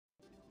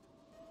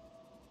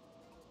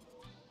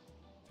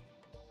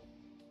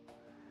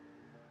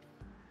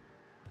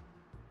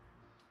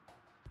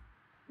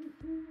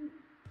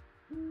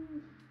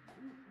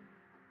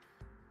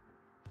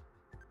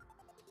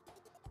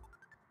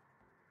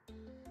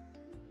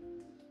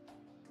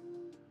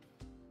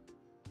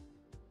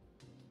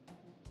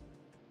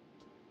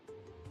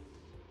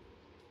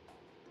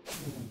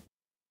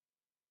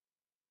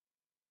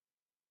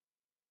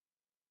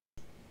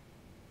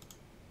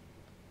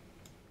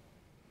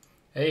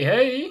Hey,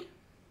 hey.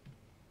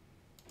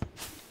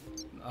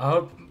 I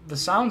hope the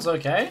sound's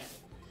okay.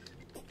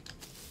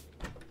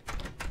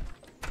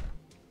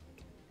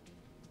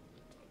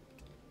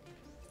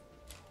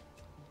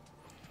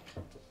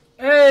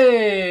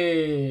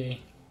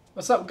 Hey!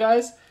 What's up,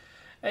 guys?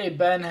 Hey,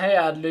 Ben. Hey,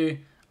 Adlu.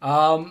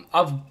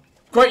 I've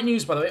great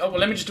news, by the way. Oh, well,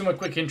 let me just do my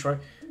quick intro.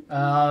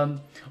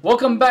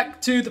 Welcome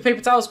back to the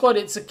Paper Towel Squad.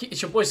 It's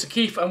your boy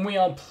Sakife, and we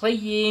are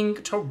playing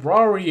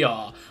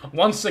Terraria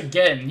once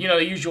again. You know,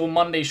 the usual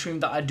Monday stream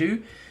that I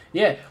do.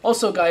 Yeah.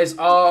 Also, guys,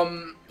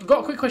 I've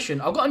got a quick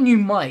question. I've got a new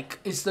mic.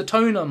 It's the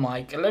toner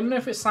mic. Let me know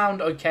if it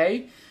sounds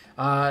okay.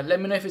 Let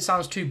me know if it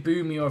sounds too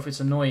boomy or if it's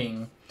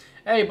annoying.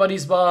 Hey,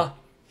 buddies bar.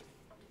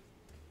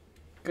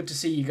 Good to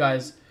see you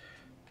guys.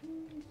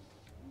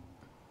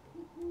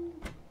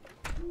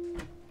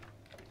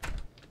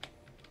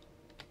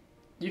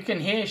 You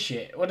can hear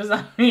shit. What does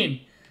that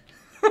mean?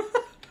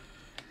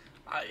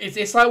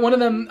 It's like one of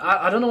them.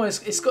 I don't know.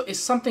 It's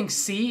something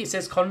C. It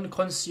says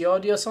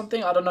concierge or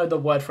something. I don't know the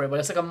word for it, but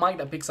it's like a mic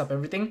that picks up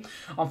everything.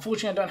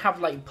 Unfortunately, I don't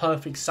have like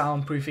perfect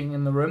soundproofing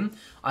in the room.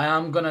 I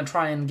am gonna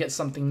try and get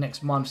something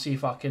next month. See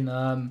if I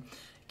can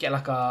get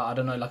like I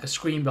don't know, like a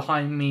screen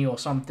behind me or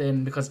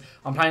something, because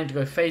I'm planning to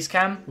go face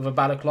cam with a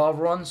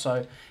balaclava on.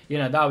 So you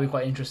know that would be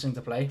quite interesting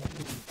to play.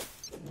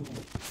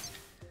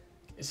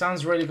 It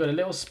sounds really good. A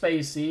little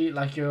spacey,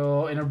 like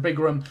you're in a big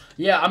room.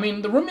 Yeah, I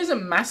mean, the room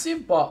isn't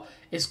massive, but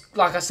it's,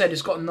 like I said,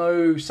 it's got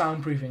no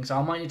soundproofing. So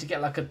I might need to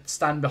get like a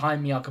stand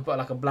behind me. I could put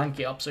like a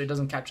blanket up so it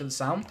doesn't capture the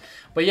sound.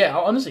 But yeah,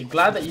 honestly,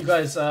 glad that you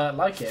guys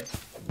like it.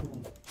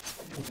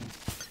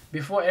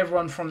 Before,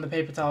 everyone from the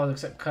Paper Towels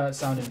except Kurt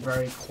sounded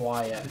very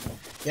quiet.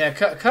 Yeah,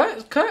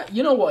 Kurt,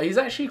 you know what? He's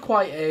actually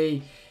quite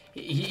a...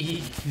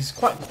 He's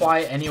quite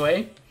quiet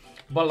anyway.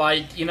 But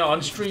like, you know,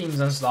 on streams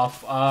and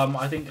stuff,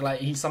 I think like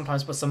he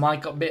sometimes puts the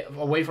mic a bit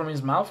away from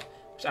his mouth,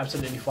 which is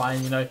absolutely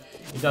fine. You know,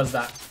 he does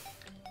that.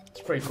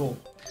 It's pretty cool.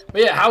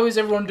 But yeah, how is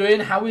everyone doing?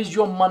 How is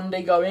your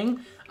Monday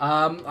going?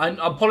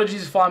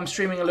 Apologies if I'm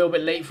streaming a little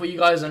bit late for you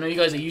guys. I know you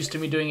guys are used to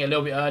me doing it a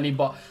little bit early,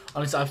 but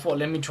honestly, I thought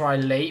let me try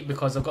late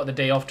because I've got the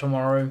day off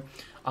tomorrow.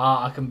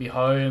 I can be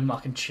home,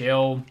 I can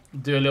chill,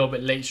 do a little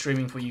bit late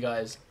streaming for you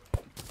guys.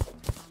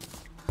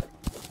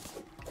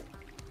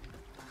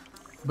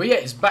 But yeah,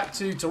 it's back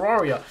to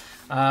Terraria.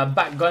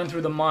 Back going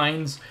through the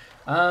mines.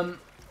 I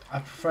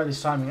prefer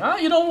this timing.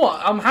 You know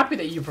what? I'm happy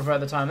that you prefer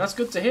the time. That's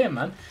good to hear,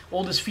 man.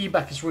 All this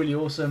feedback is really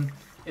awesome.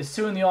 It's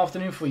 2 in the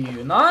afternoon for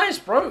you. Nice,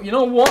 bro. You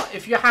know what?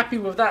 If you're happy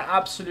with that,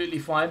 absolutely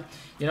fine.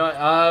 You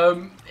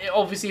know,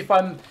 obviously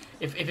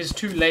if it's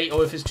too late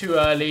or if it's too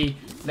early,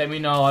 let me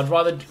know. I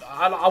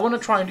want to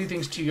try and do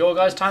things to your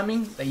guys'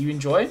 timing that you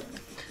enjoy.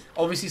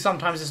 Obviously,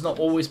 sometimes it's not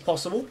always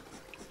possible.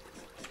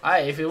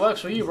 Hey, if it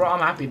works for you, bro, I'm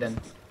happy then.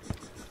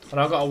 But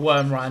I've got a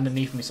worm right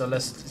underneath me, so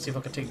let's see if I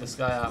can take this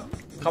guy out.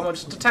 Come on,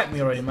 just attack me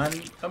already, man.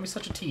 Don't be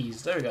such a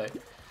tease. There we go.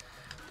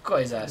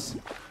 Got his ass.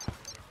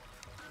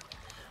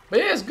 But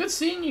yeah, it's good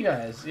seeing you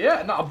guys.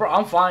 Yeah, no, bro,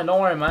 I'm fine. Don't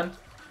worry, man.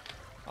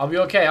 I'll be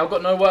okay. I've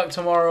got no work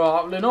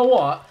tomorrow. You know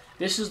what?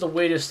 This is the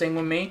weirdest thing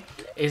with me,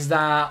 is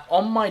that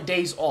on my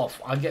days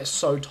off, I get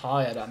so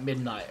tired at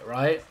midnight,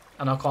 right?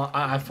 And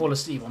I fall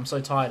asleep. I'm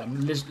so tired. I'm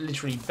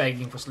literally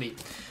begging for sleep.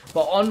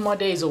 But on my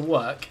days of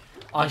work,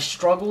 I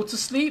struggle to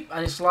sleep,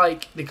 and it's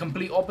like the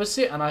complete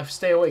opposite, and I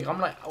stay awake. I'm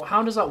like,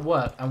 how does that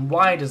work, and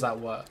why does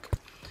that work?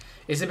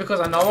 Is it because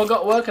I know I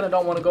got work and I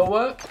don't want to go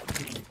work?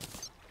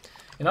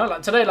 You know,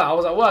 like today, like I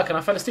was at work and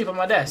I fell asleep at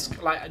my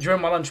desk, like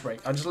during my lunch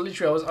break. I just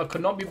literally, I could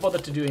not be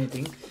bothered to do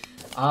anything.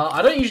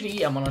 I don't usually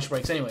eat at my lunch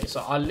breaks anyway,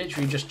 so I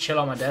literally just chill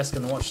on my desk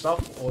and watch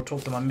stuff or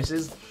talk to my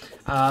missus.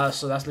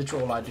 So that's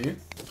literally all I do.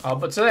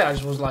 But today I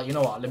just was like, you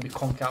know what, let me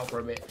conk out for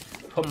a bit.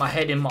 Put my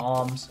head in my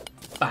arms,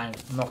 bang,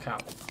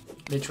 knockout.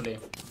 Literally.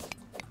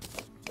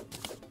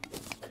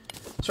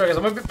 Sorry guys,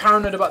 I'm a bit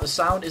paranoid about the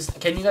sound.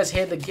 Can you guys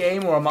hear the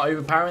game, or am I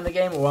overpowering the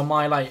game, or am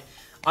I like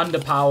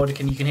underpowered?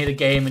 You can hear the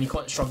game and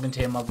you're struggling to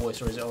hear my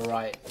voice, or is it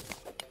alright?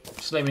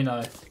 Just let me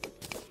know.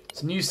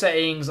 Some new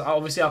settings.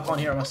 Obviously I can't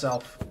hear it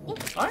myself.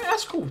 Alright,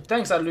 that's cool.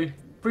 Thanks, Adlu.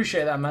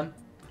 Appreciate that, man.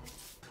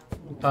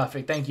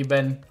 Perfect. Thank you,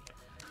 Ben.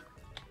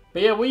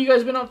 But yeah, what you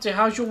guys been up to?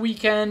 How's your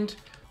weekend?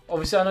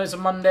 Obviously I know it's a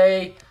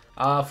Monday.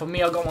 For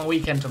me, I got my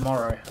weekend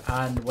tomorrow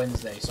and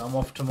Wednesday, so I'm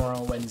off tomorrow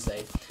and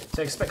Wednesday.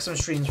 So expect some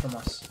streams from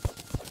us.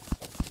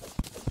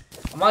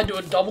 I might do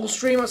a double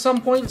stream at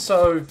some point,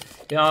 so,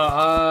 you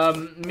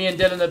know, me and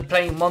Dylan are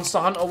playing Monster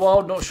Hunter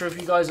World. Not sure if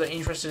you guys are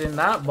interested in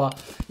that, but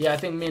yeah, I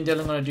think me and Dylan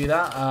are going to do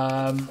that.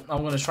 I'm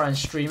going to try and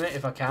stream it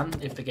if I can,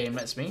 if the game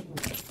lets me.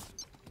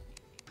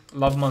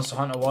 Love Monster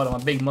Hunter World. I'm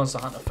a big Monster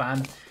Hunter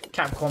fan.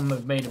 Capcom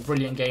have made a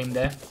brilliant game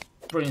there.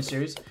 Brilliant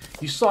series.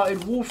 You started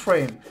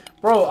Warframe.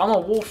 Bro, I'm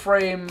a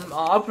Warframe.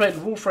 I played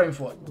Warframe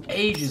for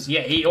ages.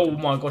 Yeah, oh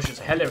my gosh, it's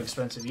hella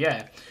expensive.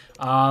 Yeah.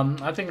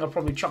 I think I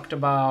probably chucked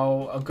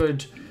about a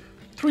good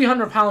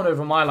 £300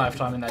 over my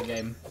lifetime in that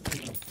game.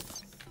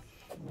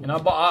 You know,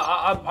 but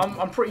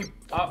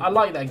I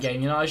like that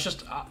game. You know, it's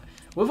just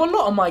with a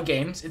lot of my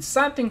games, it's a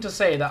sad thing to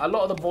say that a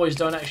lot of the boys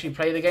don't actually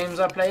play the games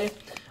I play.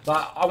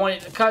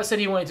 Like Kurt said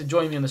he wanted to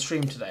join me on the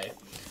stream today.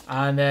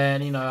 And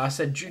then, you know, I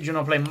said, do you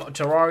not play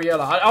Terraria?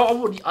 Like,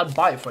 I'd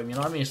buy it for him, you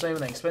know what I mean? It's not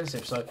even that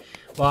expensive. So,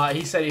 but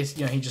he said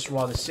he'd just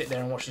rather sit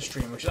there and watch the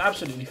stream, which is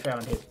absolutely fair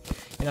on him.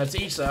 You know,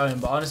 to each their own.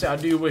 But honestly, I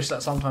do wish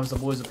that sometimes the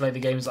boys would play the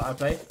games that I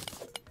play.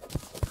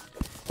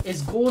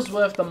 Is Gauze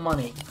worth the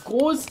money?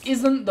 Gauze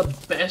isn't the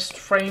best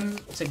frame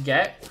to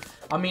get.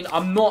 I mean,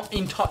 I'm not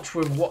in touch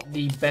with what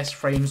the best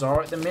frames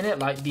are at the minute,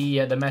 like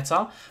the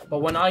meta. But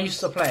when I used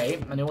to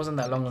play, and it wasn't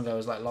that long ago, it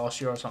was like last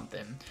year or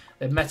something,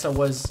 the meta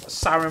was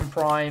Saren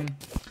Prime.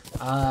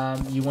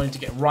 You wanted to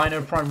get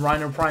Rhino Prime.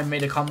 Rhino Prime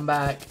made a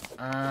comeback.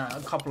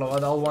 A couple of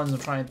other ones I'm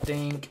trying to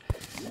think.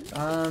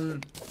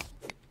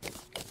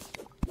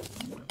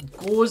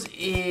 Gauze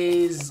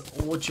is,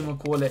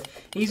 whatchamacallit,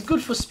 he's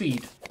good for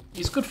speed.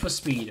 He's good for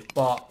speed,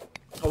 but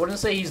I wouldn't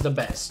say he's the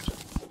best.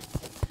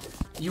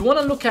 You want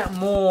to look at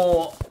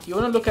more. You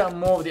want to look at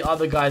more of the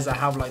other guys that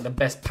have like the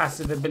best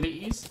passive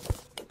abilities.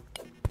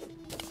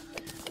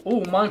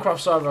 Oh, Minecraft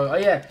server. Oh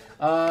yeah.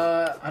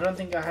 I don't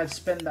think I had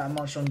spent that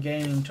much on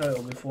gaming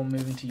total before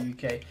moving to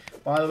UK.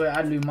 By the way,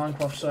 Adlu,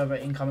 Minecraft server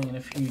incoming in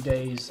a few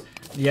days.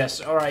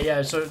 Yes. All right.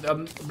 Yeah. So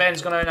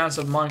Ben's gonna announce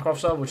a Minecraft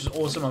server, which is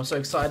awesome. I'm so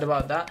excited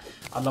about that.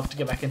 I'd love to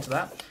get back into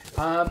that.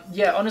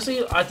 Yeah,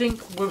 honestly, I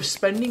think with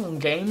spending on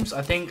games,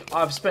 I think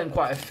I've spent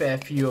quite a fair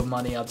few of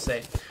money, I'd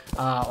say,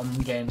 on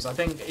games. I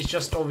think it's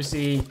just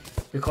obviously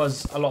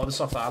because a lot of the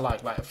stuff that I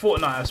like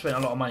Fortnite, I've spent a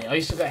lot of money. I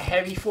used to get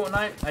heavy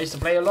Fortnite. I used to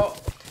play a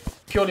lot,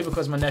 purely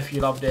because my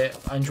nephew loved it.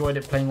 I enjoyed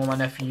it playing with my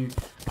nephew.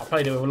 I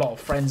played it with a lot of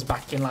friends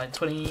back in like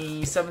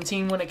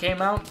 2017 when it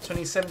came out,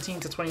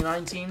 2017 to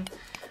 2019.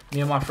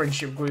 Me and my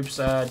friendship groups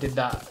did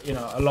that, you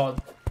know, a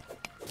lot.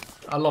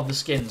 I love the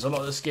skins, a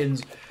lot of the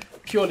skins.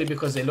 Purely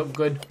because they look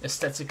good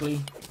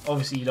aesthetically.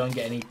 Obviously, you don't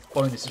get any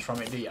bonuses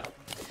from it, do you?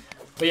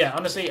 But yeah,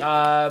 honestly,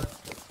 I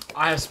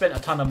have spent a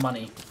ton of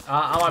money.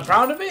 Am I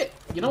proud of it?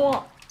 You know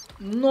what?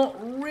 Not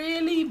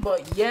really,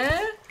 but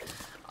yeah.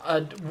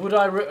 Do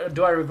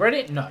I regret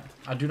it? No,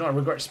 I do not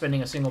regret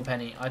spending a single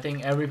penny. I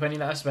think every penny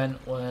that I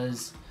spent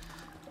was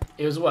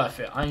worth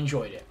it. I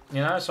enjoyed it,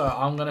 you know. So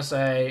I'm gonna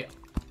say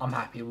I'm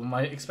happy with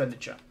my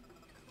expenditure.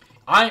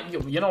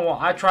 You know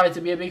what? I try to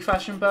be a big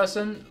fashion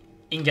person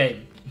in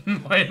game.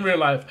 In real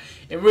life,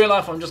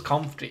 I'm just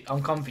comfy.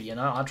 I'm comfy, you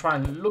know. I try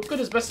and look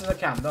good as best as I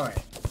can, don't I?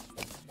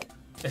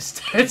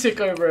 Aesthetic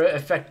over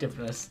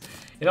effectiveness.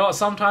 You know what?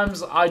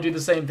 Sometimes I do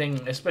the same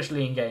thing,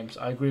 especially in games.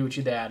 I agree with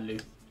you there,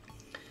 Adlu.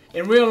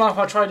 In real life,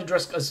 I try to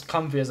dress as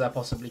comfy as I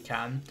possibly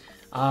can.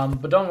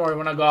 But don't worry,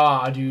 when I go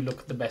out, I do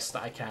look the best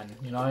that I can.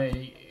 You know,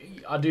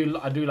 I do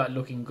like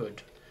looking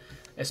good,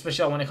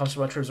 especially when it comes to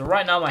my trims. So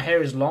right now, my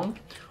hair is long.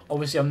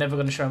 Obviously, I'm never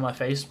going to show my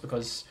face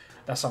because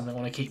that's something I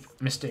want to keep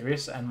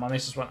mysterious, and my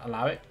missus won't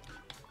allow it.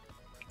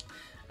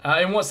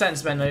 In what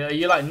sense, Ben? Are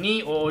you like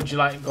neat, or do you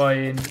like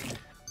going,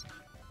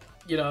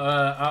 you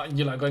know,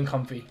 you like going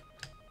comfy?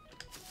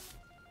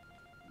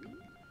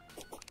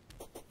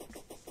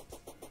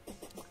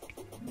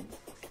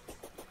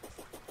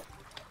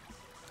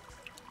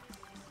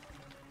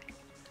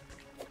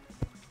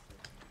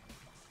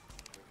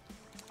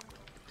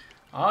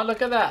 Oh,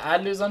 look at that!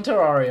 Adlu's on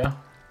Terraria.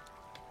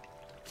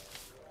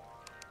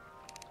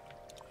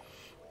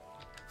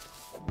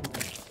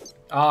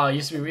 Ah,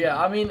 used to be,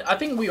 yeah. I mean, I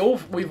think we've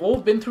all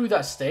been through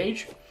that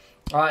stage.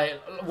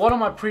 One of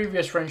my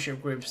previous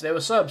friendship groups, they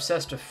were so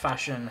obsessed with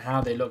fashion and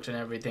how they looked and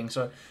everything,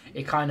 so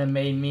it kind of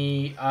made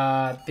me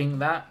think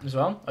that as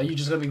well. Are you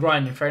just gonna be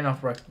grinding? Fair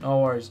enough, bro. No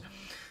worries.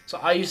 So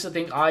I used to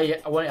think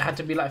when it had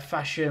to be like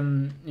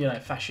fashion, you know,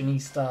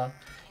 fashionista.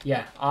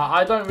 Yeah,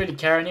 I don't really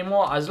care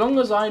anymore as long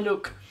as I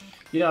look,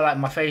 you know, like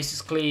my face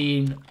is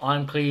clean,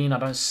 I'm clean, I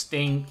don't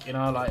stink, you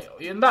know, like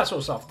that sort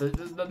of stuff.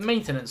 The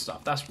maintenance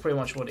stuff. That's pretty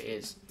much what it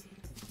is.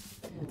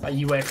 Like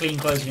you wear clean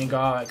clothes when you go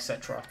out,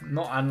 etc.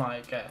 Not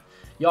unlike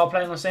y'all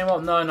playing on the same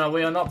world. No,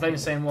 we are not playing the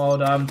same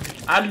world.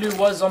 Adlu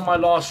was on my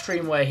last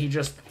stream where he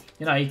just,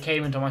 you know, he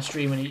came into my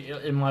stream and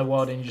in my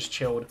world and he just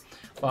chilled.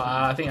 But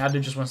I think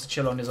Adlu just wants to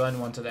chill on his own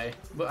one today.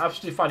 But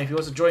absolutely fine. If he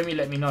wants to join me,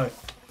 let me know.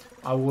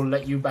 I will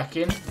let you back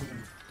in.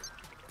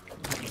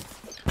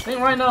 I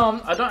think right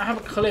now I don't have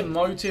a clear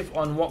motive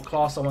on what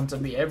class I want to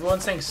be.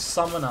 Everyone's saying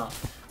summoner.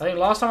 I think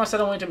last time I said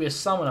I wanted to be a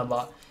summoner,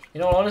 but you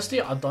know,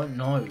 honestly, I don't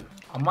know.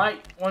 I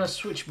might want to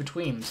switch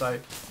between. So,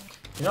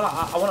 you know,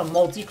 I want a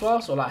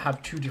multi-class or like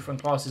have 2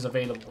 different classes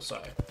available.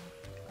 So,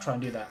 try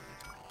and do that.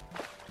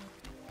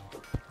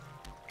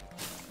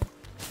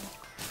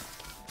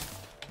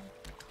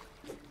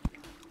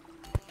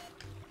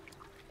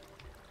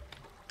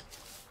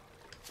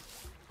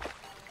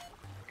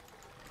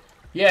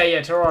 Yeah,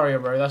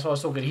 Terraria, bro. That's what I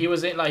was talking. He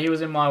was in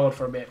my world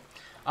for a bit.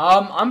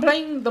 I'm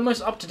playing the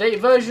most up-to-date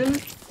version.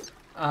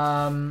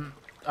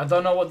 I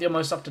don't know what the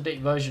most up-to-date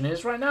version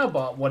is right now,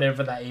 but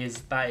whatever that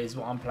is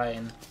what I'm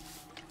playing.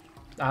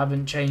 I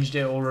haven't changed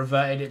it or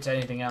reverted it to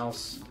anything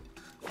else.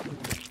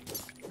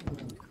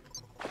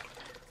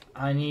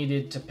 I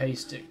needed to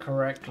paste it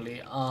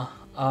correctly.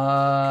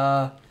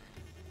 Let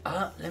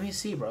me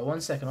see, bro.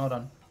 1 second, hold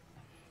on.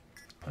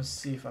 Let's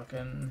see if I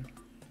can.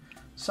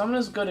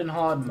 Summoner's good in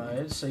hard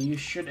mode, so you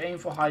should aim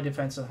for high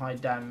defense and high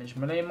damage.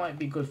 Melee might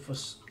be good for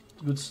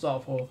good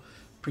start for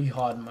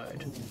pre-hard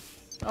mode.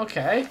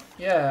 Okay,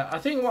 yeah. I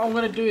think what I'm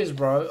gonna do is,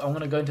 bro, I'm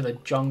gonna go into the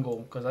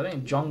jungle because I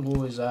think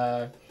jungle's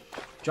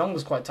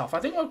quite tough. I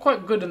think we're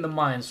quite good in the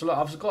mines. So look,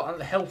 I've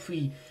got a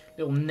healthy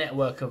little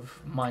network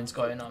of mines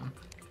going on.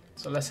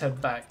 So let's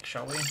head back,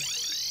 shall we?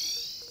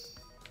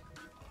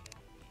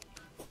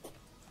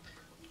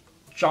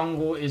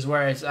 Jungle is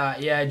where it's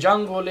at. Yeah,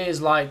 jungle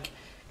is like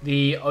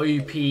the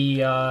OP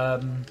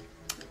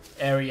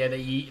area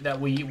that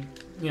we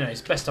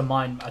it's best to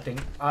mine. I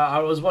think I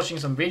was watching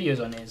some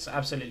videos on it. It's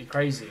absolutely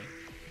crazy.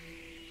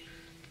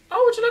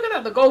 Oh, would you look at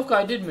that? The golf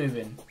guy did move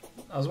in.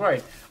 I was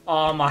worried.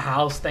 Oh, my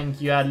house. Thank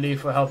you, Adley,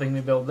 for helping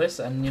me build this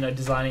and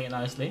designing it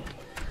nicely.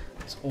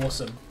 It's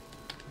awesome.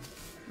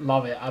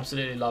 Love it.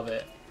 Absolutely love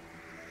it.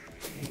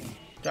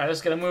 Alright,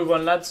 let's get a move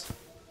on, lads.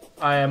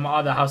 I am my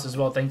other house as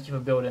well. Thank you for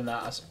building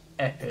that. That's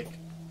epic.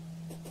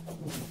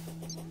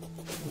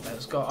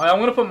 Let's go. I'm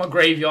gonna put my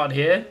graveyard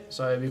here,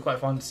 so it'll be quite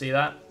fun to see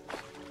that.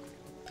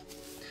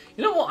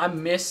 You know what I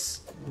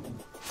miss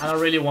and I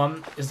really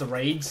want is the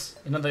raids.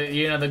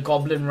 The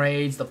goblin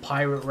raids, the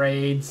pirate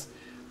raids.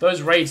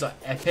 Those raids are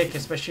epic,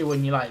 especially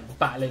when you're like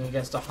battling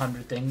against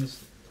 100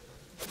 things.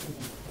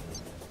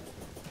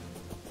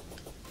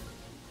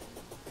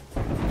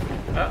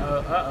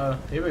 Uh-oh.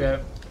 Here we go.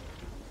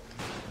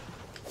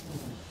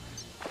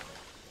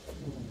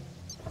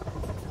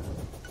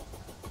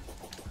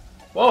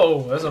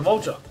 Whoa, there's a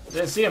vulture.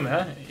 Didn't see him,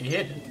 huh? He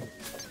hid.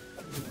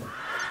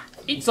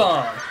 Eat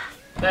some!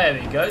 There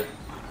we go.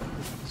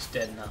 He's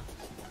dead now.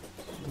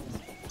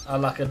 I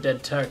like a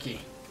dead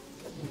turkey.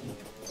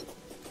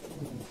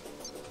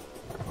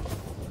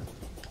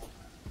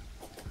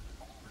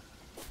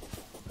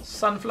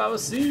 Sunflower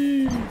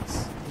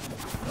seeds!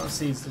 Not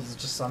seeds, this is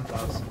just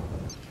sunflowers.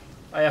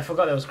 Oh yeah, I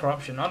forgot there was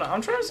corruption.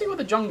 I'm trying to see where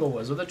the jungle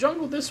was. Was the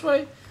jungle this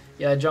way?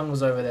 Yeah,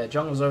 jungle's over there.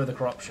 Jungle's over the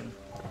corruption.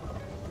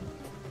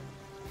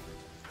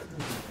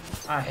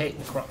 I hate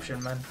the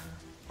corruption, man.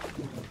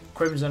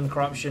 Crimson,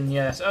 corruption,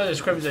 yes. Oh,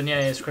 there's crimson. Yeah,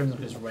 it's crimson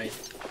because raid.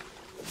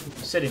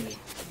 Silly me.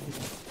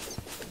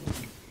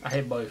 I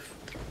hate both.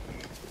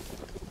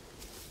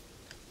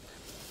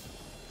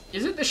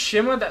 Is it the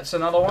shimmer that's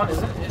another one?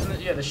 Isn't it?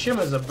 Yeah, the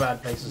shimmer's a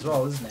bad place as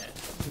well, isn't it?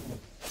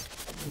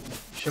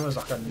 Shimmer's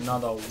like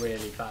another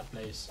really bad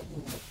place.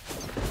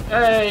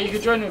 Hey, you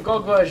can join the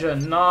GOG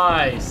version.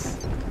 Nice.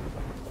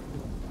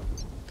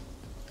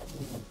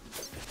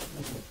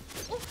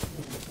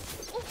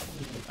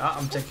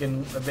 I'm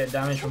taking a bit of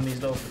damage from these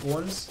little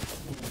thorns.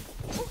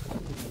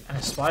 And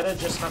a spider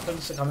just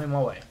happens to come in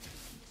my way.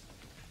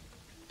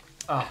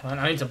 Ah, man,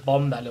 I need to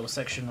bomb that little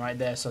section right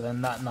there so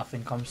then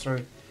nothing comes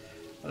through.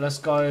 Let's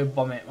go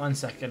bomb it. 1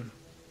 second.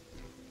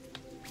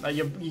 Like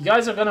you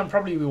guys are gonna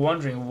probably be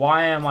wondering,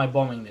 why am I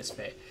bombing this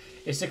bit?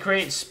 It's to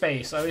create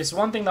space. So it's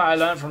one thing that I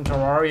learned from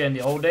Terraria in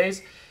the old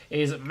days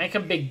is make a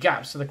big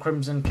gap so the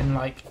crimson can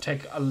like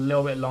take a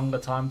little bit longer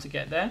time to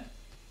get there.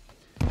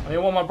 I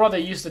mean, what my brother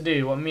used to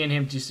do, what me and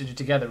him used to do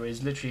together,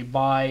 is literally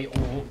buy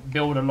or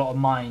build a lot of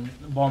mine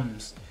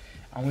bombs,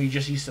 and we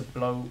just used to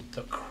blow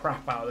the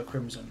crap out of the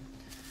crimson,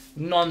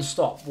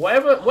 non-stop.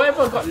 Whatever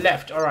got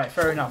left, all right,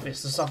 fair enough.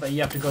 It's the stuff that you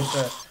have to go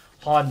to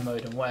hard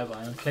mode and whatever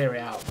and clear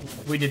it out.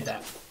 We did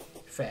that,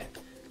 fair.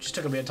 Just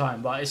took a bit of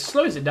time, but it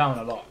slows it down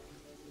a lot.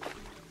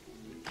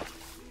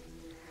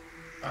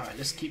 All right,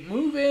 let's keep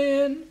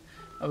moving.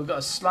 Oh, we've got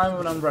a slime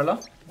with an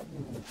umbrella.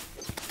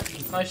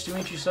 Nice to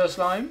meet you, Sir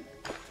Slime.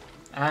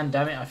 And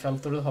damn it, I fell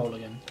through the hole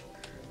again.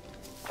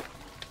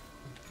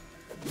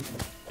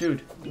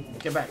 Dude,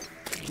 get back.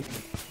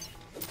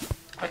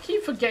 I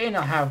keep forgetting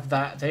I have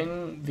that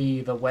thing,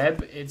 the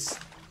web. It's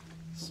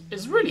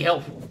really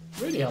helpful.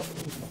 Really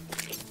helpful.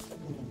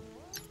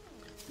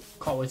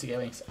 Can't wait to get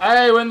wings.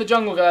 Hey, we're in the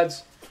jungle,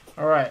 guys.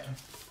 Alright.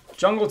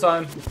 Jungle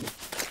time.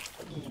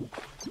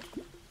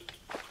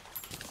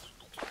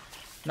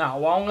 Now,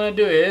 what I'm going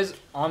to do is,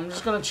 I'm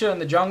just going to chill in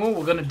the jungle.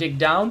 We're going to dig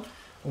down.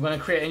 We're going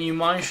to create a new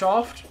mine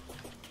shaft.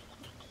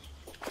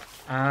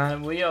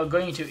 And we are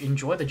going to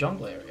enjoy the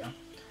jungle area.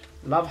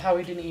 Love how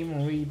we didn't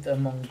even read the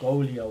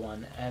Mongolia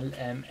one.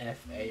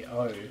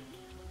 LMFAO.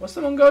 What's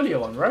the Mongolia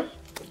one, bro?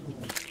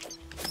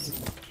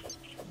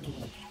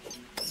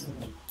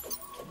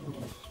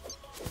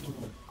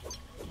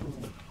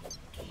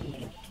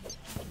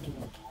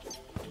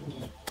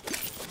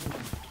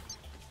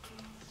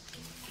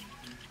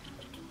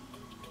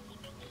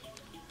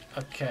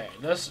 Okay,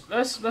 let's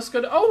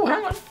go to, oh,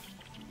 hang on.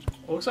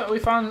 Looks like we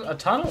found a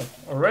tunnel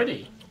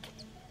already.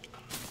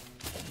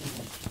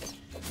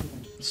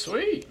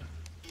 Sweet.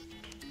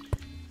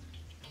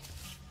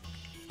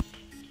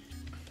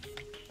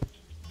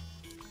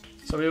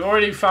 So we've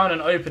already found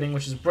an opening,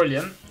 which is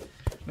brilliant.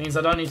 Means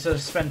I don't need to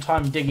spend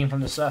time digging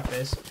from the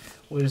surface.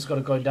 We just got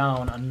to go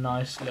down a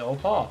nice little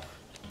path.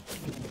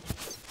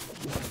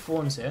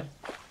 Fawns here.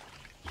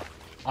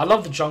 I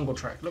love the jungle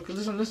track. Look,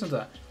 listen to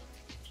that.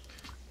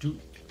 Do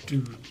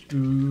do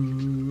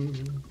do.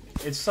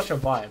 It's such a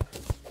vibe.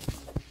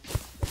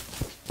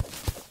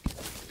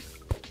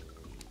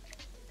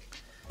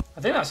 I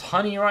I think that's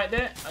honey right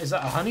there. Is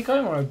that a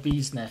honeycomb or a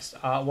bee's nest?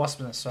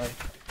 Wasp nest, sorry.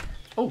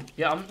 Oh,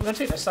 yeah, I'm going to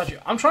take that statue.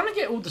 I'm trying to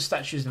get all the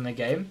statues in the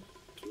game.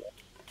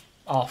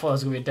 Oh, I thought it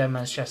was going to be a dead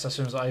man's chest as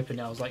soon as I opened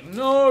it. I was like,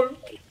 no!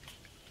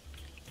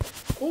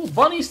 Oh,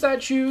 bunny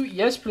statue.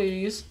 Yes,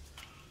 please.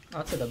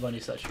 I'll take the bunny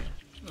statue.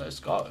 Let's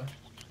go.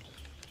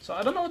 So,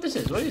 I don't know what this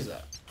is. What is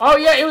that? Oh,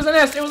 yeah, it was a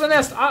nest. It was a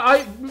nest.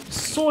 I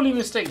sorely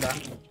mistake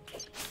that.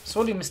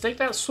 Sorely mistake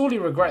that? Sorely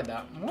regret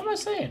that. What am I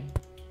saying?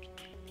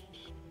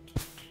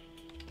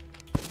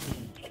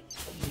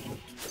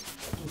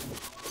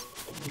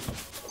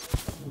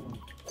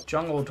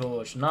 Jungle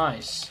torch,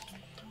 nice.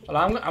 Well,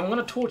 I'm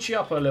gonna torch you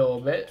up a little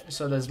bit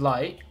so there's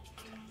light.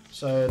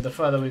 So the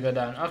further we go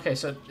down. Okay,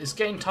 so it's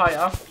getting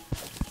tighter.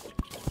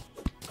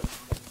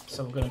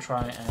 So we're gonna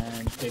try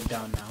and dig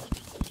down now.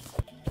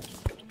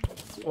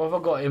 What have I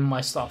got in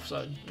my stuff?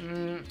 So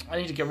I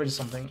need to get rid of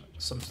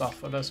some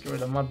stuff. Let's get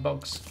rid of mud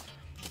box.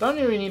 Don't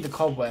really need the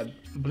cobweb.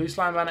 Blue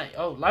slime banner.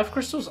 Oh, life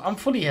crystals. I'm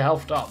fully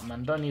healthed up,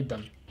 man. Don't need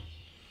them.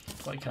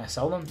 Wait, can I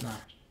sell them? Nah.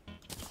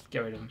 Get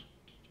rid of them.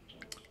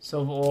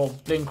 Silver ore,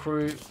 blink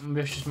root,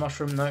 vicious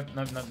mushroom, nope,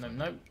 nope, nope, nope,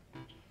 nope.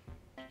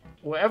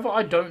 Whatever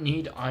I don't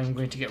need, I'm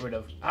going to get rid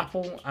of.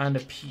 Apple and a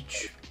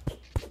peach.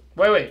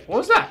 Wait, what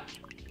was that?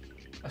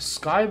 A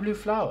sky blue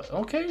flower.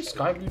 Okay,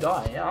 sky blue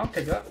dye. Yeah, I'll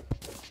take that.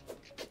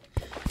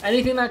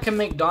 Anything that can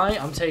make dye,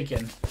 I'm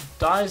taking.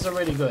 Dyes are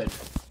really good.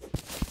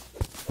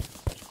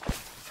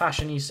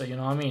 Fashionista, you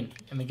know what I mean?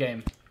 In the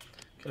game.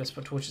 Okay, let's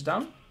put torches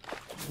down.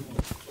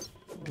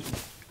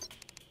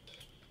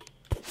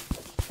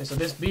 Okay, so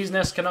this bee's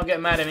nest cannot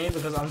get mad at me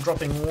because I'm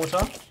dropping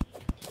water.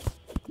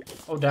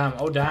 Oh damn,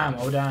 oh damn,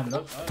 oh damn.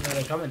 Look, oh, no,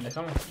 they're coming, they're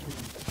coming.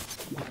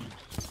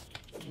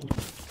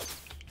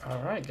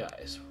 Alright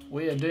guys,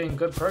 we are doing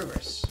good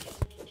progress.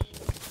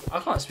 I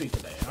can't speak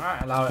today,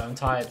 alright, allow it, I'm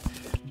tired.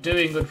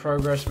 Doing good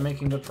progress,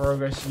 making good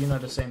progress, you know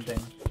the same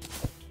thing.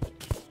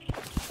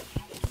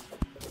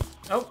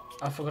 Oh,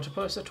 I forgot to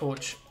post a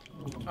torch.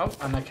 Oh,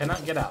 and I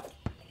cannot get out.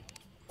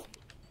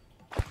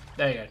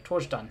 There you go,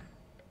 torch done.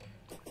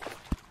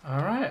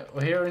 Alright,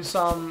 we're hearing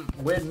some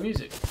weird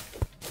music.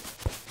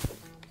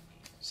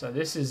 So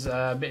this is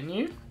a bit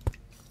new.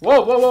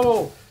 Whoa, whoa, whoa,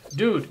 whoa!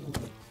 Dude,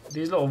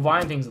 these little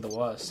vine things are the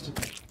worst.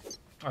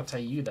 I'll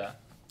tell you that.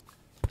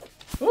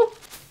 Ooh.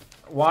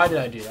 Why did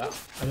I do that?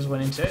 I just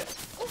went into it.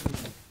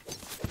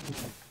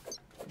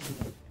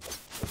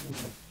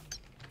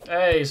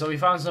 Hey, so we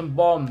found some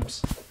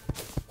bombs.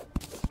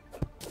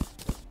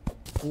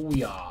 Ooh,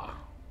 yeah.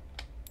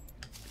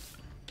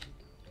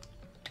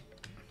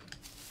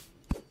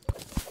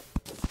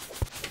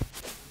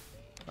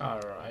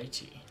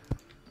 Alrighty.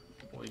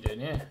 What are we doing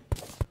here?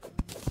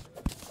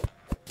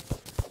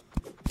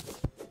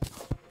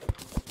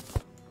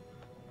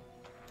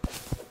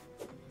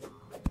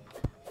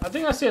 I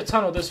think I see a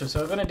tunnel this way, so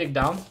we're gonna dig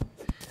down.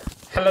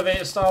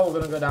 Elevator style, we're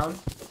gonna go down.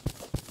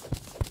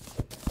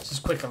 It's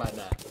just quicker like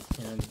that.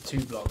 You know,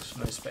 2 blocks,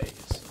 no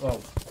space.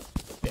 Well,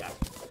 yeah.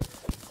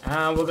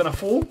 And we're gonna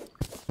fall.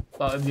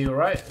 But it'll be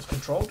alright, it's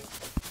controlled.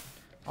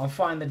 I'll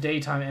find the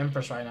daytime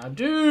empress right now.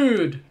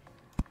 Dude!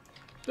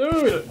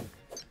 Dude!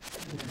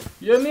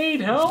 You need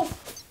help?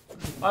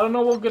 I don't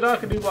know what good I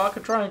can do, but I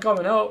could try and come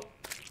and help.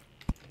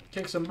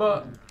 Kick some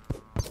butt.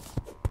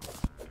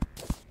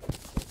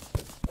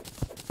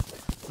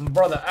 My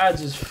brother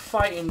Ads is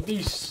fighting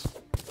beasts.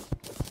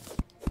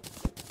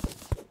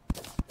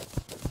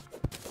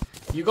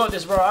 You got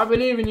this, bro. I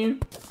believe in you.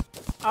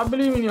 I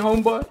believe in you,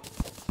 homeboy.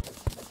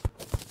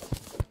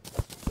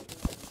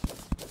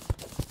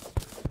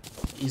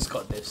 He's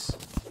got this.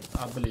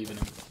 I believe in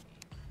him.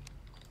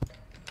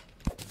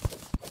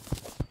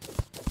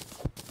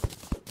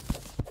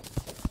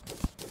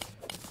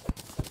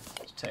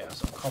 Take out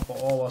some copper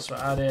ore whilst we're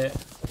at it.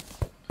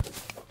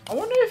 I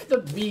wonder if the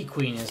bee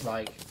queen is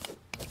like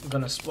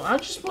gonna spawn. I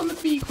just spawn the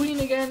bee queen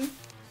again.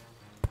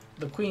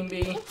 The queen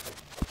bee.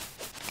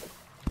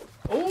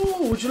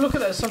 Oh, would you look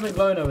at that? There's something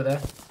glowing over there.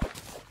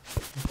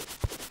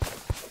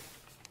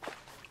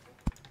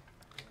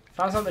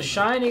 Found something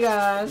shiny,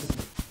 guys.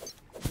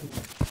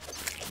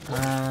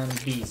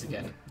 And bees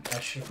again.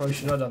 Probably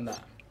should have done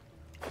that.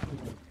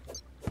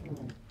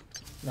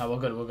 No, we're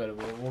good. We're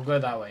good. We'll go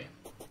that way.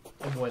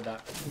 Avoid that.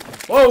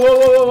 Whoa, whoa,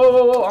 whoa, whoa, whoa,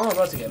 whoa, whoa. I'm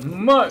about to get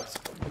murked.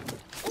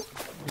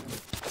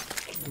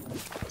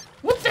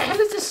 What the hell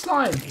is this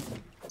slime?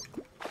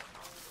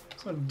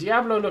 Some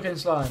Diablo looking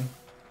slime.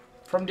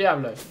 From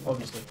Diablo,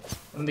 obviously.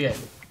 From the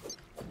game.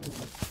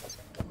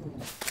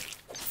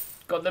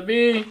 Got the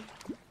bee.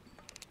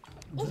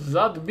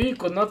 That bee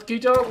could not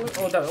get out.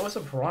 Oh, that was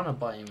a piranha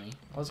biting me.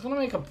 I was gonna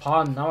make a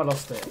pun, now I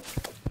lost it.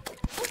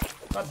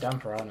 Goddamn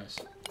piranhas.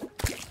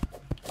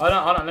 Hold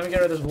on, let me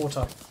get rid of this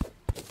water.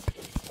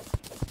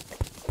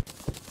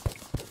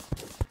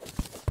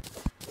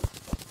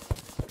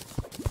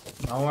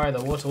 Don't worry,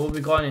 the water will be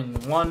gone in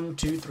 1,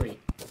 2, 3.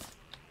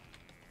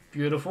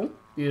 Beautiful,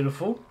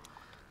 beautiful.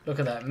 Look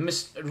at that,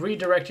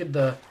 redirected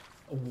the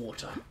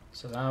water.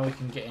 So now we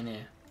can get in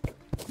here.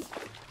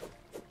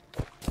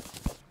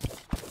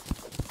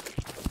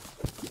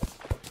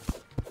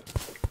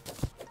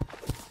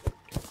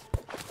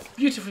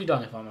 Beautifully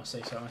done, if I must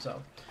say so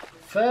myself.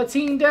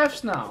 13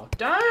 deaths now.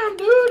 Damn,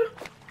 dude.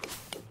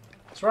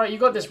 That's right, you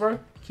got this, bro.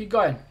 Keep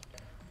going.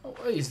 Oh,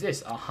 what is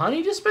this? A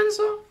honey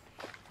dispenser?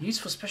 Used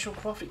for special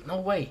crafting?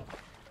 No way.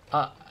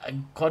 A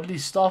godly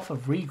staff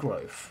of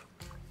regrowth.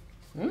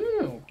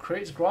 Ooh,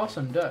 creates grass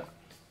and dirt.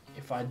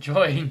 If I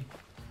join.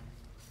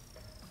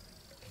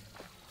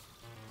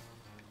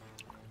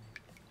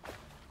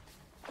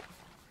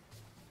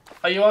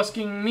 Are you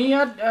asking me,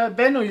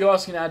 Ben, or are you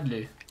asking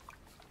Adlu?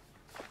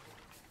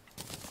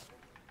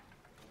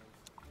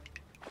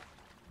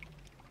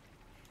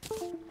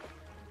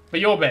 But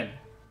you're Ben.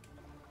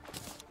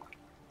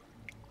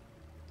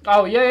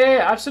 Oh,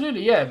 yeah,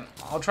 absolutely, yeah.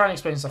 I'll try and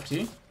explain stuff to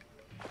you.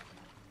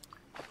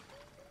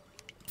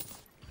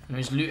 Let me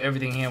just loot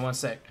everything here, one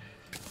sec.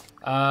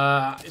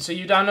 So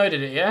you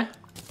downloaded it, yeah?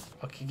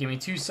 Okay, give me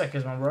 2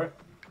 seconds, my bro.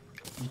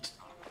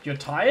 You're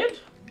tired?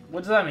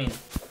 What does that mean?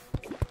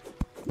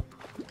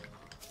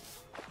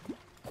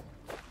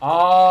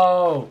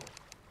 Oh.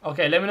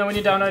 Okay, let me know when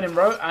you're downloading,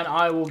 bro, and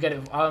I will get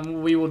it.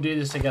 We will do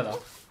this together.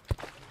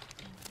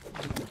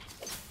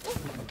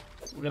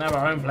 We're gonna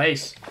have our own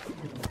place.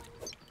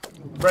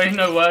 Bro,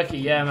 no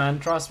worky, yeah, man.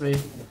 Trust me.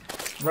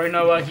 Bro,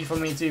 no worky for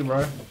me too,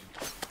 bro.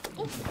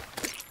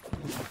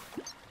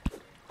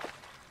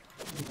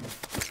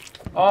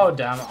 Oh,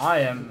 damn. I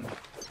am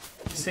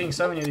seeing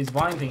so many of these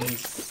vine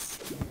thingies.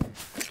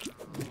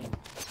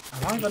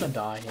 Am I gonna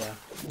die here?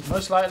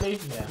 Most likely,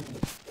 yeah.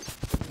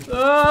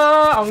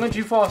 I'm going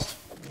too fast.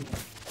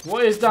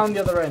 What is down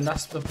the other end?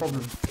 That's the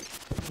problem.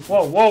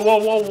 Whoa, whoa, whoa,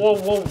 whoa, whoa,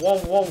 whoa, whoa,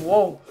 whoa,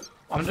 whoa.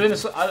 I'm doing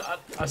this.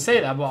 I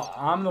say that, but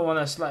I'm the one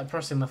that's like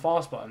pressing the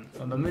fast button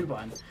or the move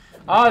button.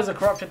 Ah, there's a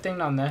corrupted thing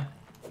down there.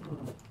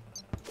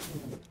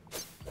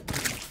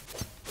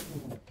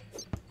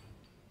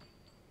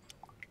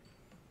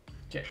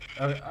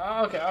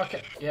 Okay,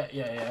 okay.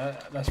 Yeah.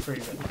 That's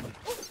pretty good.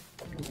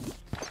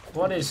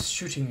 What is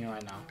shooting me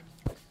right now?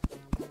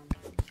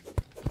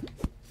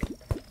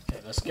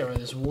 Okay, let's get rid of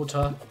this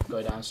water.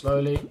 Go down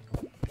slowly.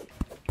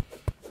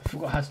 I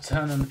forgot how to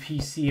turn on the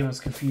PC and was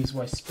confused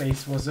why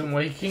space wasn't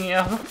waking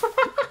up.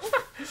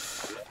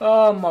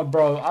 Oh my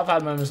bro, I've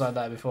had moments like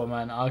that before,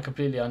 man. I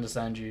completely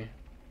understand you.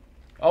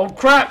 Oh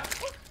crap!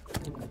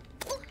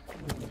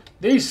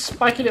 These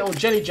spiky little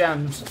jelly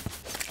jams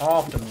are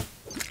after me.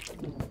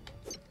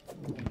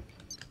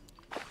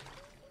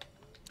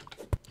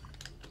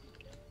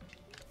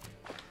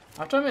 I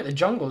have to admit the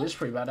jungle is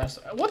pretty badass.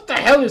 What the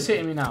hell is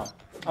hitting me now?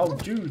 Oh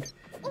dude.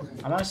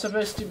 Am I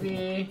supposed to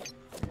be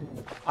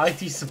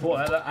IT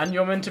support? And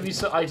you're meant to be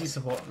IT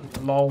support.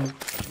 Lol.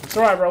 It's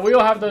alright, bro. We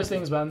all have those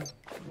things, man.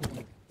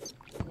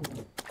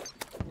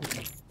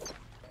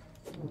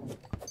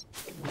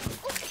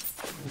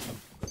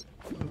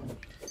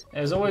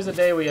 There's always a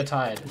day where you're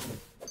tired.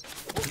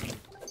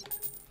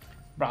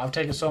 Bro, I've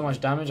taken so much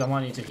damage, I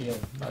might need to heal.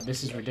 Like,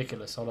 this is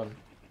ridiculous. Hold on.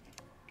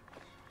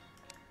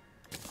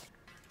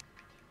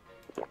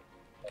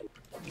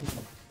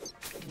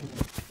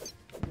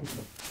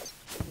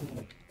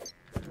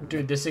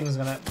 Dude, this thing is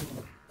gonna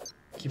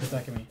keep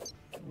attacking me.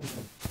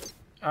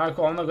 Alright,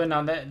 cool. I'm not going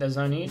down there. There's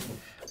no need.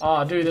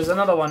 Oh, dude, there's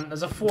another one.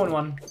 There's a fawn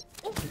one.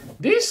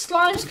 These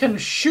slimes can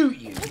shoot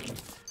you.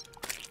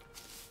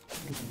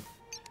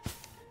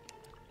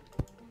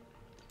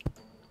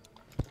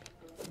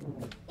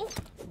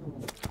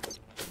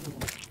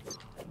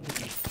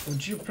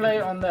 Would you play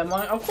on their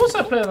Of course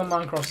I play on the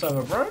Minecraft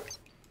server, bro.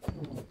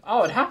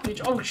 Oh, I'd happily...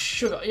 Oh,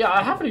 sugar. Yeah,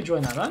 I'd happily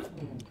join that, man.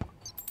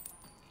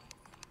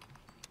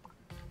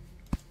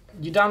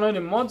 You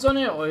downloading mods on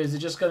it, or is it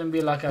just going to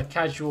be like a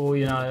casual,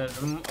 you know,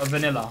 a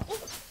vanilla?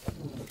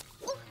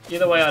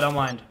 Either way, I don't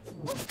mind.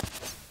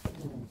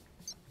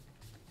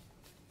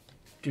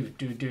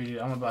 Dude,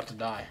 I'm about to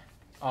die.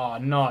 Oh,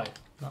 no.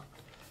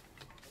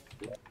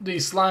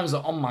 These slimes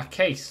are on my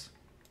case.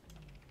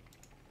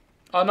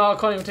 Oh, no, I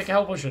can't even take a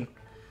health potion.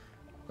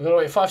 We gotta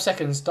wait 5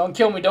 seconds. Don't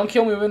kill me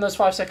within those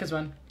 5 seconds,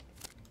 man.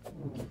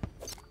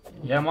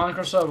 Yeah,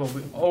 Minecraft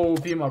server.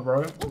 OP, my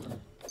bro.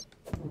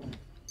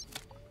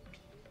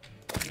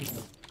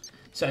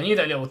 So I knew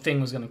that little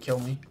thing was gonna kill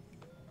me.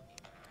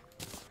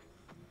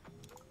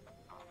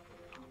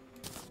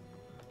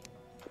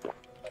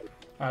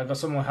 Alright, got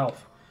some more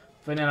health.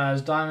 Vanilla,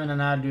 Diamond and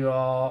Adu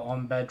are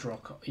on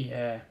Bedrock.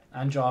 Yeah,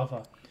 and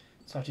Java.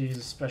 So I have to use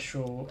a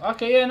special...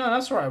 Okay, yeah, no,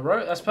 that's alright,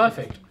 bro. That's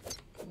perfect.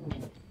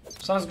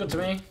 Sounds good to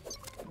me.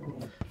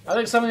 I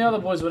think some of the other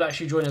boys would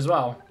actually join as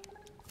well.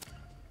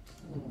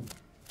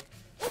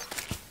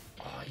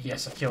 Oh,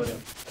 yes, I killed him.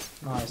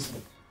 Nice.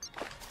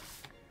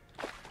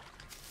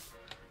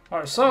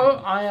 Alright,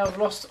 so I have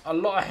lost a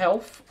lot of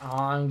health.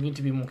 I'm going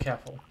to be more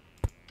careful.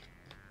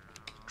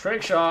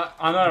 Trick shot.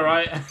 I know,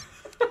 right?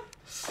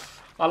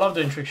 I love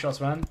doing trick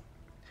shots, man.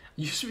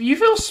 You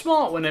feel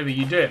smart whenever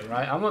you do it,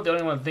 right? I'm not the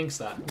only one that thinks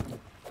that.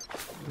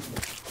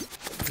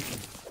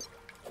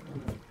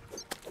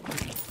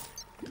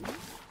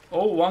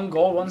 Oh, 1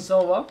 gold, 1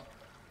 silver.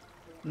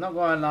 Not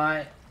gonna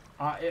lie,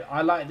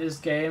 I like this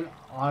game.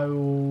 I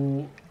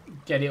will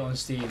get it on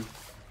Steam.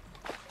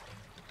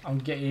 I'm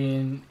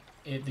getting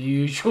The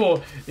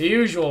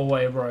usual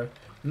way, bro.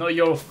 Not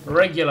your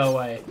regular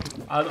way.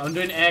 I'm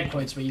doing air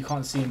quotes, but you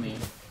can't see me.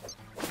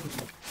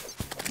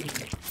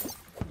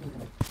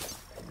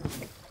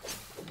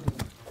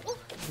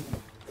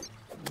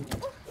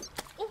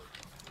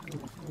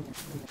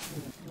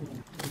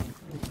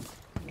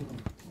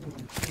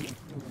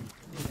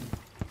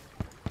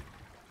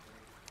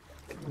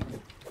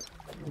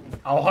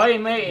 Oh, hey,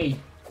 matey.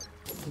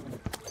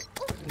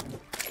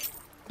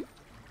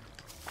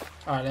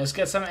 Alright, let's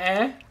get some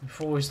air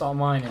before we start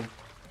mining.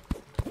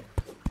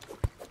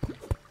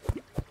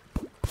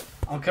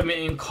 I'm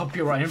committing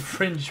copyright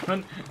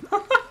infringement.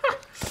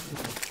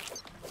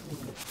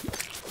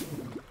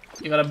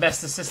 You gotta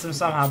best the system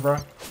somehow, bro.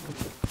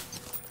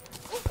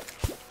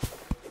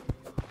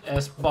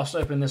 Let's bust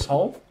open this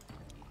hole.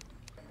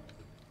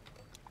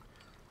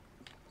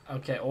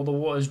 Okay, all the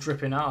water's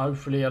dripping out.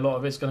 Hopefully a lot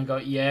of it's gonna go.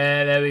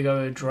 Yeah, there we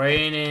go.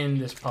 Draining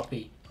this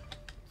puppy.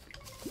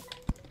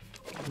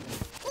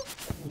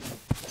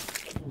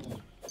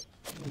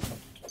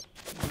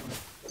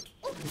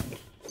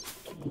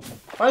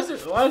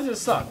 Why does it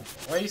suck?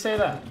 Why do you say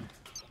that?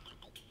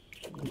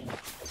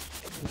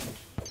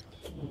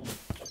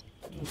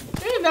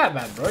 It ain't that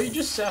bad, bro. You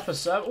just set up a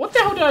server. What the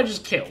hell did I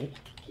just kill?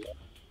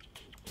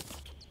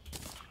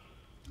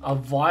 A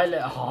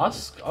violet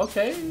husk?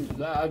 Okay.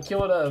 I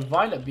killed a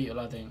violet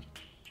beetle, I think.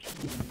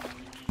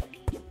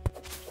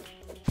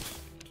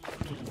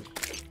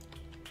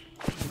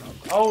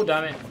 Oh,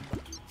 damn it.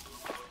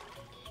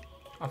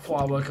 I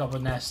thought I woke up a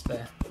nest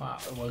there. Wow,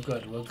 we're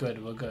good, we're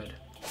good, we're good.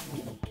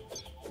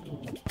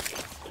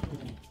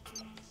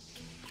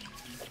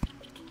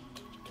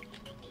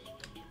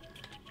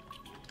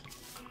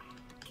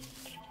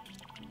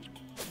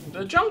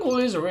 The jungle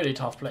is a really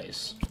tough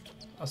place.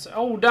 I say,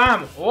 oh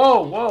damn!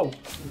 Whoa, whoa!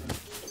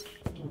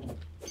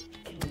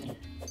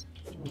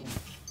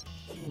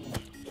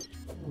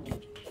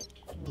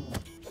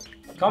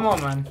 Come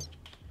on, man!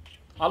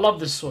 I love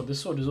this sword. This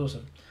sword is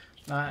awesome.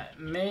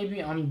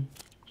 Maybe I'm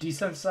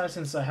desensitized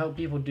since I help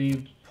people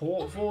do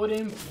port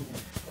forwarding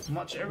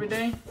much every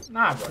day.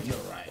 Nah, bro, you're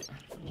right.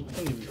 I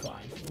think you'll be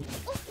fine.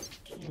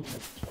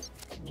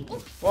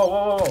 Whoa,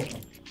 whoa, whoa!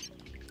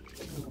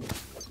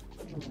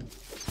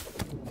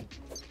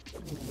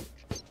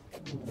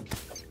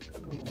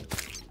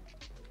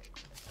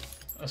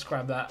 Let's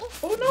grab that.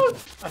 Oh no!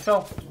 I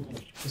fell.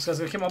 This guy's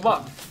gonna kick my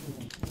butt.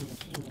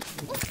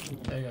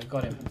 There you go,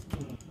 got him.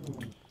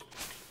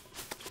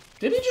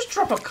 Did he just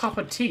drop a cup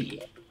of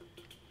tea?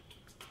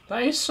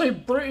 That is so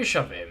British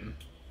of him.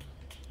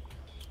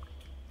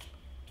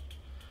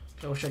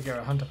 Okay, what should I get?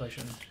 A hunter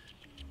potion.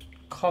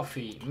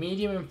 Coffee.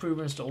 Medium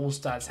improvements to all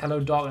stats.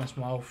 Hello darkness,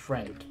 my old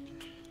friend.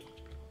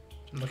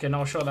 Okay,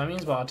 not sure what that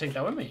means, but I'll take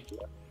that with me.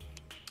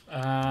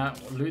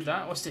 Loot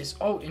that. What's this?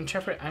 Oh,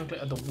 Intrepid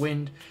Anklet of the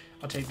Wind.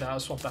 I'll take that. I'll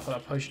swap that for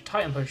that potion.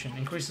 Titan potion.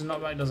 Increases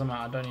knockback. Doesn't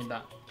matter. I don't need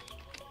that.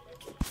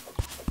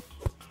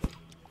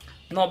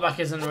 Knockback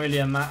isn't really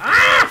a matter.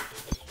 Ah!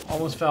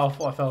 Almost fell. I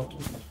thought I fell.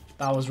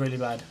 That was really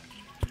bad.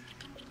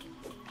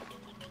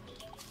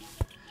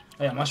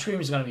 Oh, yeah, my stream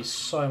is going to be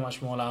so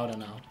much more louder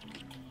now.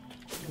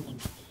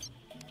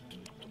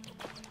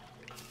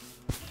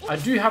 I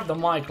do have the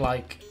mic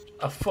like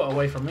a foot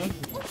away from me.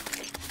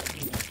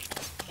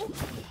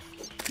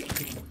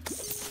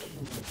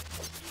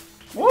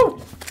 Whoa!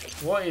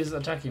 What is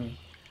attacking me?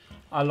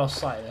 I lost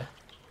sight there.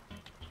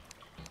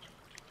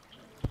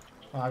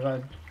 Oh, I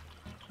got.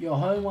 Your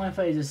home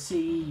Wi-Fi is a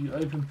city. You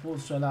open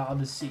ports to allow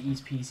other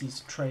cities'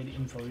 PCs to trade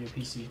info with your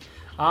PC.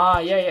 Ah,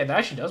 yeah, that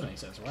actually does make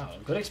sense. Wow,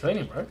 good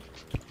explaining, bro.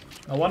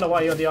 I wonder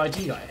why you're the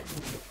IT guy.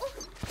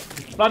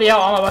 Bloody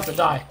hell, I'm about to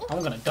die.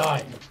 I'm gonna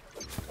die.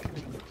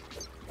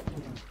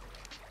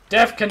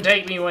 Death can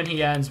take me when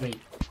he earns me.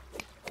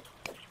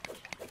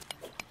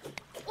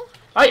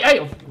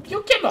 Hey,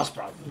 you get lost,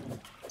 bro.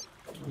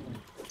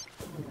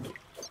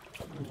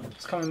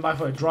 It's coming by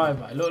for a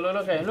drive-by.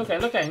 Look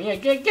at him. Yeah,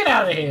 get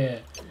out of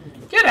here.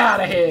 Get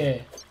out of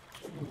here.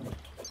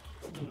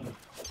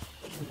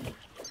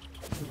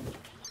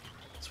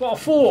 That's what I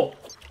thought.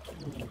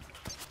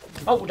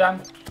 Oh,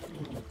 damn.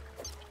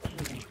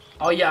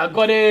 Oh, yeah, I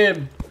got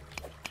him.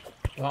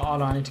 Well, oh,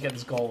 no, I need to get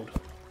this gold.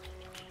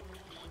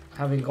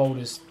 Having gold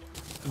is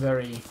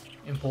very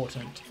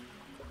important.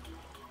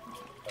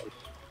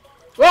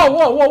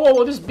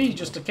 Whoa, this bee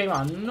just came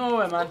out of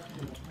nowhere, man.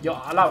 Yo,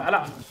 allow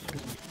it.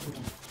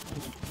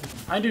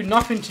 I do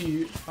nothing to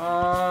you.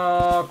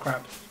 Oh,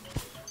 crap.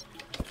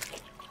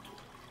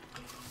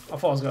 I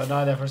thought I was going to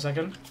die there for a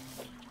second.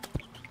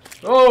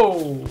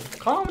 Oh,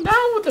 calm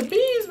down with the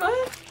bees,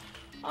 man.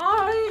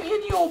 I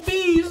ain't in your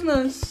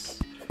business.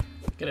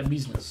 Get a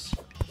business.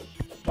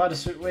 By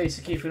the way,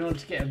 Sakife, in order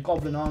to get a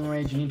goblin armor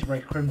age, you need to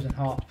break Crimson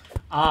Heart.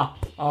 Ah,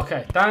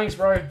 okay. Thanks,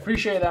 bro.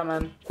 Appreciate that,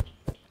 man.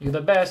 You're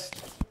the best.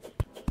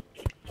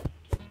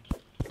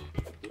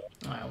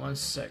 Alright, one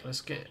sec. Let's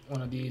get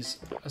one of these.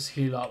 Let's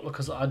heal up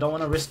because I don't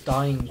want to risk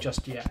dying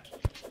just yet.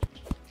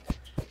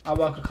 I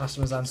work with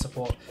customers and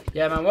support.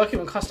 Yeah, man, working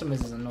with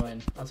customers is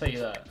annoying. I'll tell you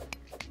that.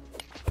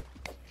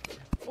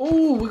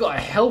 Oh, we got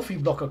a healthy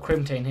block of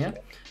Crimtane here.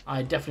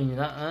 I definitely need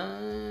that.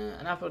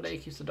 An apple a day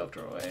keeps the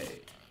doctor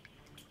away.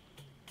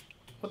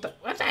 What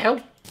the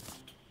hell?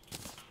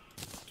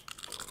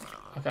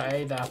 Okay, I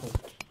ate the apple.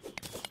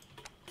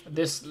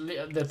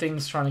 The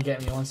thing's trying to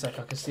get me. One sec,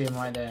 I can see him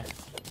right there.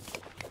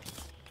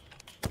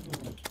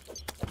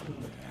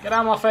 Get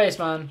out of my face,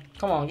 man.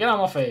 Come on, get out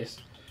of my face.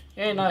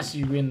 It ain't nice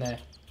you in there.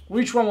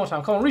 Reach one more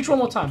time. Come on, reach one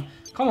more time.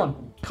 Come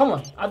on, come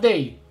on. I dare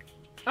you.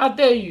 I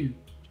dare you.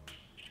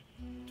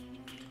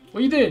 What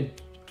are you doing?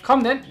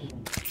 Come then.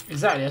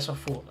 Exactly, that's what I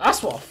thought.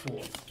 That's what I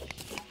thought.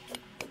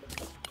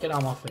 Get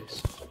out of my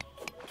face.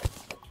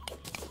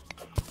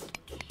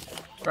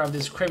 Grab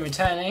this creamy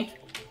tiny.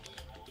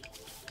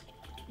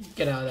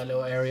 Get out of that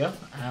little area,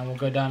 and we'll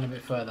go down a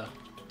bit further.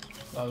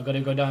 But we've got to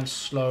go down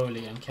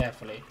slowly and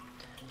carefully.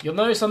 You'll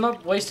notice I'm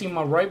not wasting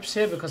my ropes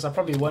here because I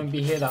probably won't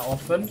be here that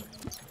often.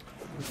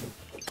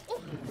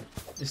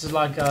 This is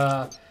like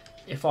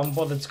if I'm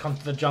bothered to come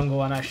to the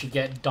jungle and actually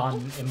get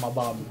done in my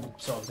bum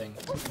sort of thing.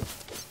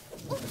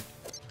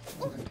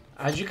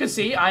 As you can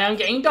see, I am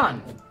getting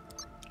done.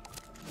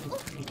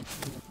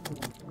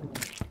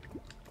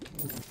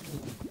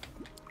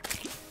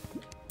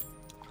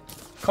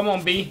 Come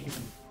on, bee.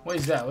 What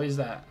is that? What is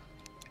that?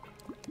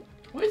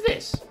 What is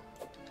this?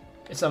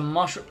 It's a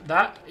mushroom.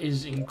 That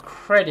is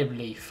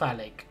incredibly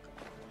phallic.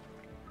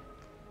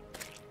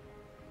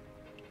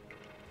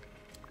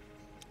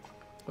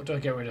 What do I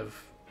get rid of?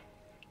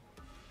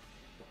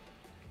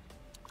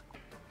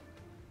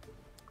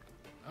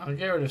 I'll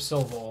get rid of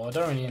silver ore. I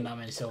don't really need that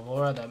many silver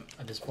ore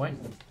at this point.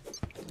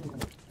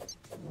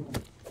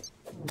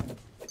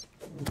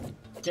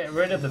 Get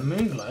rid of the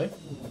moon glow.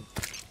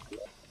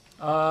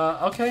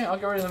 Okay, I'll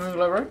get rid of the moon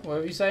glow, bro.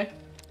 Whatever you say.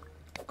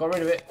 Got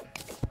rid of it.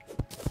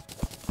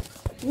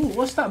 Ooh,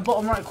 what's that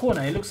bottom right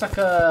corner? It looks like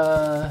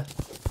a...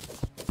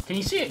 Can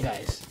you see it,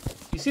 guys?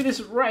 You see this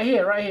right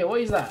here, right here?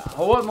 What is that?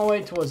 I'll work my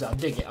way towards it. I'll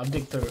dig it. I'll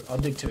dig through it. I'll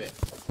dig to it.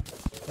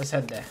 Let's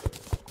head there.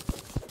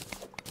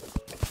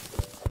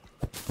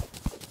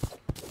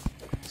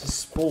 It's a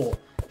spore.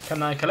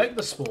 Can I collect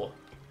the spore?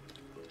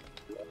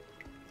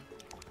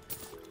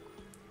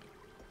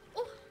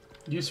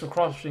 Used for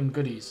crafting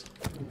goodies.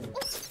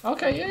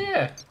 Okay,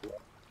 yeah.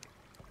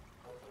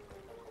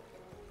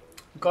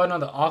 Got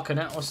another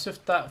Arcanet. I'll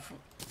sift that.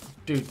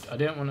 Dude, I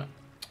didn't want to.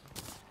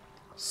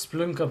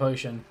 Splunker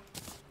potion.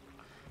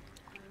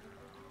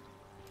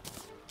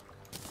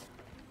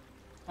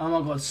 Oh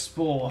my god,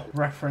 spore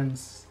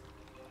reference.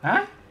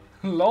 Huh?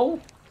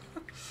 Lol.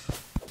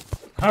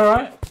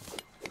 Alright.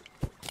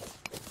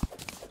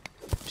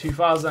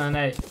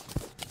 2008.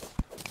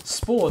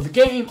 Spore, the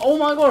game. Oh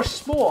my gosh,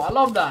 Spore. I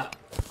love that.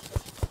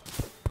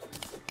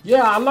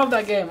 Yeah, I love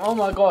that game. Oh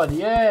my god,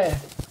 yeah.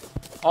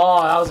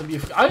 Oh, that was a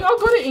beautiful. I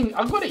got it in.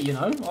 I got it. You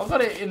know, I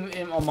got it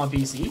in on my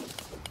PC.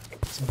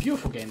 It's a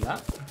beautiful game.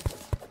 That.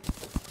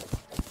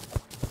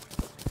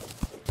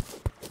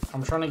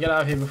 I'm trying to get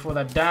out of here before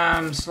that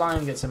damn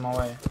slime gets in my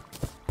way.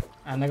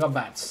 And they got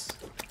bats.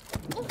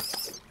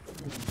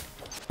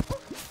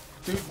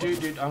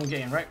 Dude, I'm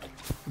getting wrecked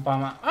by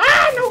my.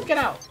 Ah, no, get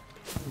out.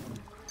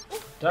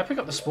 Did I pick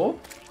up the spore?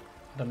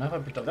 I don't know if I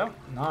picked up that.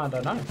 No, I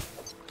don't know.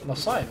 I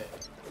lost sight of it.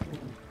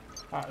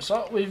 Alright,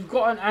 so we've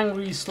got an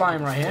angry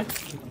slime right here.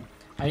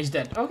 And he's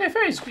dead. Okay,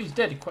 fair, he's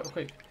dead quite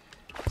quick.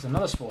 There's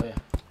another spore here.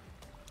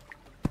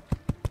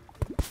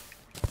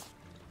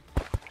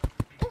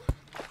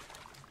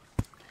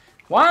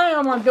 Why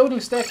am I building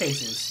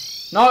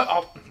staircases? No,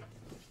 oh.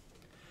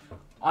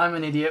 I'm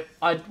an idiot.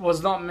 I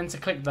was not meant to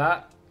click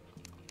that.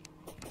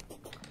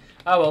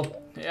 Oh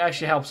well, it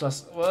actually helps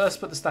us. Well, let's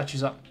put the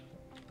statues up.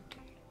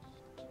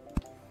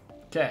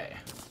 Okay.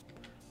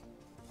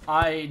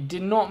 I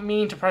did not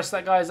mean to press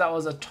that, guys. That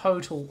was a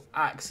total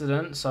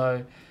accident,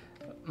 so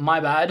my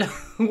bad.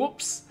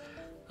 Whoops.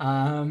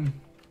 Can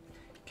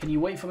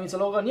you wait for me to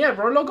log on? Yeah,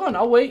 bro, log on.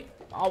 I'll wait.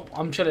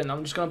 I'm chilling.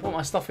 I'm just going to put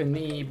my stuff in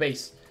the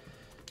base.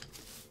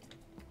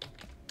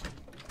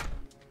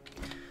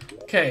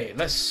 Okay,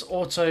 let's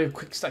auto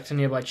quick stack to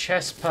nearby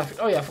chest. Perfect.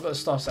 Oh yeah, I forgot the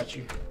star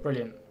statue.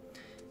 Brilliant.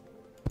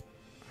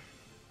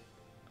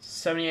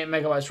 78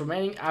 megabytes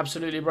remaining.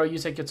 Absolutely, bro. You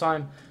take your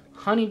time.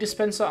 Honey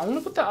dispenser. I want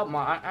to put that up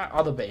my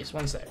other base.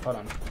 One sec. Hold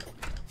on.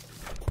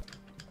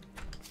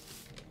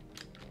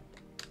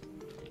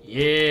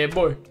 Yeah,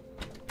 boy.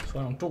 That's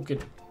what I'm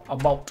talking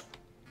about.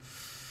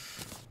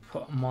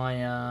 Put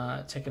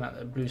my taking out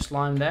the blue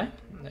slime there.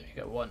 There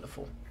we go.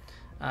 Wonderful.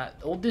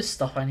 All this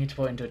stuff I need to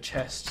put into a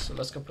chest. So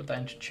let's go put that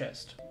into a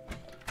chest.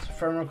 So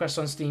friend request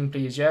on Steam,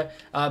 please. Yeah.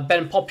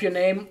 Ben, pop your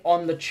name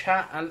on the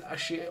chat and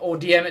actually, or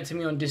DM it to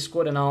me on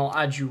Discord, and I'll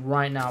add you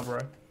right now, bro.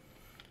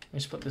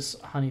 Let's put this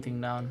honey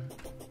thing down.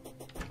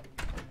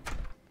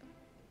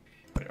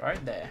 Put it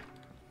right there.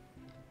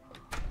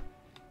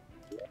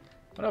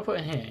 What do I put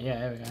in here? Yeah,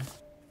 there we go.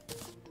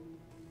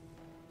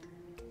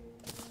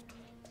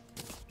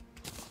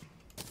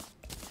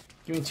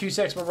 Give me 2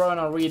 seconds, bro, and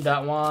I'll read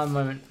that one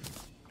moment.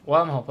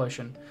 Wormhole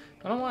potion.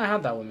 I don't know why I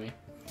had that with me.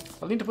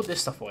 I'll need to put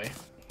this stuff away.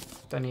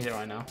 Don't need it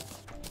right now.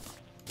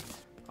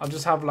 I'll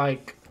just have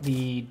like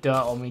the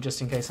dirt on me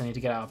just in case I need to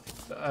get out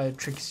of a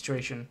tricky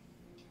situation.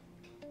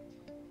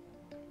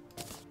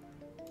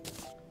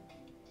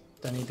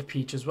 Don't need the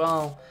peach as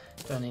well.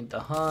 Don't need the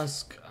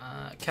husk.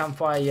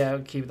 Campfire, yeah,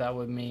 keep that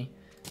with me.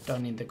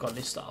 Don't need the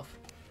godly stuff.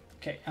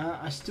 Okay,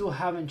 I still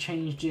haven't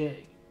changed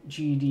it.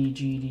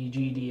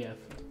 GDF.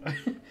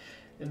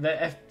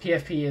 The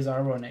PFP is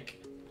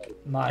ironic.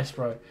 Nice,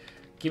 bro.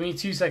 Give me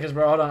 2 seconds,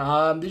 bro. Hold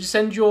on. Did you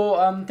send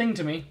your thing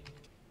to me?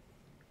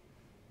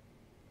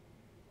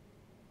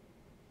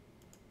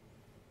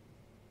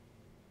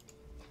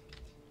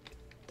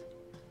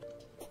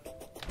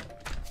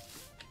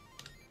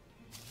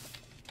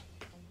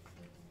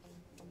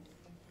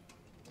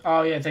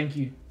 Oh yeah, thank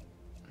you.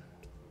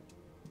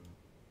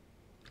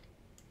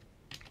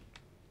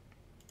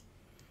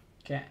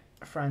 Okay,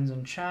 friends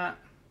and chat.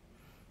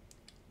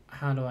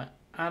 How do I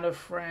add a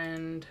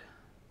friend?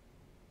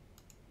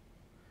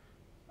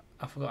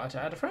 I forgot how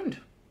to add a friend.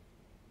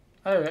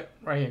 Oh, okay,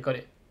 right here, got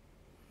it.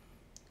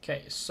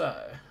 Okay, so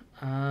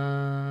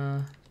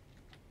I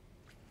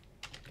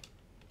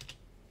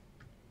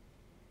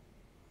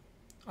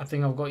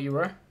think I've got you,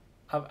 bro.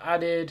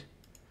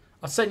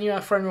 I've sent you a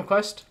friend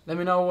request. Let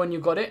me know when you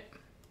got it.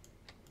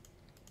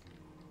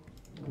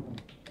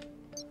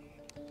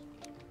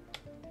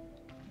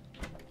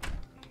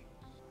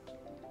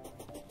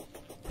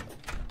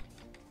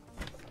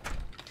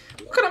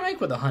 What can I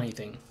make with the honey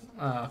thing?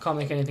 I can't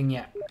make anything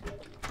yet.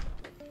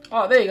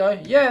 Oh, there you go.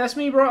 Yeah, that's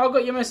me, bro. I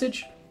got your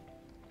message.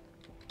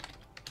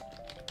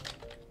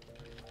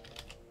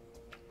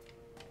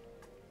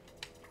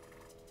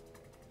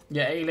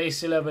 Yeah,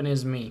 Alace 11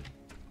 is me.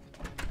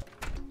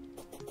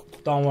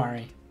 Don't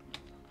worry.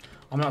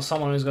 I'm not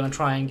someone who's gonna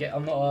try and get.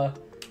 I'm not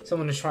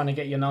someone who's trying to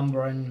get your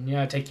number and, you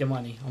know, take your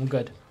money. I'm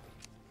good.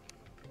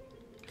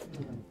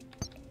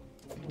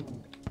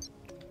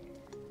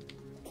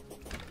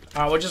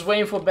 Alright, we're just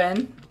waiting for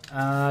Ben.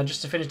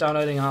 Just to finish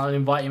downloading. I'll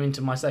invite him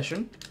into my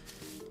session.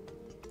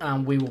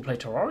 And we will play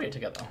Terraria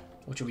together,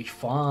 which will be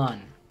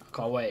fun. I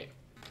can't wait.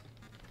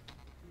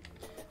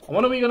 I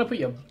wonder where you're gonna put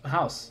your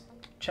house.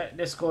 Check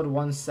Discord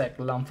 1 sec,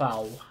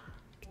 Lamfao.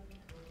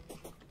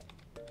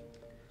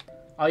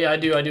 Oh yeah, I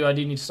do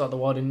need to start the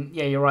world. And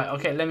yeah, you're right.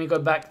 Okay, let me go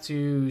back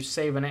to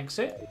save and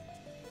exit.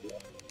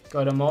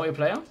 Go to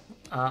multiplayer,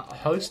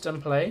 host and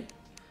play.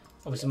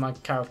 Obviously my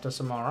character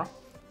Samara.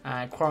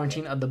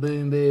 Quarantine at the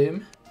boom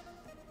boom.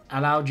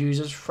 Allowed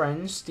users,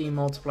 friends, Steam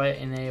multiplayer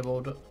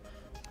enabled.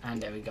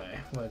 And there we go.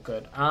 We're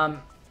good.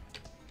 I'm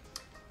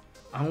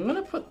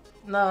gonna put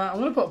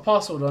a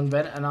password on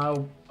Ben, and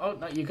I'll. Oh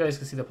no, you guys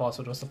can see the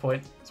password. What's the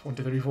point? It's 1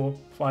 2 3 4.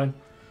 Fine.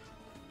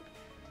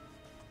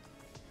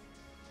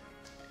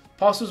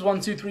 Password's 1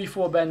 2 3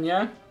 4. Ben,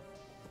 yeah.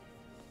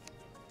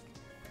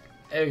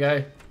 There we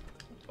go.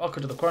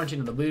 Welcome to the quarantine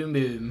of the boom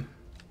boom.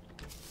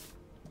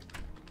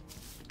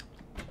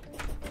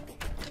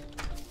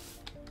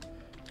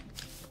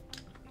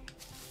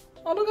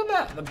 Oh look at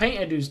that! The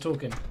painter dude's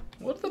talking.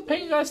 What do the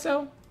paint guys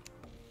sell?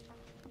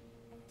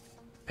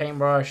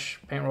 Paintbrush,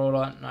 paint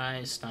roller,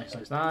 nice.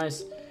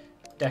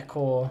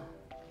 Decor.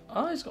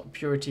 Oh, it's got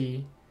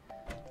purity.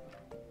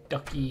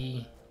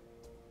 Ducky.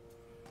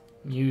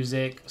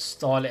 Music.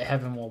 Starlit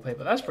Heaven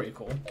wallpaper. That's pretty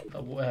cool.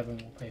 The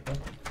Heaven wallpaper.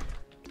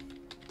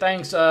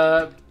 Thanks,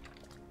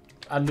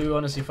 Alu,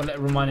 honestly, for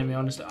reminding me.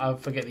 Honestly, I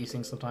forget these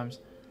things sometimes.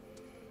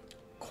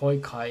 Koi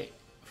kite.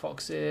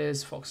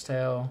 Foxes,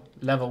 foxtail,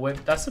 leather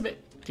whip. That's a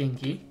bit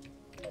kinky.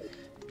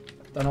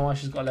 Don't know why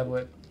she's got a level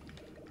whip.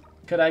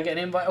 Could I get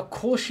an invite? Of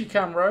course you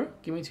can, bro.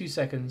 Give me 2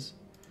 seconds.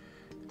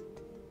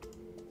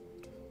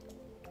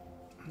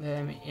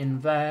 Let me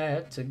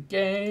invite to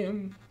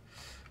game.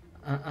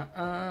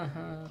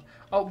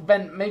 Oh,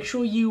 Ben, make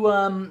sure you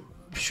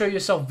show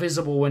yourself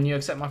visible when you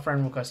accept my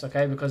friend request,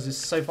 okay? Because it's,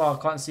 so far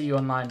I can't see you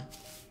online.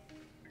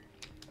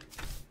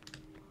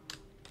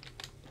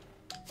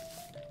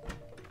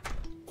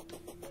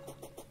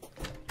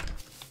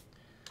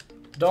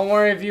 Don't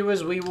worry,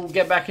 viewers, we will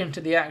get back into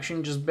the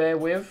action, just bear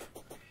with.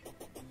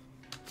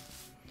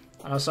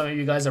 I know some of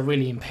you guys are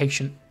really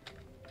impatient.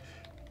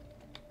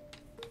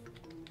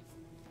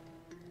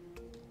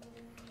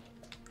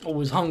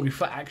 Always hungry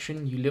for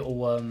action, you little,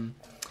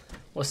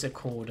 what's it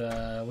called?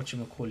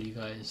 Whatchamacallit, you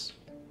guys?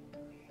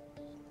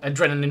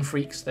 Adrenaline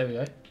freaks, there we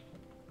go.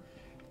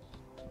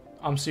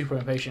 I'm super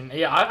impatient.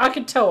 Yeah, I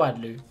can tell,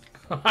 Adlu.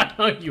 I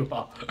know you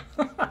are.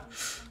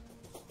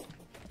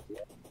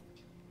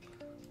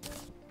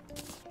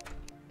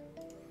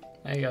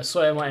 There you go,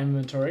 sorry my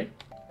inventory.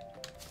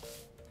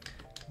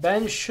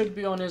 Ben should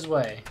be on his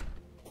way.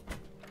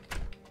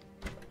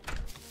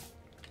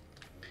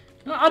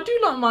 Now, I do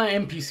like my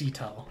NPC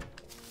tower.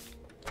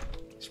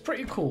 It's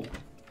pretty cool.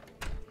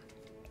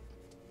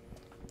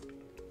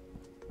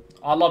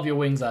 I love your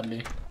wings,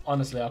 Adley.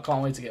 Honestly, I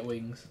can't wait to get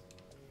wings.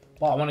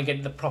 But I want to get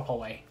it the proper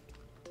way.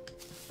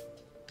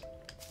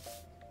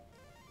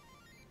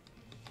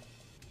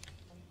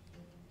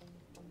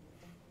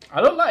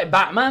 I look like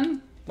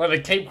Batman. Like the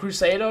Cape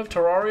Crusader of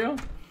Terraria.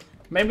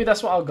 Maybe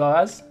that's what I'll go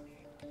as.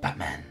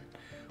 Batman.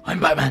 I'm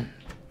Batman.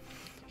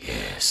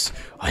 Yes,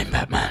 I'm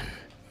Batman.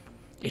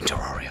 In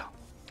Terraria.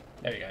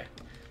 There we go.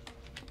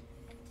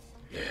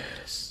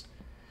 Yes.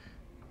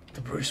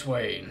 The Bruce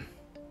Wayne.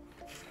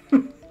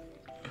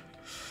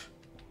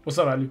 What's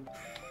up, Ali?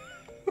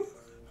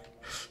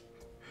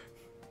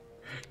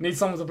 Need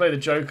someone to play the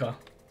Joker.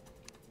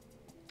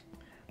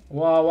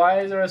 Wow, why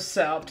is there a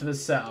setup to the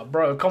setup?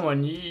 Bro, come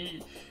on.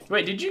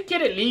 Wait, did you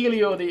get it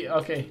legally or the...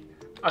 Okay.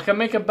 I can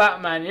make a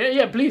Batman. Yeah,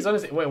 yeah, please,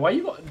 honestly. Wait, why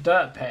you got a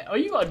dirt pet? Oh,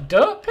 you got a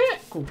dirt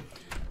pet? Cool.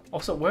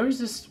 Also, where is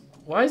this...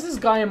 Why is this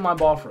guy in my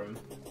bathroom?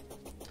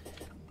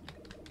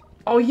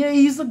 Oh, yeah,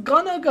 he's the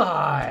gunner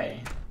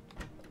guy.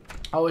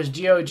 Oh, it's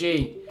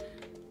GOG.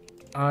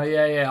 Oh,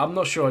 yeah. I'm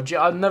not sure.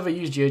 I've never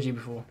used GOG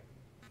before.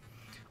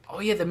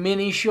 Oh, yeah, the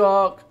mini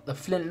shark, the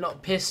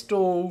flintlock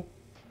pistol,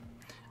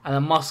 and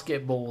the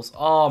musket balls.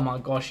 Oh, my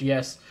gosh,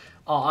 yes.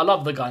 Oh, I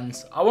love the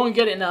guns. I won't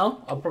get it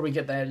now. I'll probably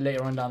get that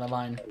later on down the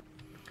line.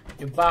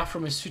 Your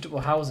bathroom is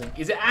suitable housing.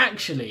 Is it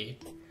actually?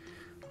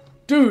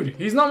 Dude,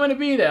 he's not meant to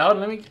be there. Hold on,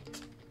 let me...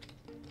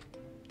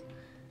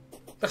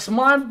 That's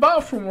my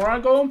bathroom where I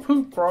go and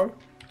poop, bro.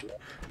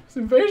 It's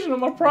invasion of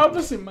my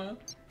privacy, man.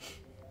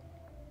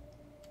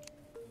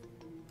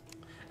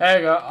 There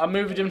you go. I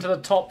moved him to the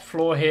top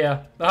floor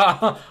here.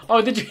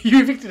 Oh, did you? You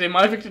evicted him.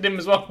 I evicted him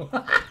as well.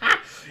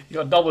 You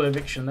got double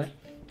eviction there.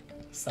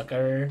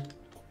 Sucker.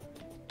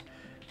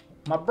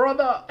 My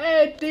brother.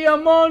 Hey,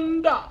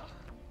 Diamonda.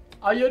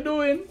 How you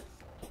doing?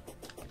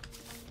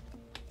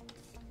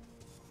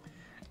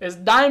 It's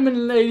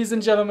diamond, ladies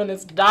and gentlemen.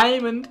 It's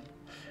diamond.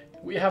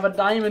 We have a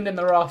diamond in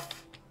the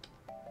rough.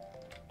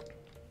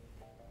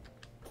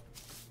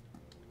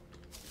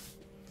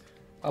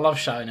 I love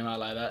shouting him out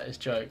like that. It's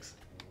jokes.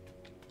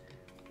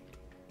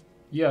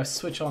 Yeah,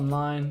 switch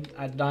online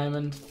at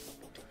diamond.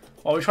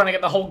 Are we trying to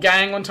get the whole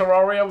gang on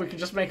Terraria? We could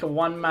just make a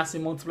one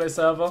massive multiplayer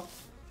server.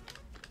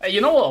 Hey,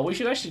 you know what? We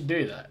should actually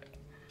do that.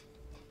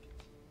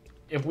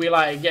 If we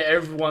like get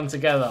everyone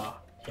together,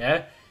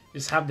 yeah?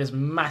 Just have this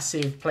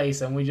massive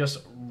place and we just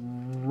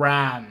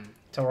ram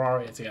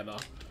Terraria together.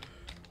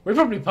 We'd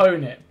probably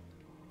pwn it.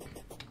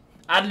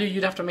 Adlu,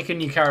 you'd have to make a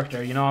new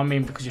character, you know what I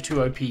mean? Because you're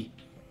too OP.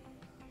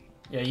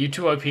 Yeah, you're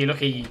too OP.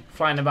 Look at you,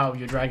 flying about with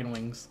your dragon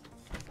wings.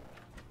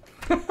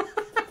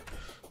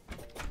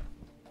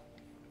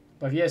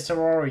 But if yes,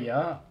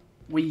 Terraria,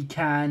 we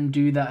can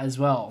do that as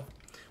well.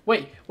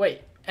 Wait,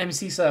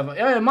 MC server.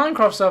 Yeah,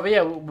 Minecraft server,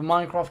 yeah,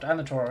 Minecraft and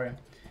the Terraria.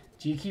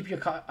 Do you keep your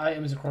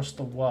items across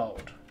the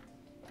world?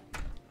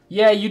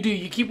 Yeah, you do.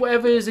 You keep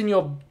whatever is in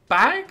your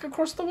bag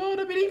across the world,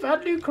 I believe.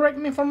 Adlu, correct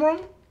me if I'm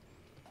wrong.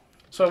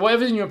 So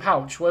whatever's in your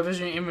pouch, whatever's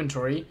in your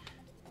inventory.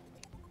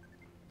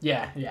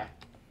 Yeah.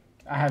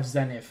 I have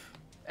Zenith.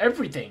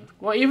 Everything.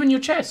 Well, even your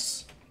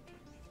chests.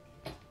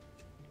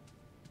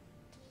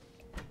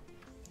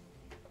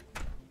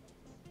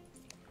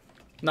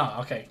 No,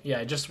 okay.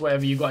 Yeah, just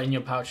whatever you got in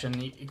your pouch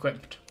and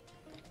equipped.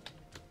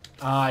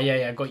 Ah,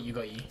 yeah, got you.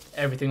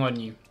 Everything on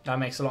you. That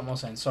makes a lot more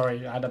sense.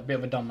 Sorry, I had a bit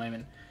of a dumb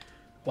moment.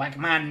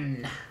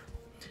 Whackman.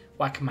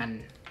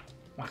 Whacker.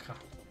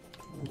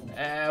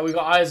 We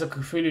got Eyes of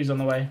Cthulhu's on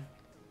the way.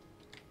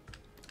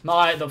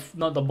 Not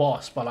the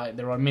boss, but like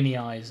there are mini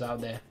eyes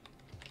out there.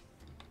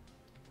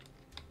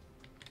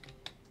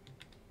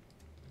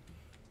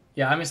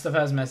 Yeah, I missed the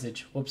first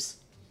message. Whoops.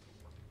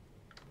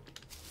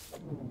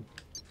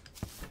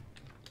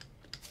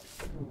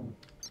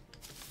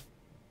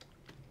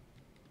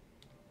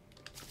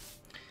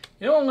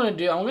 You know what I'm gonna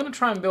do? I'm gonna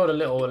try and build a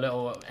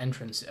little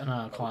entrance. No,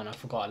 I can't. I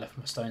forgot. I left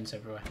my stones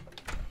everywhere.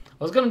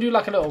 I was gonna do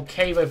like a little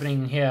cave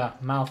opening here,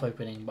 mouth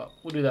opening, but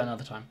we'll do that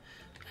another time.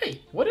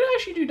 Hey, what did I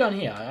actually do down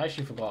here? I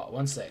actually forgot.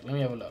 One sec. Let me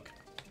have a look.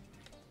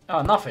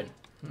 Oh, nothing.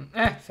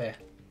 Fair.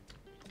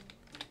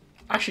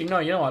 Actually, no.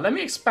 You know what? Let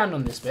me expand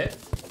on this bit.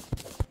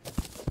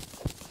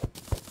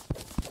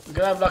 We're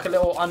gonna have like a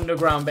little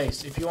underground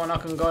base. If you want, I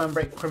can go and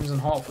break Crimson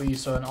Heart for you,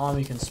 so an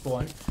army can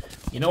spawn.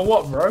 You know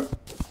what, bro?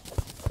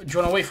 Do you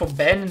want to wait for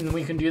Ben and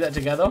we can do that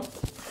together?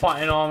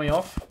 Fight an army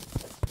off.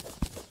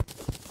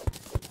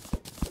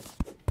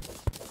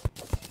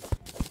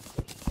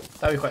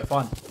 That'd be quite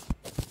fun.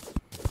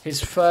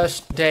 His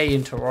first day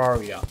in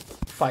Terraria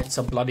fights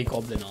a bloody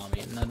goblin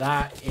army. Now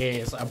that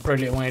is a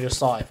brilliant way to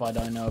start if I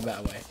don't know a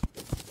better way.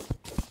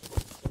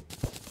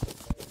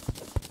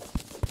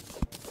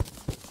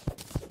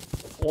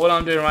 All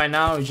I'm doing right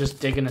now is just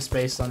digging a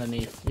space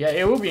underneath. Yeah,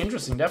 it will be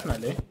interesting,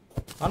 definitely.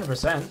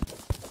 100%.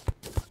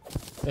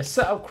 The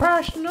setup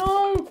crashed.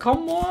 No,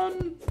 come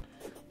on.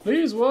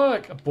 Please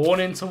work.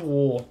 Born into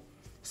war.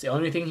 It's the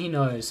only thing he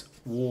knows.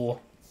 War.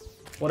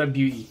 What a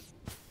beauty.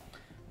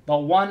 The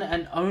one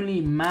and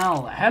only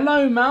Mal.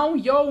 Hello, Mal.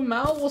 Yo,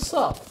 Mal. What's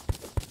up?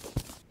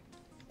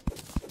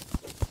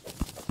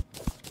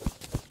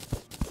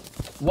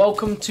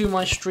 Welcome to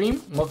my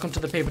stream. Welcome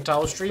to the Paper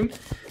Towel stream.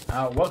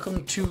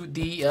 Welcome to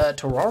the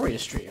Terraria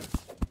stream.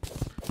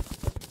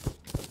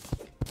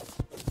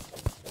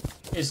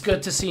 It's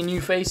good to see new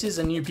faces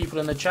and new people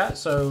in the chat,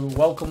 so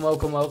welcome.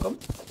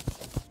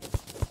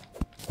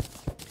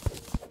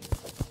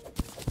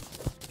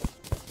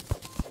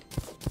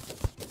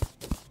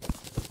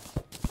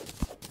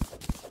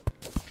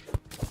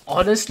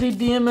 Honestly,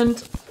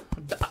 Diamond,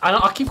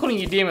 I keep calling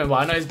you Diamond, but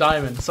I know it's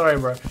Diamond. Sorry,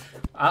 bro.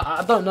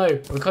 I don't know,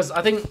 because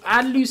I think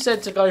Adlu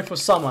said to go for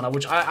Summoner,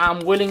 which I am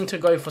willing to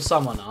go for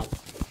Summoner.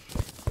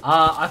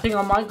 I think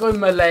I might go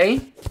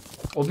melee,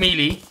 or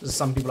melee, as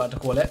some people like to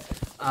call it,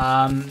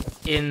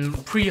 in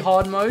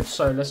pre-hard mode.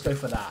 So let's go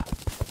for that.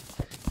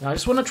 You know, I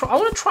just want to try. I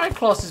want to try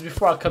classes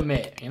before I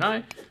commit. You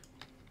know.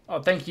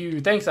 Oh, thank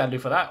you, thanks,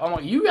 Adlu, for that. Oh,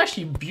 you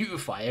actually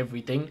beautify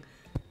everything.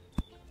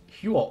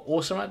 You are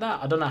awesome at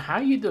that. I don't know how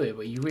you do it,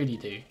 but you really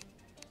do.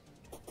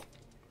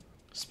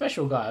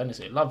 Special guy,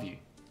 honestly. Love you.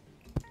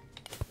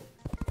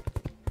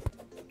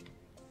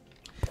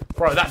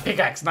 Bro, that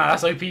pickaxe, nah,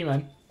 that's OP,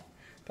 man.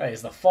 That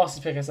is the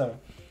fastest pickaxe ever.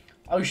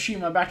 Oh shoot,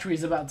 my battery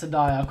is about to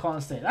die. I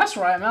can't stay. That's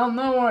right, Mel.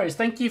 No worries.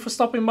 Thank you for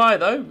stopping by,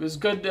 though. It was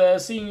good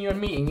seeing you and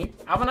meeting you.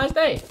 Have a nice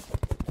day.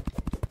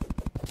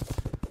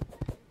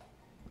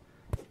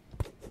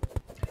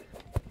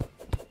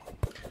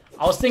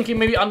 I was thinking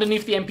maybe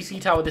underneath the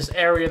NPC tower, this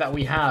area that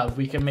we have,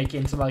 we can make it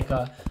into like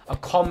a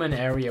common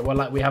area where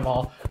like we have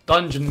our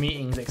dungeon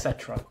meetings,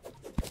 etc.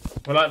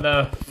 Where like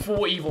the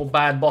 4 evil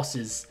bad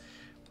bosses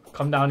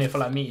come down here for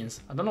like meetings.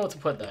 I don't know what to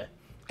put there.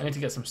 I need to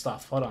get some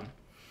stuff. Hold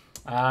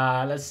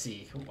on. Let's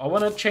see. I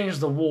want to change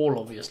the wall,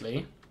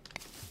 obviously.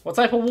 What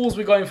type of walls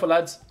we going for,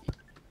 lads?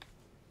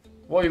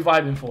 What are you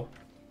vibing for?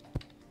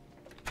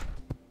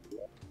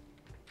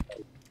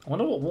 I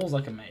wonder what walls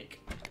I can make.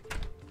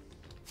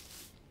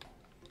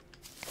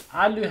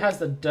 Alu has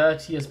the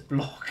dirtiest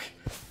block.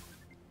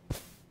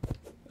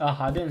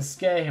 I didn't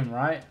scare him,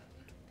 right?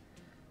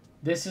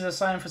 This is a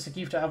sign for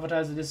Sakife to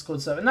advertise the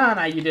Discord server.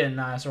 Nah, you didn't.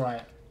 Nah, that's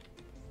alright.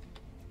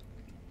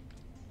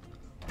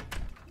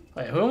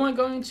 Wait, who am I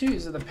going to?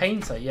 Is it the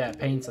painter? Yeah,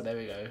 painter. There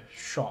we go.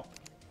 Shop.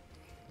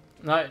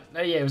 No,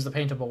 yeah, it was the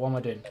painter, but what am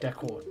I doing?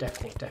 Decor.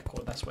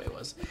 That's what it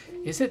was.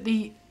 Is it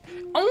the...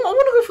 I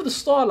want to go for the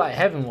Starlight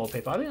Heaven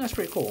wallpaper. I think that's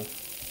pretty cool.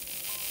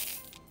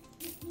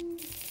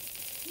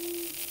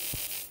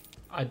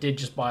 I did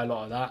just buy a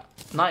lot of that.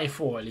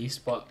 94 at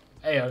least, but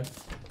ayo.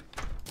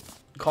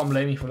 Can't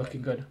blame me for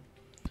looking good.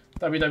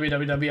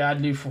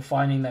 www for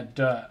finding that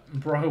dirt.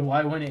 Bro,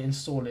 why wouldn't it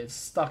install it? It's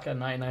stuck at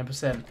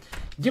 99%.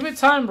 Give it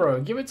time, bro.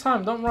 Give it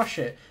time. Don't rush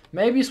it.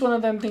 Maybe it's one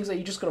of them things that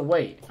you just gotta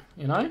wait,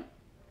 you know?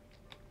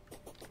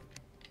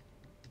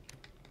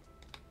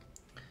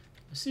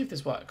 Let's see if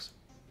this works.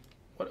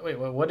 Wait,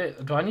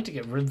 do I need to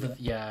get rid of the...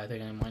 Yeah, I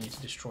think I might need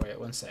to destroy it.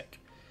 One sec.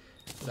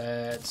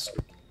 Let's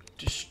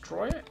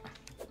destroy it.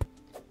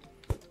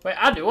 Wait,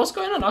 Adu, what's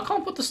going on? I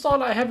can't put the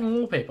Starlight Heaven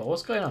wallpaper.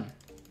 What's going on?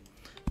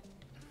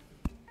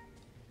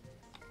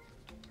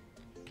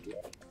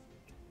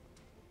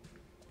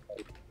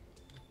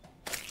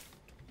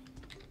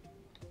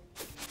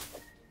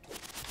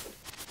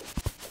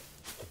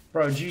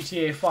 Bro,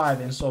 GTA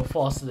 5 installed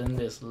faster than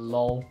this,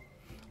 lol.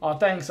 Oh,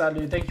 thanks,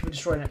 Adu. Thank you for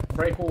destroying it.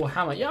 Break wall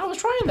hammer. Yeah, I was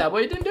trying that,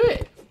 but it didn't do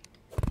it.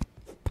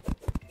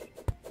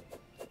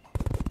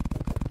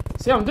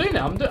 See, I'm doing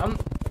it. I'm...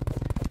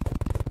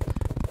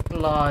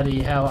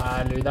 Bloody hell,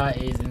 Alu,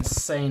 that is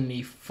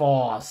insanely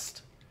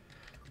fast.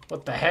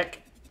 What the heck?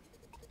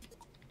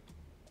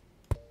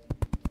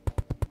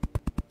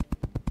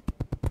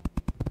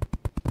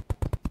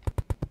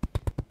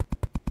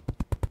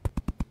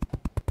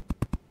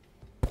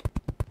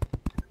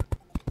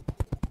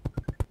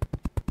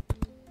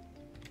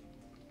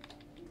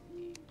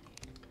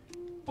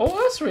 Oh,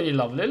 that's really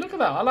lovely. Look at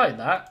that. I like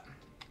that.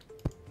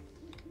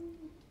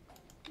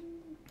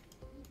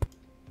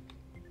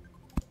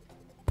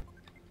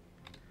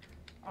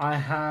 I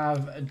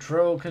have a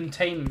drill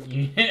containment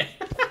unit.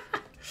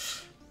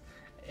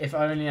 If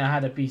only I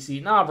had a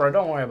PC. Nah, bro,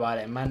 don't worry about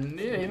it, man.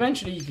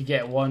 Eventually you could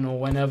get one or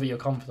whenever you're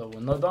comfortable.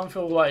 No, don't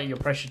feel like you're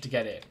pressured to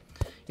get it.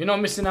 You're not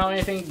missing out on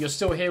anything. You're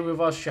still here with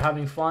us. You're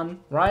having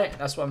fun, right?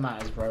 That's what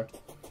matters, bro.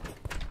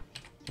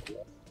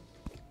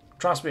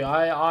 Trust me,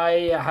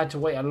 I had to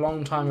wait a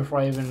long time before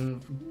I even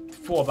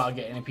thought about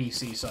getting a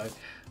PC, so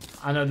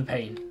I know the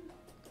pain.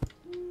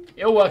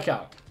 It'll work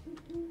out.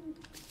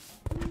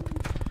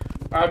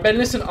 Alright, Ben,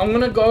 listen, I'm going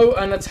to go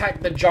and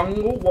attack the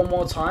jungle one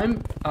more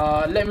time.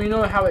 Let me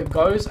know how it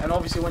goes, and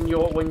obviously when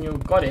you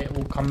got it,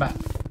 we'll come back.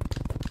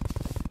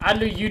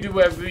 Adlu, you do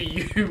whatever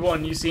you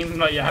want. You seem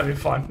like you're having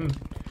fun.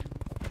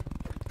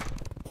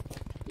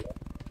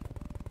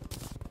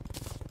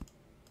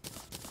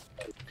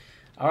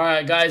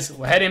 Alright, guys,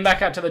 we're heading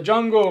back out to the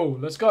jungle.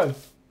 Let's go.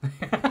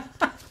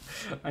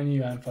 I knew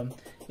you had fun.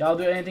 Yeah, I'll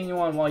do anything you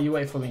want while you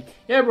wait for me.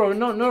 Yeah, bro,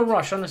 no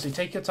rush, honestly.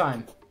 Take your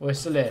time. We're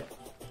still here.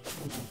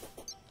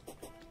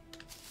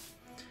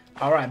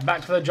 Alright,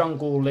 back to the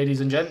jungle,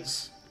 ladies and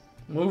gents.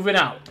 Moving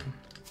out.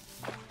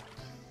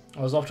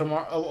 As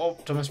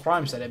Optimus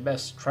Prime said it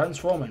best,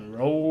 transform and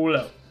roll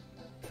out.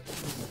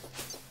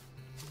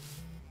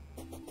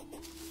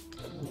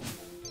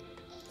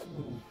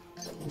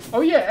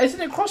 Oh yeah,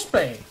 isn't it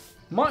crossplay?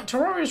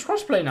 Terraria is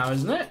crossplay now,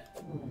 isn't it?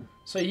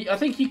 So I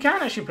think you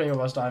can actually play with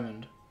us,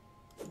 Diamond.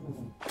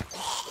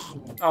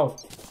 Oh.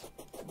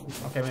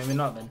 Okay, maybe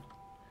not then.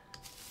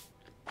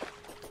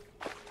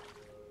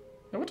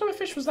 Now, what type of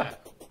fish was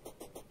that?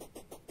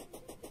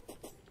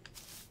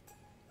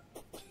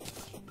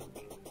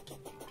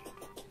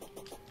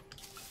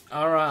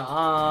 Alright,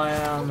 I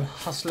am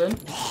hustling.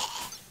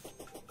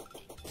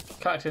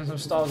 Collecting some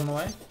stars on the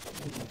way.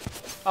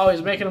 Oh,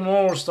 he's making a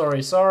moral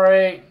story.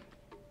 Sorry.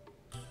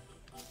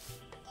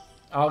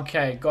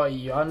 Okay, got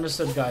you.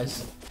 Understood,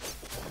 guys.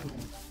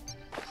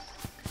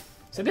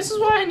 So this is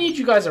why I need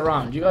you guys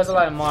around. You guys are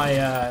like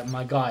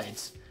my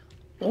guides.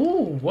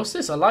 Ooh, what's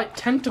this? I like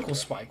tentacle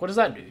spike. What does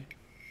that do?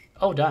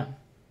 Oh, damn.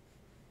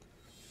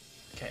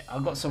 Okay,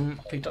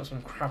 picked up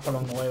some crap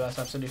along the way. That's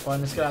absolutely fine.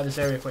 Let's get out of this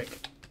area quick.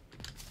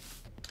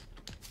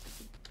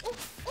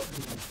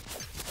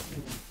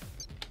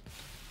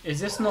 Is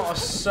this not a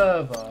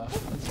server?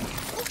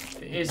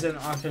 If it isn't,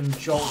 I can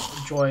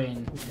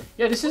join.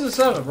 Yeah, this is a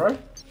server, bro.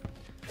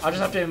 I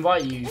just have to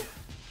invite you.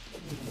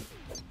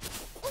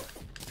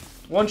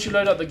 Once you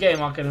load up the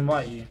game, I can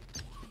invite you.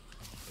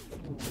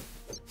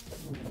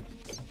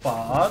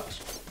 But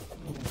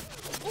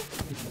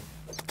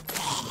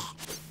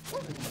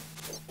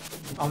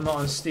I'm not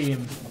on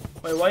Steam.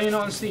 Wait, why are you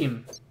not on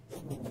Steam?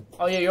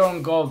 Oh yeah, you're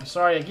on GOG.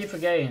 Sorry, I keep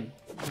forgetting.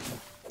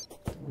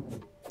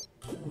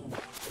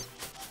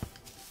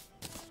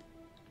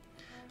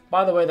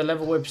 By the way, the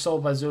level whip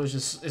sold by Zul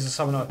is a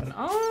summon open.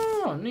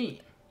 Oh,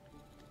 neat.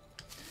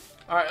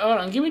 Alright, hold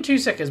on. Give me 2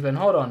 seconds, Ben.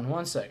 Hold on.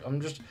 1 sec.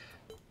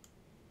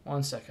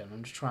 1 second.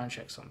 I'm just trying to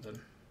check something.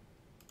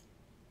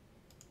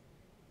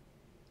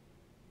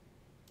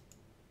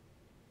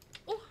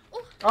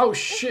 Oh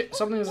shit!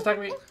 Something's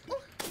attacking me.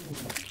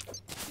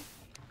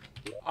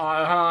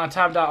 I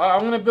tabbed out.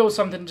 I'm gonna build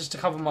something just to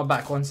cover my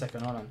back. 1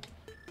 second. Hold on.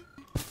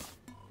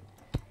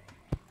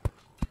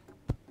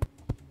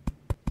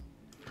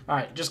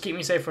 Alright, just keep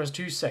me safe for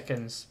 2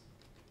 seconds.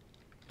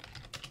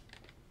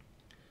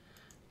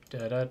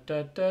 Da da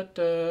da da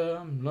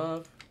da.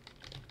 Love.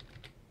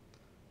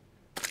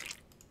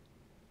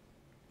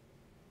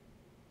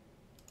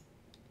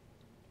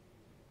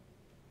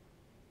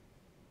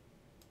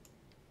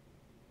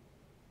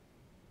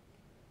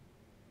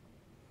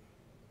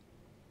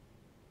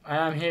 I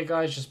am here,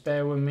 guys. Just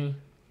bear with me.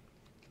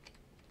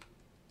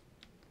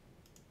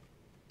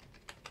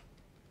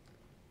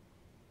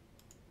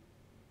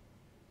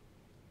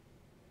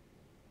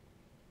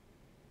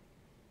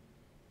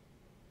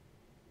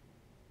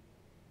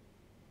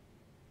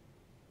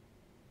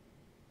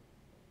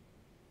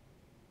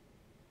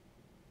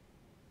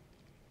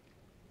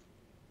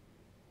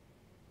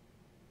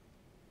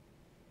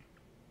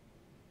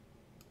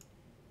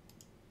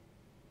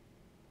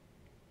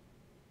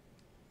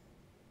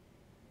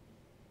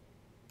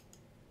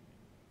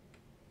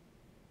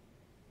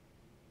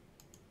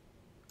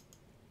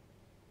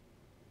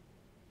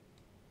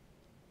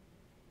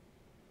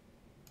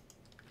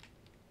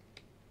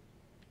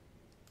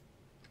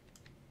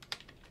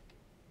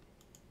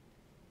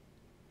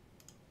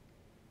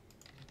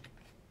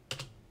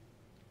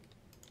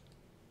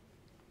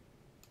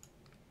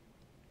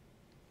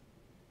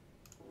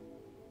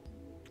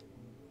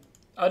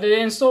 Oh, did it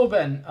install,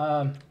 Ben?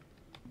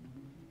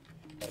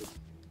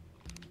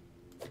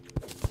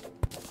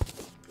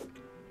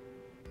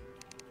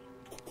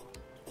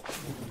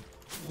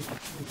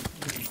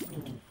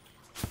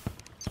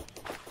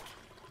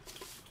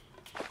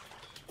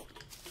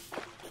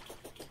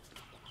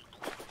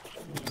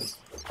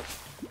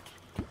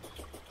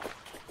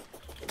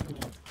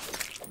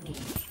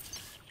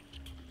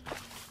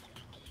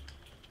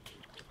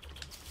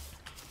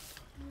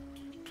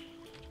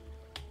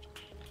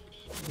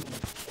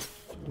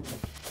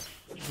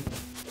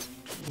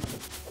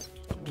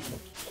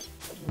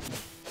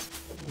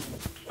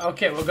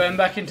 Okay, we're going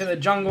back into the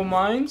jungle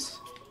mines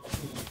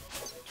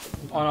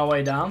on our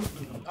way down.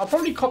 I'll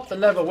probably cop the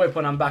leather whip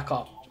when I'm back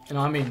up. You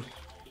know what I mean?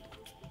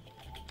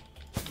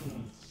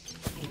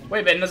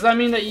 Wait, Ben, does that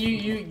mean that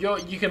you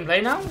can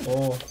play now?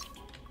 Or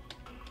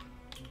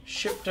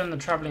Shipton the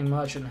traveling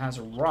merchant has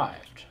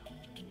arrived.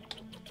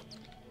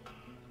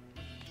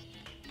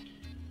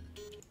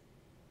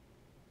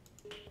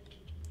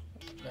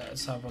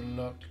 Let's have a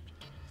look.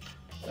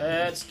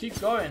 Let's keep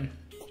going.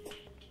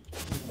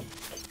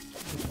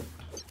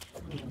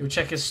 You'll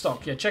check his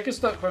stock. Yeah, check his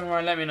stock, Boomerang,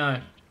 and let me know.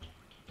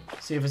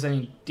 See if there's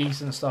any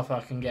decent stuff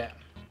I can get.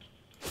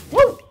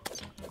 Woo!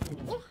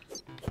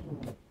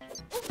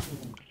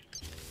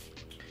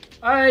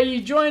 Hey,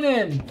 you join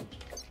in!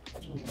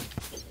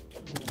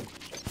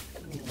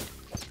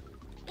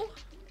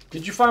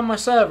 Did you find my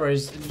server?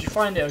 Did you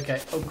find it?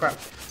 Okay. Oh crap.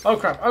 Oh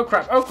crap. Oh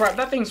crap. Oh crap.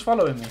 That thing's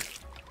following me.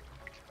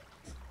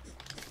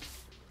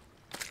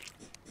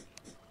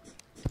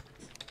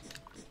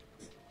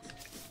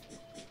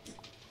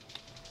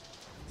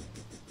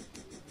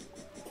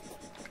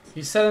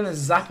 He's selling a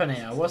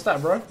Zappinator. What's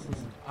that, bro?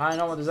 I don't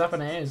know what the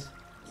Zappinator is.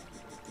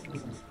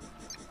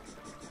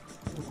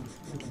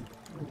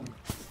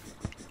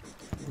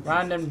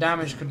 Random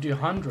damage could do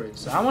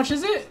hundreds. How much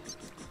is it?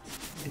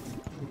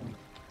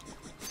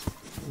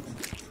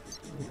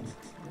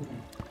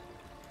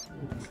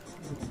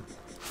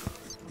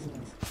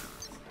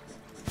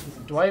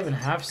 Do I even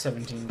have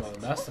 17 gold?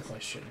 That's the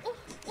question.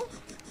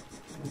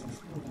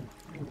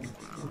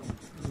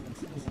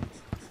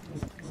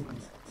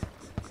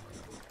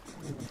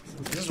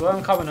 Is this where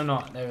I'm coming or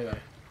not? There we go.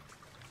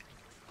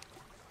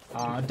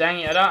 Ah,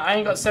 dang it. I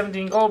ain't got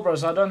 17 gold, bro,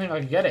 so I don't think I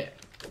can get it.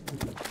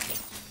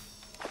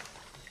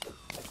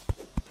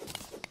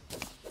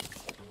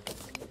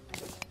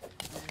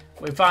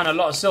 We found a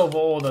lot of silver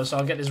ore though, so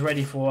I'll get this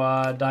ready for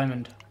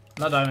diamond.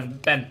 Not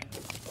diamond, Ben.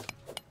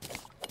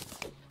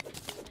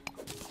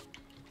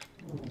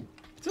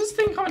 Is this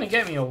thing coming to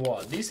get me or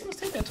what? These things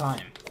take their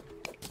time.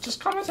 Just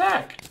come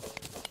attack.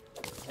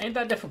 Ain't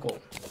that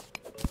difficult.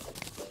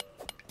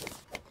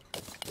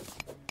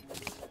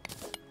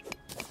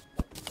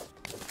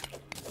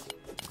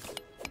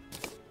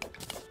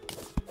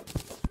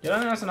 You don't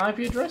think that's an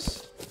IP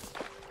address?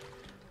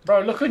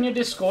 Bro, look on your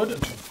Discord.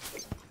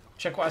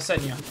 Check what I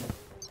sent you.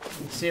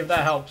 See if that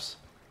helps.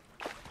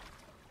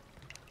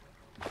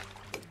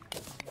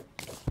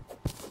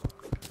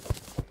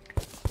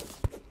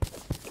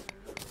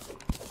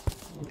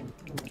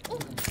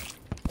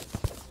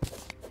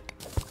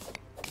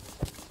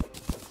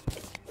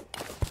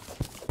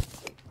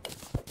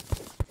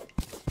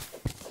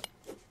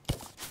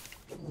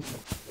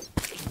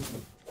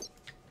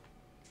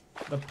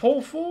 The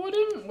pull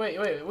forwarding? Wait,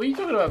 what are you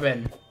talking about,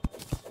 Ben?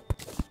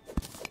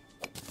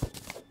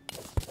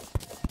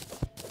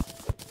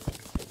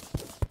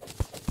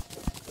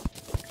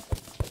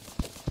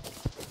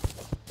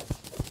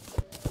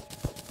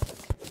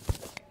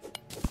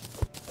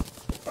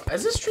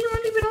 Has this stream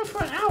only been on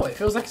for an hour? It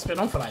feels like it's been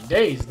on for like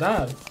days,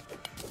 damn.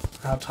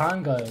 How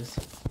time goes.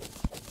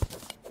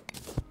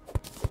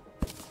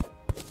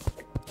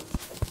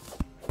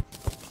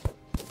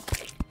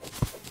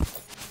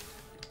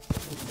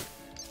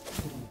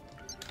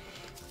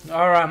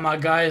 Alright, my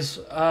guys.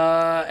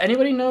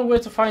 Anybody know where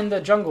to find the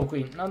jungle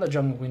queen? Not the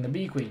jungle queen, the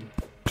bee queen.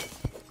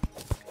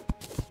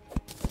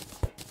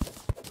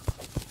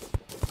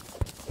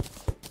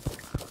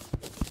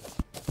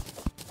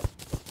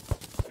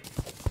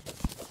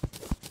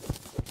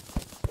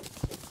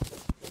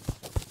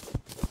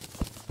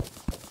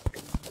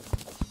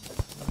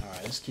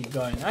 Alright, let's keep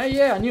going. Oh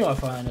yeah, I knew I'd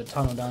find a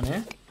tunnel down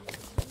here.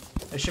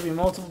 There should be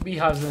multiple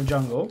beehives in the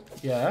jungle.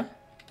 Yeah.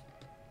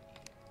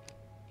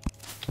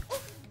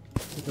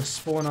 The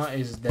spawner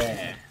is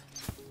there.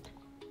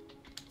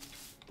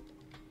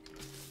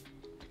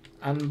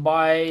 And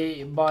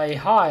by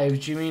hive,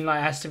 do you mean like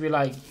it has to be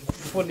like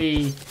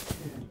fully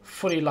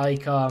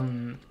like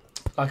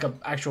a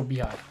actual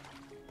beehive?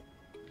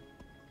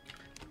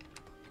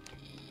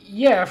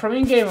 Yeah, from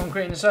in-game I'm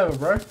creating a server,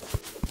 bro.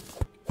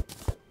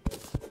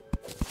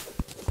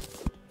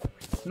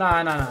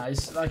 Nah.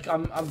 It's like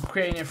I'm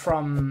creating it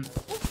from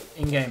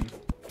in-game.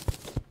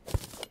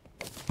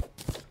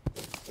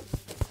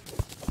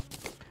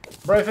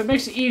 Bro, if it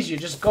makes it easier,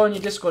 just go on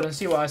your Discord and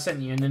see what I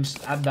sent you and then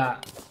just add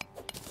that.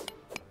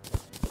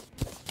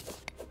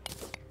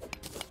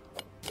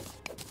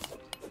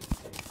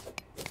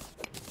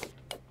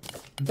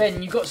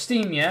 Ben, you got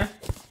Steam, yeah?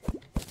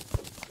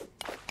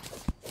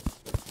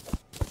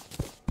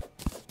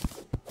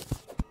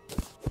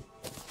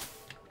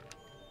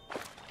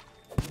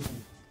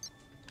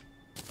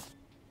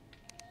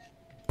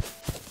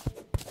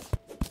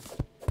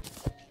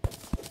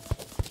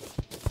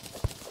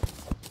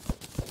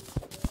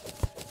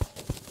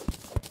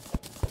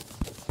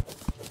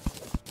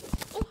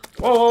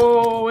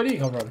 Whoa, where did he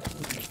come from?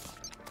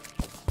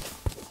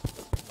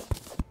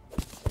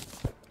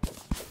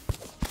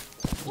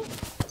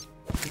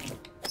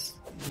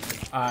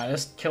 Alright,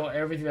 let's kill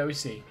everything that we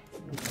see.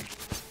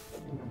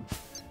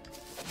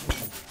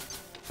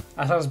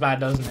 That sounds bad,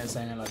 doesn't it,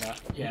 saying it like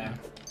that? Yeah.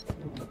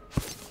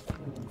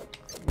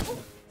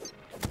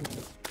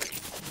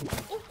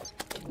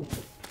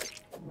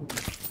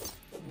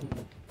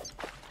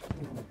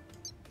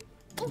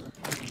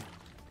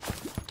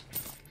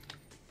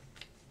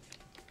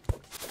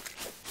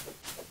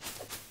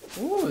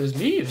 Ooh, there's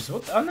leaves.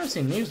 What? I've never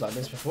seen leaves like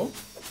this before.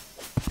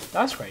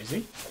 That's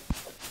crazy.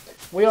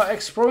 We are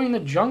exploring the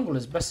jungle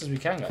as best as we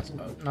can, guys.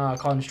 Oh, no, I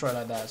can't destroy it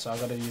like that, so I've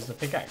got to use the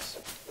pickaxe.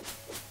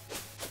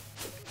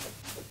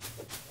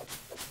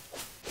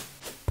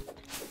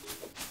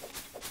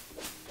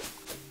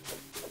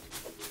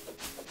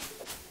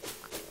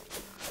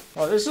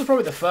 Oh, this is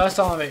probably the first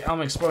time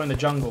I'm exploring the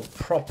jungle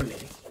properly.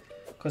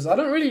 Because I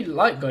don't really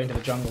like going to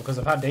the jungle because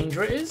of how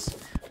dangerous it is.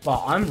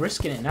 But I'm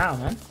risking it now,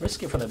 man.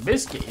 Risk it for the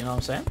biscuit, you know what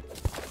I'm saying?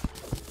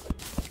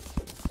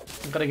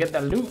 I've got to get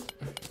that loot.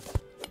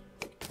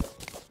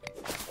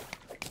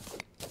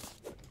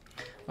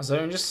 So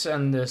let me just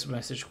send this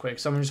message quick.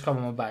 Someone just come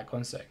on my back.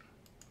 1 sec.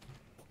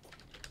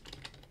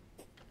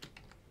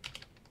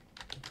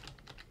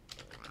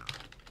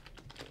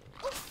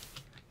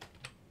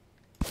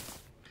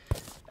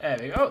 There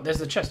we go. There's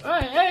the chest.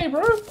 Hey,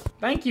 bro.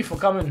 Thank you for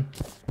coming.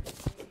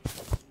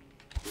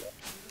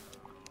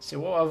 See,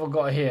 what have I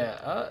got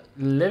here?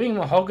 Living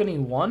mahogany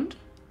wand.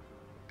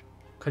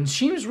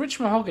 Consumes rich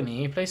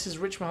mahogany. Places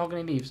rich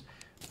mahogany leaves.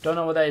 Don't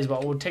know what that is,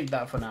 but we'll take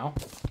that for now.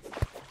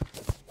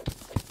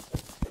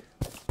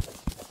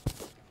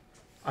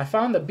 I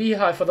found the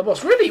beehive for the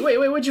boss. Really? Wait,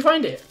 where'd you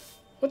find it?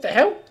 What the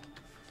hell?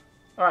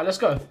 Alright, let's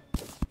go.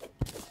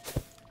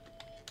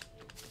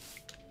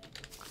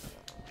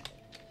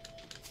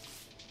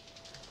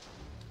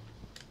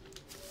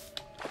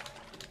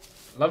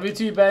 Love you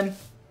too, Ben.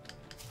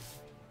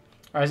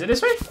 Alright, is it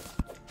this way?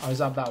 Oh, it's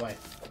up that way.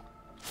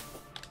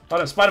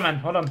 Hold on, Spider-Man.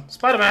 Hold on.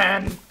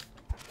 Spider-Man!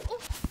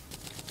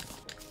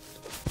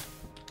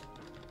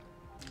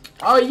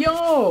 Oh,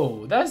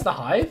 yo! There's the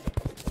hive.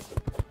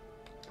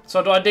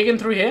 So do I dig in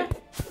through here?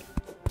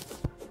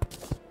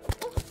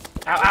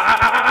 Ow, ow, ow,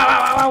 ow, ow,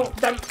 ow, ow, ow.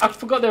 Damn, I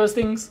forgot there was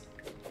things.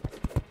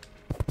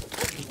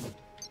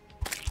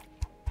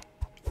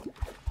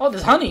 Oh,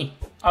 there's honey.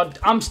 Oh,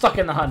 I'm stuck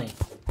in the honey.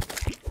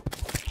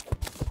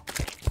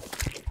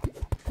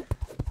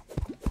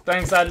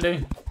 Thanks,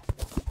 Adlu.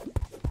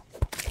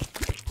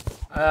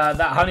 That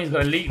honey's got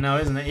to leak now,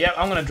 isn't it? Yep,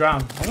 I'm gonna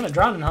drown. I'm gonna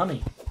drown in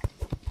honey.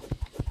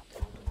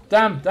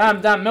 Damn,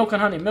 damn, damn. Milk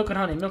and honey, milk and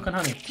honey, milk and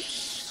honey.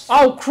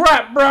 Oh,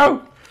 crap,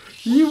 bro.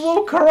 You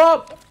woke her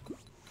up.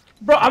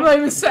 Bro, I'm not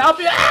even set up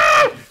yet.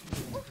 Ah!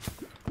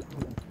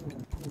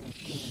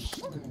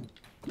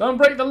 Don't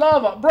break the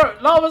lava. Bro,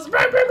 lava's...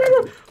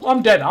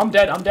 I'm dead, I'm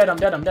dead, I'm dead, I'm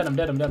dead, I'm dead, I'm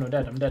dead, I'm dead, I'm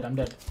dead, I'm dead, I'm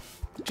dead.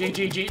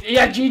 GG.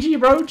 Yeah, GG,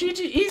 bro. GG.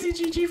 Easy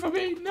GG for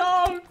me.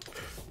 No.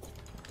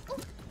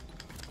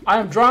 I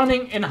am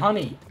drowning in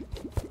honey.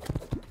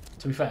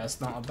 To be fair,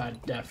 it's not a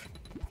bad death.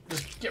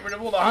 Just get rid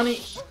of all the honey.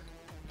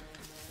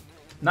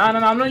 Nah,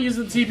 I'm not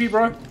using TP,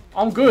 bro.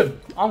 I'm good.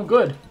 I'm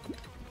good.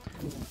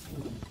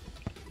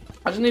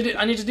 I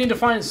just need to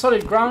find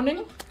solid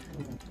grounding.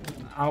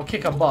 I'll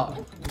kick a butt.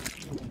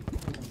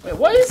 Wait,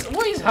 what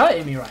is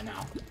hurting me right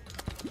now?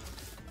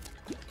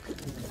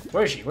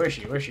 Where is she? Where is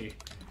she? Where is she?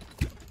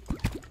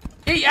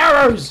 Eat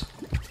arrows!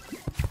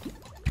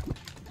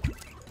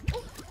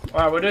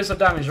 Alright, we're doing some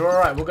damage. We're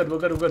alright. We're good. We're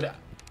good. We're good.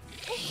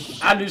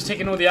 Adlu's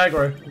taking all the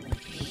aggro.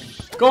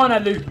 Go on,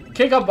 Adlu.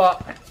 Kick her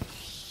butt.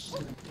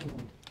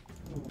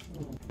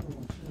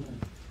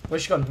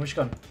 Where's she gone? Where's she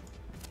gone?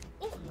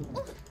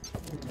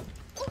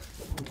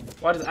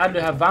 Why does Adlu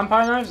have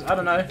vampire knives? I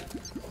don't know.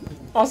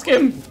 Ask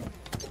him.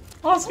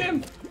 Ask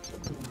him.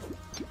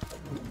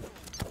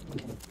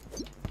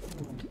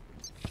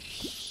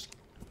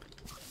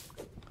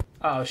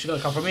 Uh oh, she's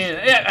gonna come for me.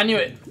 Yeah, I knew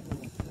it.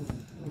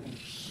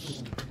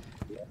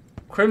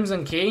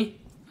 Crimson key.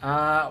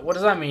 What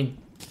does that mean?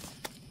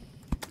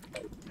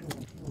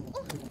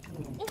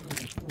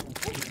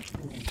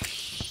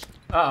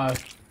 Uh oh.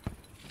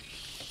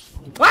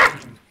 Ah!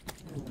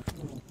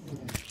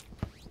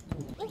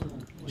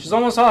 She's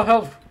almost half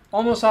health.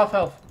 Almost half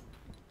health.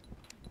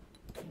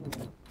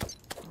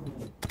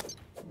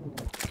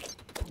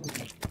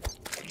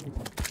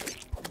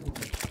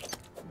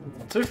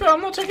 To be fair,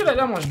 I'm not taking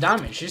that much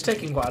damage. She's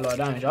taking quite a lot of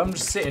damage. I'm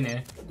just sitting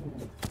here.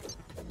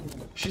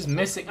 She's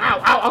missing.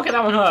 Ow, ow, okay,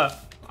 that one hurt.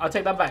 I'll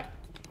take that back.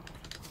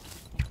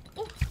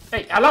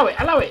 Hey, allow it,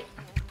 allow it.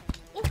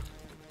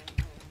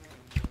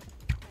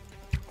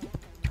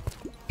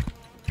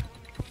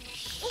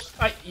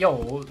 Hey,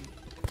 yo.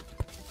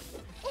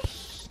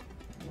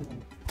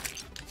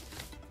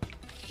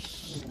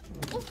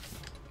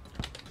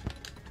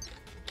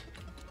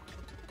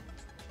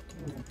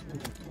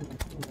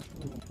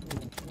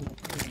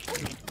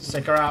 Let's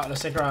take her out,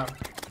 let's take her out.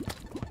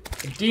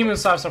 The demon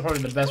scythes are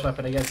probably the best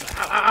weapon against.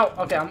 Ow, ow,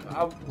 ow. Okay, I'm.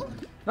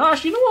 No,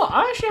 actually, you know what?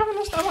 I actually haven't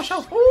lost that much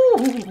health.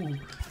 Ooh.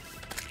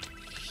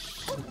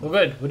 We're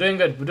good. We're doing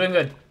good. We're doing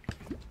good.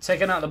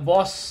 Taking out the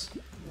boss.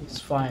 It's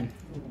fine.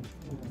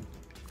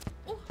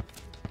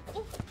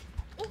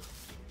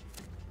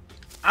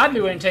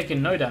 Adlu ain't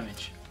taking no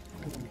damage.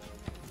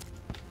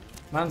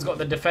 Man's got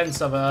the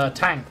defense of a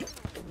tank.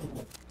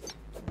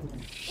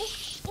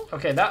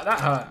 Okay, that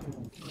hurt.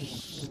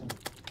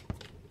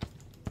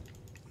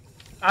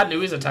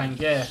 Adlu is a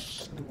tank, yeah.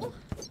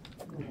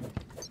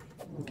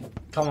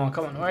 Come on,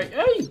 come on. Right.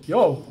 Hey,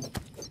 yo.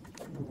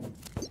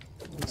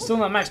 Still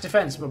not max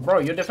defense, but bro,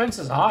 your defense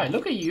is high.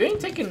 Look at you. You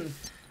ain't taking...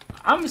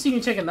 I haven't seen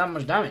you taking that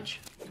much damage.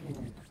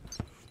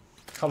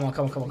 Come on,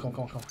 come on, come on, come on,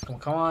 come on, come on,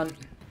 come on.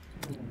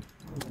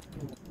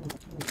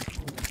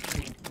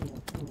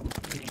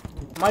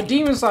 My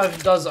demon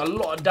scythe does a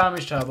lot of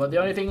damage to her, but the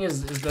only thing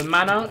is the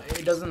mana,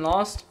 it doesn't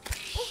last.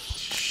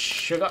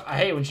 Sugar, I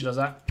hate when she does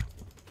that.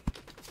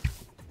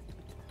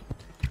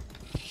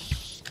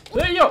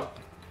 There you go.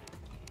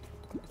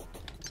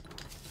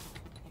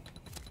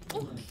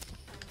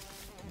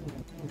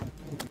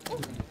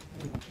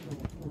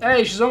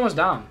 Hey, she's almost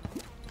down.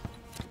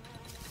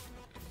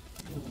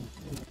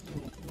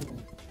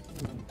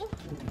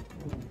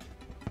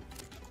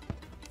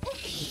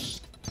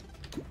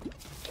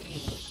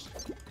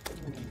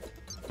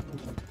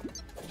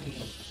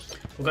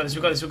 We got this,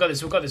 we got this, we got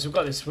this, we got this, we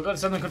got this. We got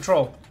this under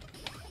control.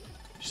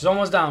 She's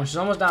almost down, she's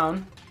almost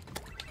down.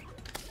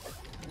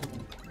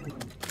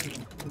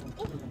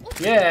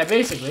 Yeah,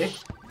 basically.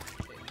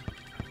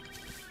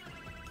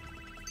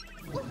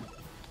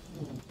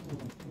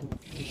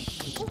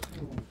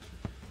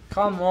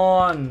 Come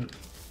on.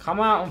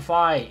 Come out and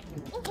fight.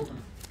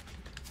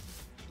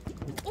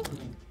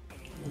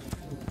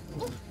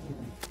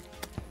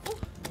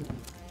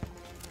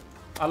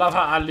 I love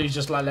how Adlu's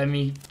just like let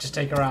me just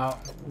take her out.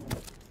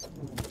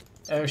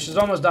 She's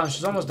almost done,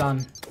 she's almost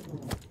done.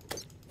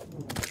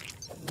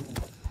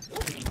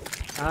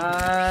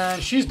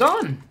 And she's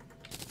done.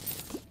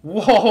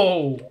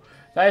 Whoa.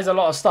 That is a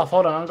lot of stuff.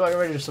 Hold on, I'm going to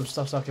get rid of some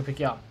stuff so I can pick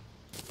you up.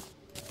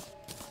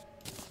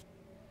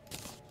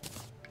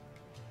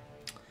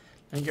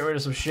 Let me get rid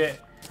of some shit.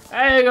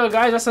 There you go,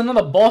 guys. That's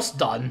another boss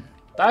done.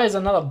 That is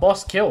another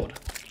boss killed.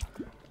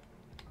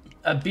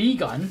 A bee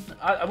gun.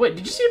 Wait,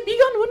 did you see a bee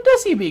gun? When did I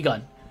see a bee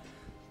gun?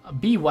 A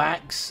bee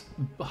wax.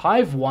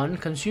 Hive 1.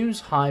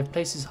 Consumes hive.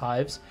 Places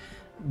hives.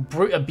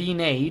 A bee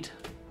nade.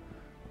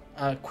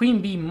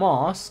 Queen bee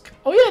mask.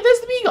 Oh yeah, there's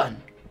the bee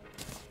gun.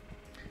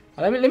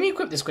 Let me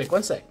equip this quick.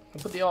 One sec.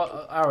 I'll put the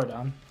arrow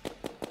down.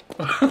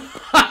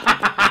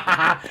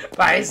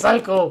 That is so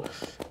cool.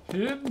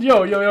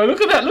 Yo,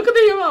 look at that. Look at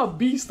the amount of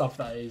bee stuff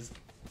that is.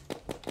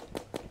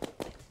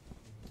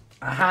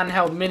 A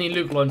handheld mini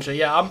Luke launcher.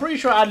 Yeah, I'm pretty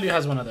sure Adlu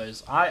has one of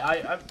those.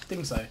 I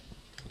think so.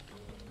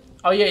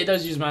 Oh yeah, it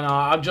does use mana.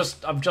 I've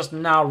just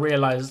now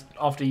realized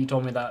after you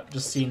told me that.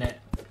 Just seen it.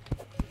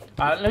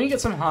 Let me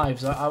get some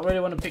hives. I really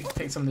want to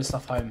pick some of this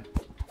stuff home.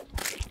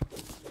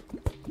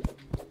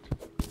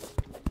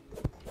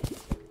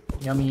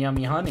 Yummy,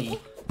 yummy honey.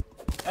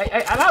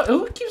 Hey,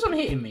 who keeps on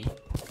hitting me?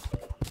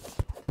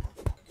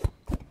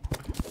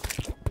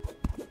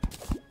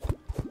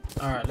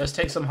 Alright, let's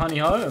take some honey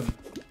home.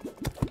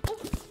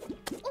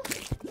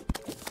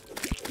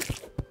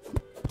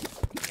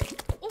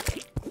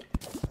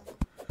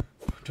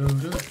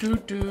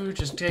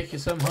 Just take you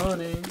some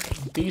honey.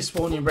 Bee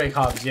spawning break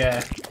hubs,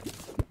 yeah.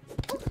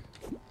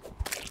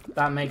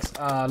 That makes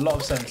a lot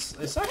of sense.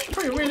 It's actually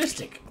pretty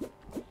realistic.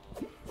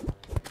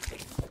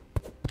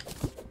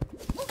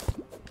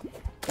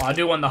 But I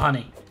do want the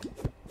honey.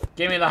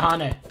 Give me the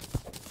honey.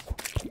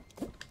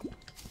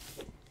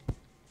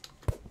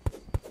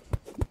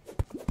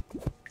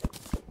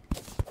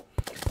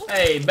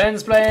 Hey,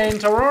 Ben's playing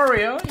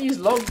Terraria. He's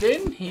logged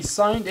in. He's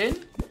signed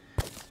in.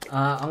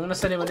 I'm gonna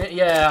send him an.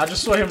 Yeah, I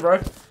just saw him, bro.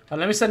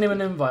 Let me send him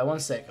an invite. One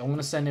sec. I'm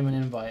gonna send him an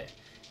invite.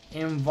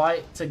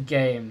 Invite to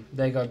game.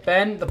 There you go.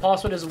 Ben, the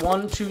password is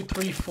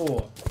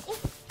 1234.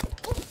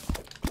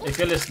 If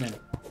you're listening.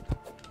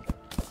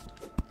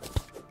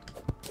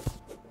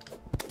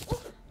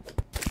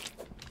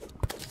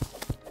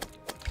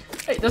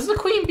 Hey, does the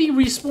queen bee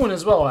respawn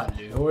as well,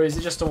 Andrew? Or is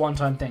it just a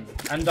one-time thing?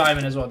 And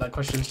Diamond as well. That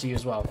question's to you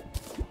as well.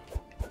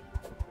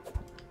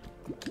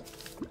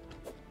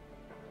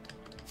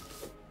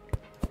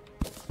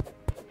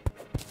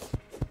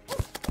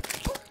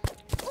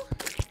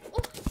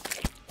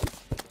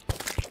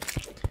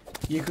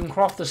 You can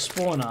craft the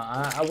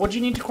spawner. What do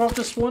you need to craft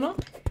the spawner?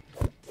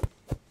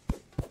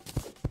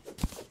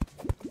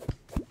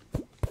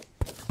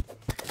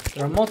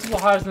 There are multiple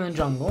hives in the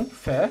jungle.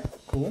 Fair.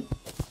 Cool.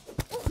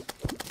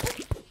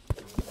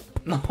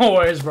 No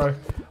worries, bro.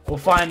 We'll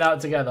find out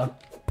together.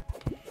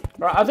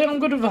 Right, I think I'm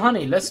good with the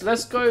honey. Let's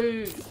go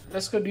do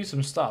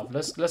some stuff.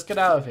 Let's get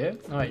out of here.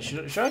 All right,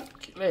 should I?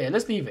 Yeah,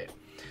 let's leave it.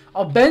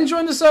 Oh, Ben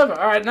joined the server.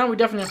 All right, now we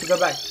definitely have to go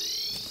back.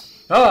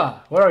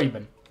 Ah, where are you,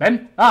 Ben?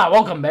 Ben? Ah,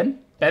 welcome, Ben.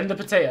 Ben the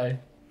potato.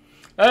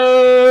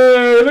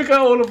 Hey, look at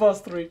all of us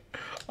three.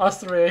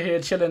 Us three are here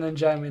chilling and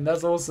jamming.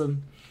 That's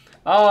awesome.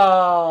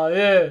 Ah,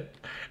 yeah.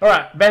 All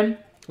right, Ben.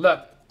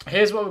 Look,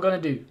 here's what we're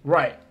gonna do.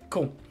 Right,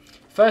 cool.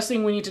 First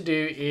thing we need to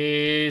do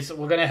is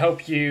we're gonna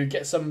help you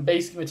get some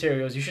basic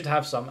materials. You should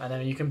have some, and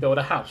then you can build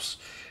a house.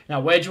 Now,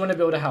 where do you want to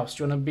build a house?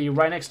 Do you want to be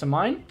right next to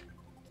mine?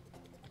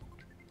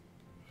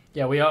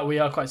 Yeah, we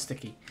are quite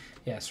sticky.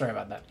 Yeah, sorry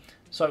about that.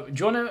 So, do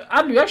you want to,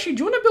 Adlu, actually,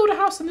 do you want to build a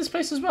house in this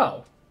place as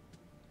well?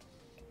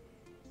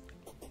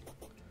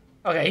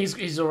 Okay,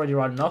 he's already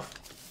running off.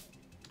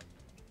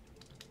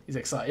 He's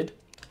excited.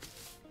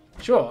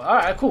 Sure. All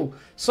right. Cool.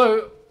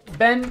 So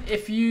Ben,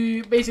 if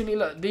you basically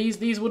look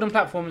these wooden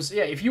platforms,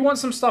 yeah. If you want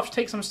some stuff,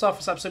 take some stuff.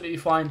 It's absolutely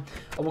fine.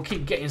 I will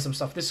keep getting some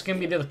stuff. This can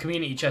be the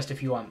community chest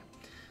if you want.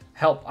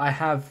 Help. I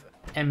have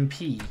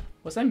MP.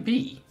 What's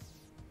MP?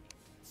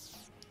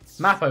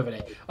 Map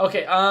overlay.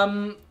 Okay.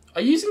 Are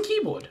you using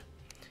keyboard?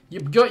 You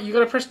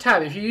gotta press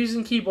tab. If you're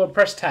using keyboard,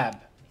 press tab.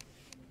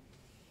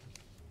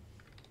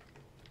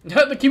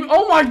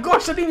 Oh my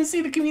gosh, I didn't see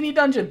the community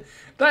dungeon.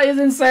 That is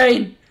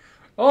insane.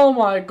 Oh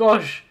my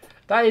gosh.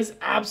 That is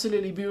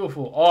absolutely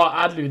beautiful. Oh,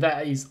 Adlu,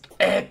 that is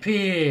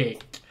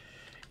epic.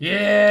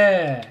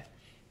 Yeah.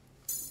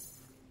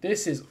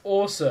 This is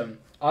awesome.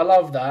 I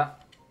love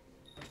that.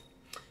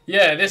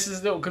 Yeah, this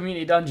is a little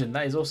community dungeon.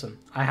 That is awesome.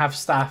 I have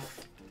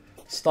staff.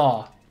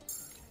 Star.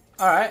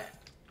 Alright.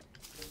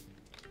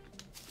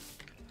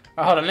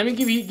 Hold on, let me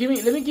give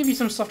you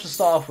some stuff to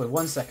start off with.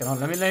 1 second.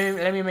 Hold on.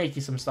 Let me make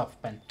you some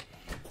stuff, Ben.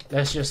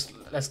 Let's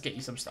get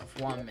you some stuff.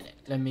 1 minute.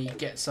 Let me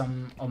get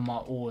some on my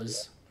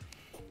ores.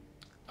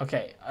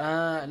 Okay,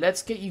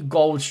 let's get you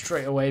gold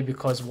straight away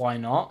because why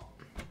not?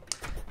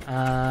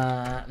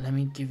 Let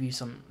me give you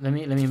some. Let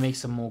me make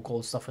some more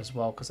gold stuff as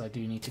well because I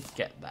do need to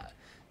get that.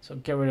 So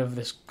get rid of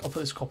this. I'll put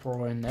this copper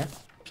ore in there.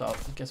 So I'll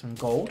get some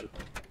gold.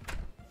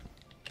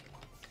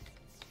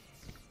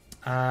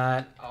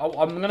 I'm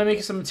gonna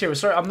make some material.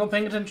 Sorry, I'm not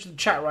paying attention to the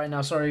chat right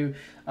now. Sorry.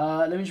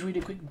 Let me just read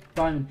a quick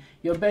diamond.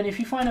 Yo, Ben, if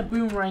you find a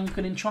boomerang, you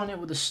can enchant it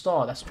with a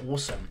star. That's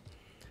awesome.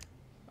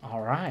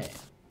 All right.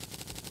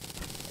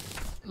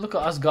 Look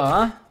at us go,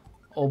 huh?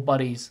 Old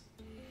buddies.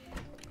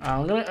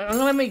 I'm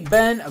gonna make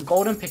Ben a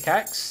golden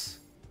pickaxe.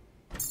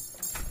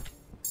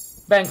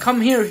 Ben,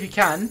 come here if you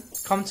can.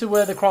 come to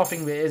where the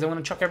crafting bit is. I'm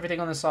going to chuck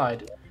everything on the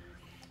side.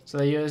 So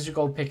there's your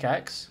gold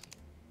pickaxe.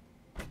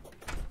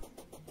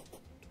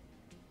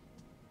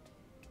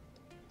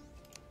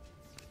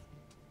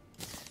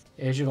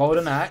 Here's your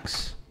golden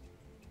axe.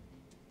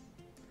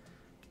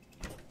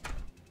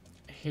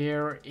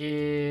 Here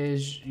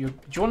is your... Do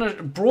you want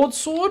a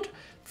broadsword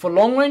for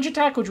long range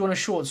attack, or do you want a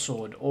short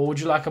sword? Or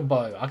would you like a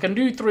bow? I can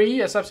do 3,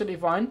 that's absolutely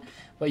fine.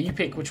 But you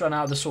pick which one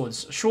out of the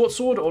swords. Short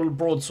sword or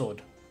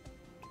broadsword?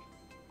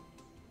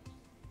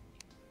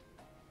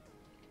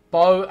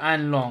 Bow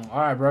and long.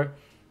 Alright, bro.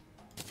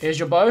 Here's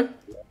your bow.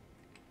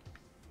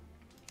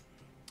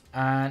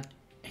 And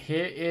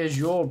here is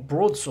your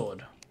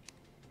broadsword.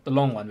 The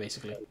long one,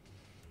 basically.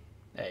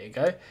 There you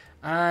go.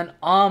 And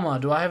armor.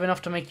 Do I have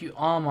enough to make you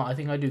armor? I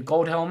think I do.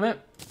 Gold helmet.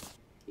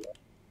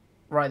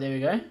 Right, there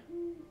we go.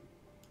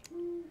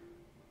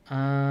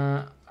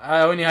 I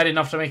only had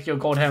enough to make you a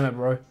gold helmet,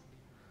 bro.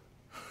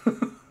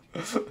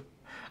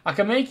 I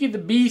can make you the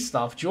bee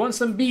stuff. Do you want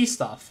some bee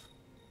stuff?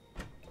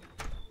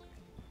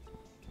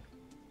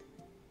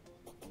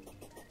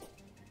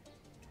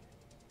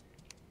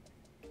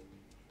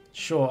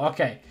 Sure,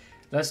 okay.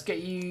 Let's get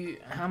you...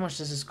 How much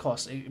does this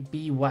cost?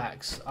 Bee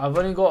wax. I've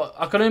only got...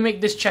 I can only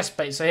make this chest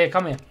plate. So here,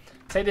 come here.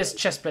 Take this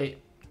chest plate.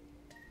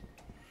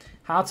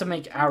 How to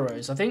make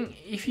arrows. I think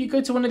if you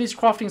go to one of these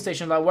crafting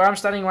stations, like where I'm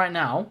standing right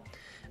now,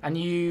 and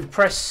you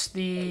press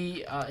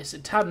the... is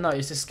it tab? No,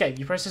 it's escape.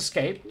 You press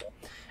escape,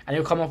 and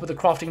you'll come up with a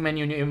crafting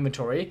menu in your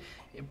inventory.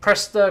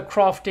 Press the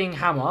crafting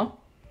hammer.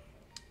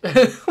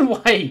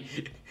 Why?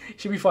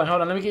 Should be fine.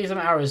 Hold on, let me get you some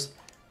arrows.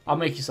 I'll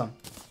make you some.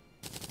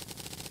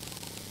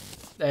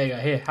 There you go.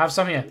 Here, have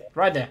some here.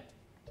 Right there.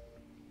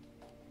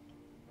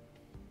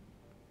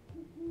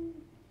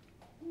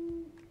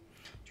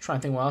 Try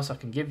and think what else I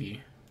can give you.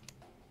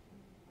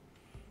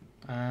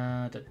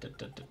 Oh,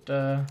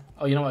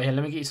 you know what? Here,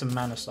 let me get you some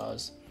mana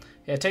stars.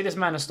 Here, take this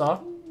mana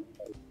star.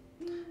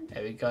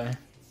 There we go.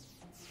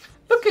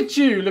 Look at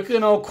you,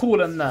 looking all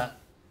cool and that.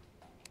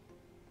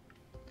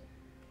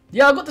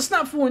 Yeah, I got the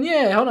snap one.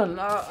 Yeah, hold on.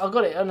 I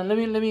got it. Hold on.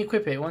 Let me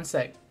equip it. One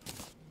sec.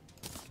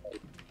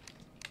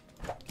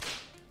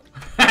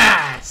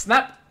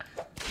 Snap!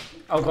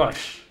 Oh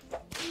gosh.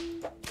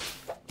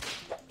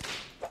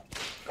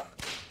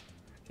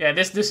 Yeah,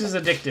 this is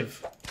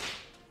addictive.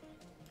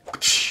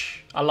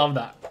 I love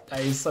that.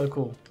 That is so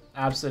cool.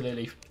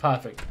 Absolutely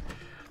perfect.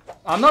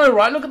 I know,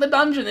 right? Look at the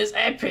dungeon. It's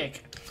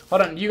epic.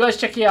 Hold on, you guys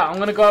check it out. I'm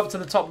gonna go up to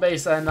the top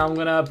base and I'm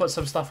gonna put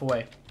some stuff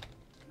away.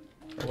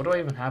 What do I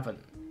even have?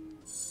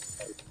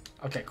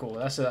 Okay, cool.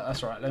 That's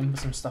alright. Let me put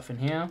some stuff in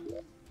here.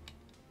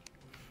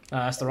 No,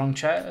 that's the wrong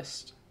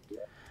chest.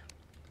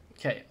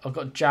 Okay, I've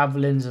got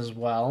javelins as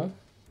well.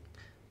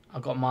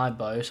 I've got my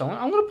bow, so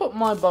I'm going to put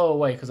my bow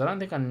away because I don't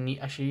think I need...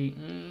 Actually,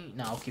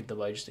 no, I'll keep the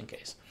bow just in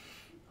case.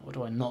 What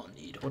do I not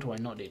need? What do I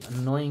not need?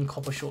 Annoying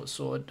copper short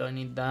sword, don't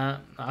need that.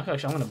 No, okay,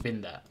 actually, I'm going to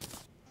bin that.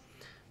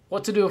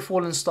 What to do with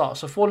fallen stars?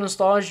 So fallen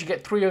stars, you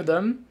get 3 of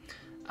them,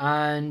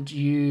 and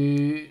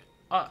you...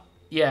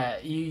 yeah,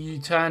 you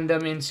turn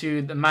them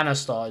into the mana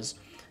stars.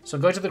 So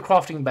go to the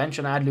crafting bench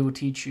and Adley will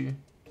teach you.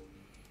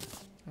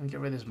 Let me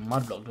get rid of this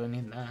mud block, don't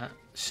need that.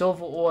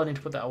 Silver ore, I need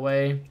to put that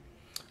away.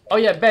 Oh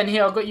yeah, Ben,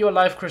 here, I've got you a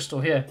life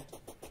crystal, here.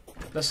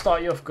 Let's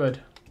start you off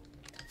good.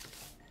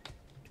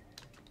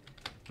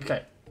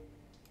 Okay.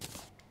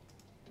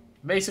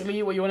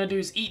 Basically, what you want to do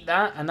is eat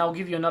that, and that'll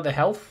give you another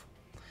health.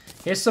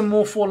 Here's some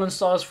more fallen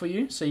stars for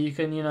you, so you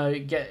can, you know,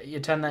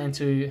 turn that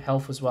into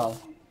health as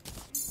well.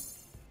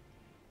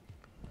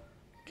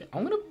 Okay,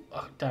 I'm gonna...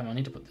 Oh, damn, I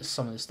need to put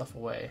some of this stuff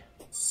away.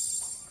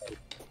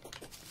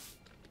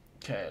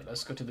 Okay,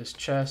 let's go to this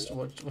chest.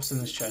 What's in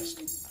this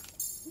chest?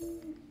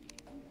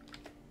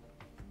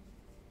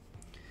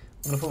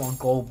 I'm going to put my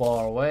gold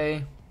bar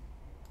away.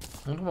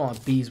 I'm going to put my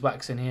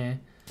beeswax in here.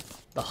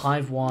 The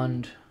hive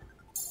wand.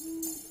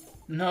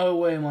 No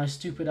way my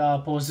stupid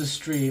paused the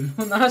stream.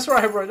 No, that's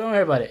right, bro. Don't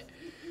worry about it.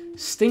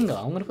 Stinger.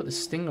 I'm going to put the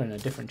stinger in a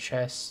different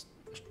chest.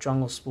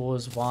 Jungle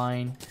spores,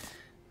 vine.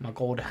 My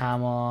gold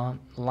hammer.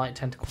 Light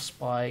tentacle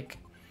spike.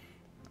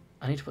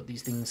 I need to put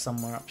these things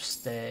somewhere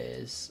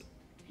upstairs.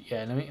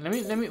 Yeah,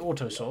 let me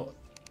auto sort.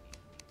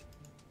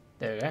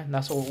 There we go.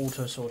 That's all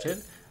auto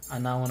sorted.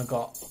 And now I want to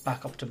go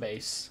back up to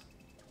base.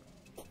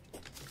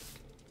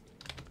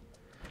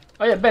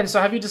 Oh yeah, Ben, so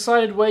have you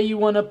decided where you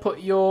want to put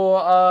your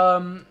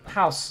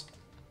house?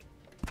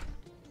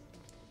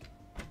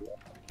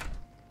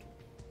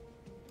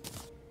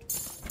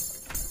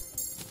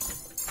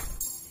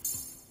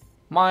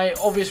 My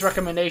obvious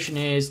recommendation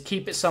is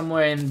keep it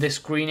somewhere in this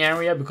green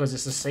area because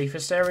it's the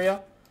safest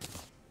area.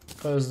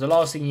 Because the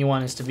last thing you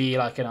want is to be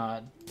like in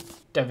a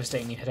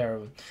devastatingly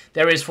terrible.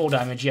 There is fall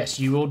damage, yes.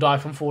 You will die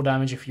from fall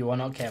damage if you are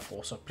not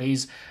careful. So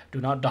please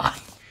do not die.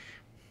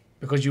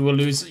 Because you will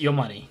lose your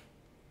money.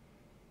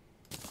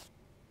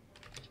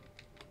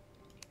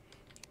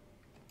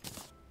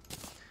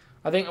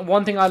 I think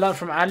one thing I learned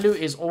from Adlu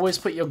is always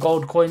put your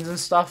gold coins and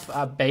stuff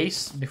at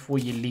base before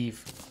you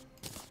leave.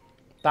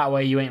 That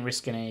way you ain't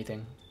risking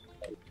anything.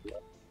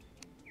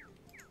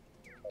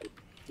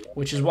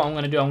 which is what I'm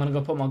going to do. I'm going to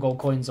go put my gold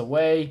coins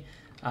away.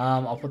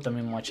 I'll put them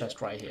in my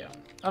chest right here.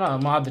 Oh no,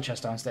 my other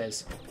chest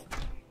downstairs.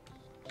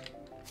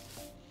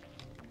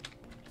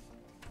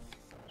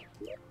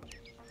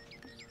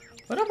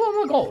 Where did I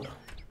put my gold?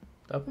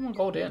 Did I put my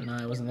gold in? No,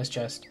 it wasn't this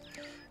chest.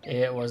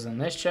 It was in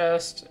this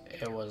chest.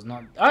 It was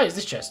not. Ah, it's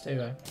this chest. There you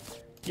go.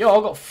 Yo,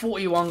 I got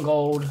 41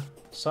 gold.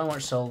 So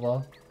much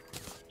silver.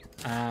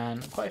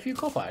 And quite a few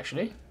copper,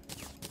 actually.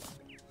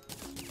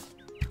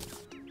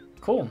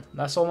 Cool.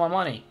 That's all my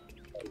money.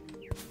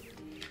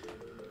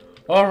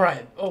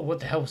 Alright. Oh, what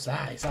the hell was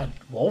that? Is that a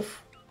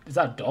wolf? Is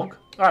that a dog?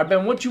 Alright,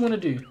 Ben, what do you want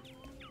to do?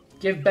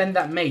 Give Ben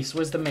that mace.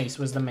 Where's the mace?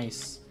 Where's the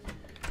mace?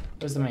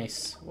 Where's the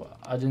mace? Well,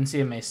 I didn't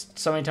see a mace.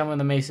 Somebody tell me where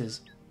the mace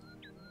is.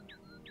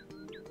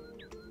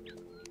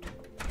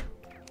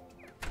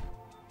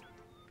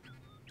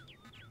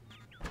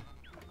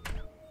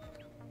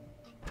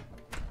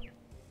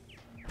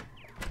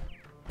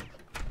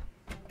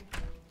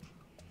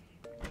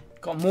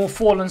 Got more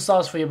fallen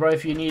stars for you, bro,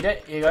 if you need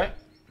it. Here you go.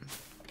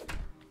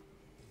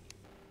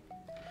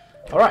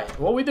 Alright,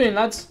 what are we doing,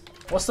 lads?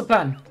 What's the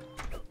plan?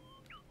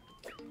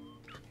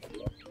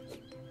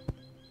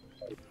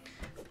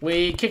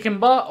 We kicking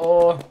butt,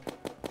 or...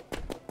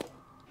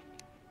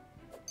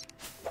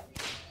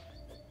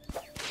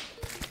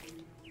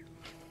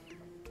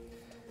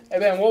 Hey,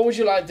 Ben, what would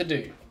you like to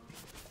do?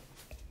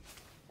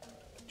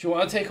 Do you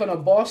want to take on a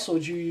boss, or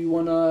do you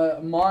want to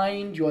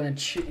mine? Do you want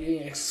to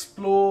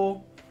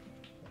explore?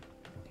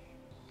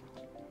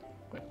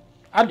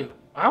 I do.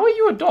 How are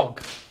you a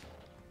dog?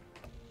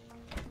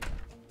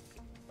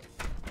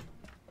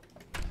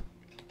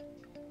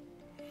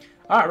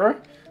 Alright,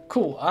 bro.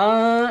 Cool.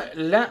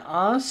 Let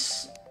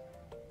us...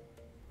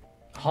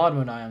 Hard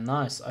mode I am.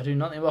 Nice. I do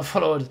nothing but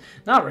follow orders.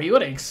 Nah, bro, you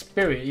gotta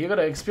experience. You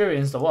gotta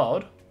experience the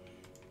world.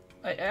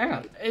 Hey, hang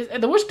on.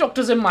 The witch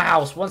doctor's in my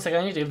house. One second,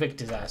 I need to evict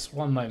his ass.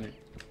 One moment.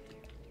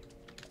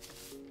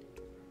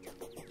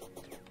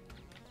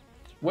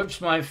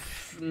 Whip's my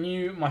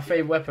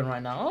fave weapon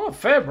right now. Oh,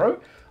 fair,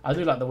 bro. I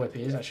do like the whip.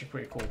 It is actually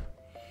pretty cool.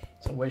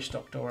 So, witch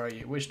doctor, where are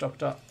you? Witch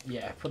doctor.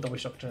 Yeah, put the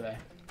witch doctor there.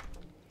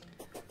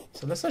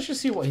 So let's actually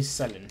see what he's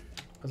selling.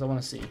 Because I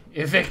want to see.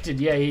 Evicted.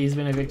 Yeah, he's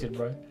been evicted,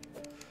 bro.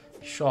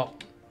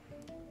 Shop.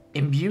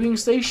 Imbuing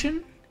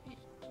station.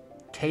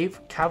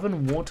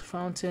 Cavern water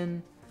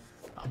fountain.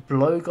 A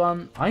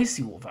blowgun.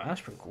 Icy water fountain.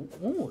 That's pretty cool.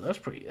 Oh, that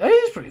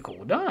is pretty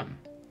cool. Damn.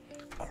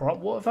 Crop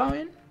water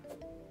fountain.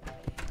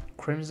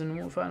 Crimson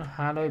water fountain.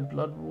 Hallowed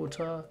blood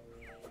water.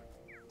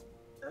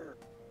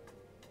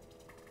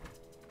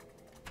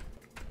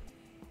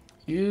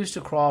 Used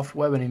to craft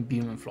weapon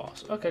imbuement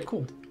flask. Okay,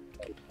 cool.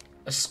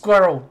 A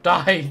squirrel.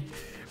 Die.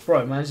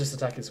 Bro, man's just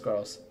attacking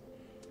squirrels.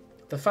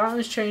 The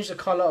fountains change the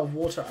color of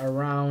water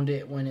around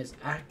it when it's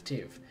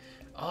active.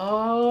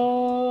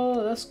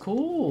 Oh, that's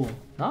cool.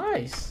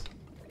 Nice.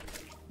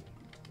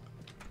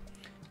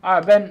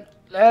 Alright, Ben.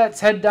 Let's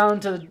head down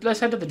to the... Let's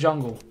head to the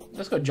jungle.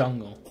 Let's go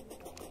jungle.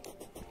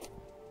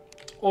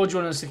 Or do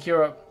you want to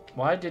secure up...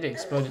 Why did it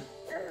explode?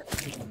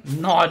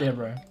 No idea,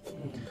 bro.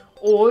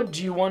 Or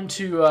do you want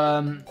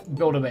to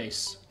build a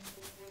base?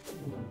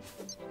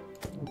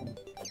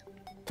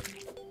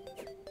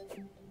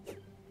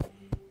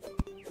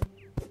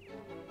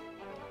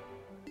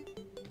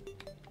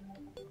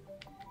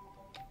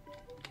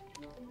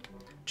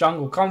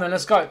 Jungle, come then,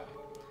 let's go.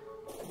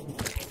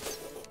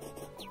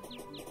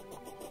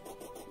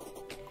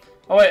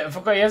 Oh wait, I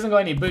forgot he hasn't got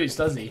any boots,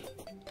 does he?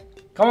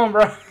 Come on,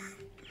 bro.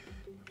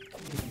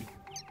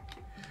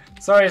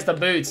 Sorry, it's the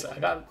boots. I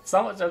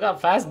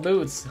got fast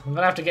boots. I'm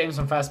gonna have to get him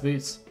some fast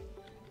boots.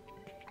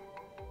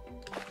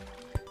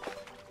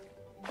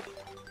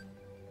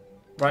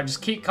 Right,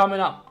 just keep coming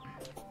up.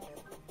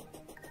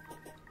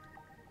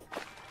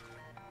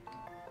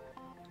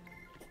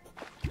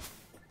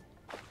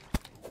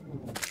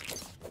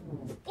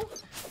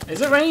 Is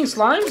it raining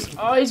slimes?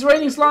 Oh, it's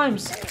raining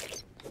slimes.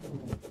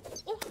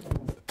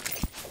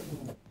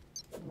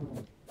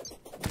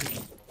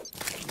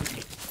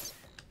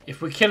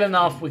 If we kill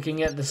enough, we can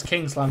get this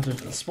king slime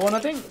to spawn, I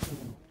think.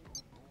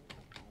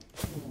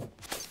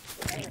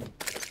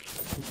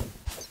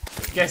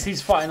 Guess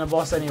he's fighting a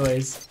boss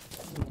anyways.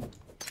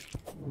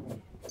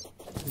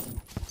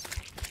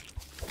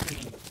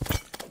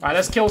 Alright,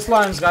 let's kill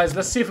slimes, guys.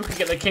 Let's see if we can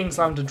get the king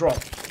slime to drop.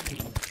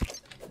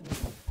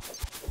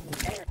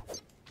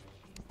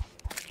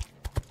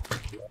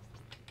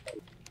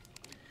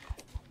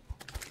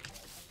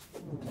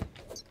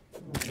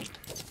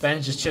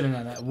 Ben's just chilling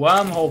at that.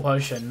 Wormhole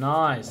potion,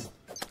 nice.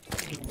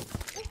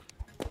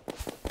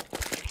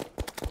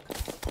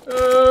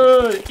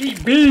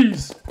 Eat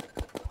bees!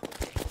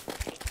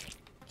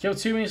 Kill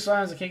too many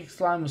slimes, the king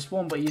slime will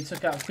spawn, but you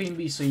took out queen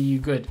bee, so you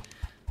good.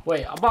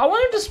 Wait, but I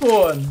want him to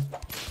spawn!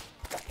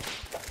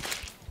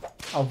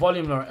 Oh,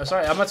 volume lower.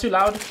 Sorry, am I too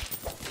loud?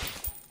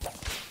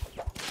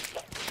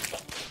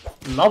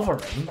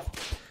 Lovering?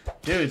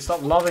 Dude,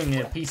 stop loving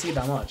your PC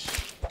that much.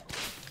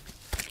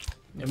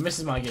 Your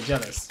missus might get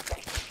jealous.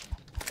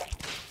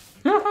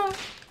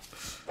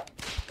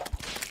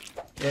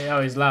 Yeah,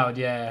 oh, he's loud.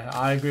 Yeah,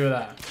 I agree with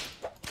that.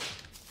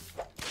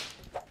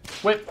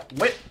 Whip,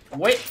 whip,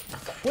 whip,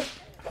 whip,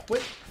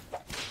 whip.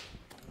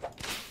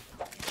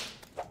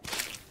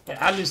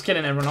 Yeah, Adlu's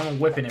killing everyone. I'm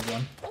whipping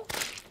everyone.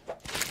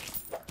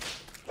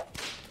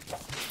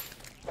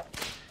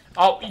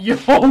 Oh, yo,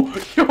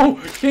 yo,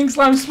 King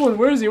Slime spawn.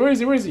 Where is he? Where is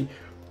he? Where is he?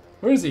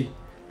 Where is he?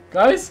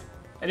 Guys,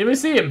 anybody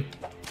see him?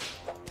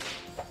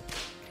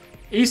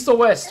 East or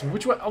west?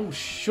 Which way? Oh,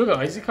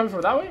 sugar. Is he coming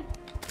from that way?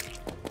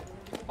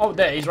 Oh,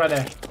 there. He's right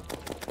there.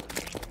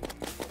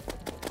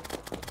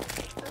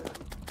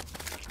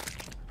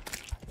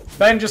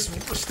 Ben, just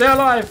stay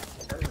alive.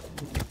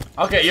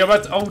 Okay, you're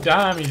about to... Oh,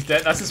 damn. He's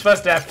dead. That's his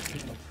first death.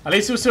 At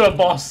least he was still a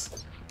boss.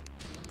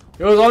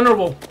 It was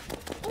honorable.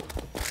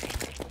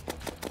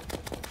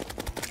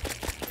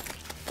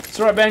 It's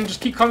alright, Ben. Just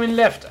keep coming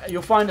left.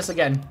 You'll find us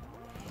again.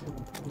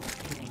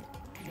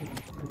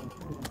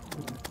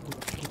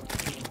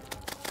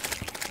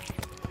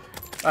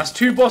 That's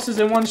 2 bosses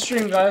in one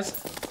stream, guys.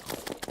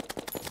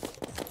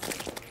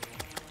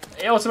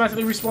 It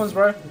automatically respawns,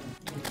 bro.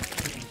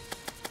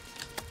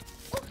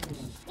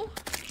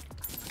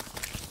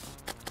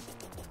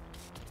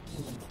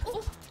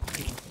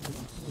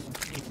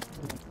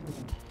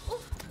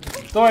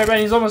 Don't worry,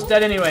 Ben. He's almost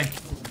dead anyway.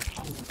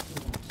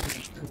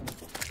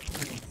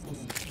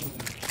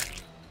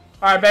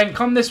 Alright, Ben.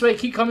 Come this way.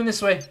 Keep coming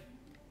this way.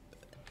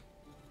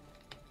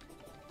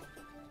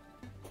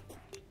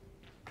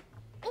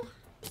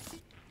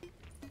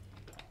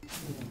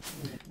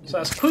 So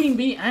that's Queen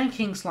Bee and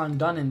King Slime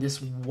done in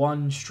this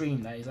one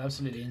stream. That is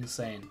absolutely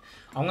insane.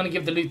 I'm gonna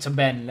give the loot to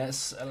Ben.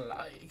 Let's,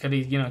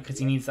 cause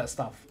he needs that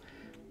stuff.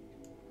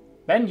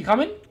 Ben, you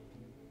coming?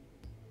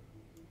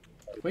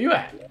 Where you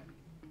at?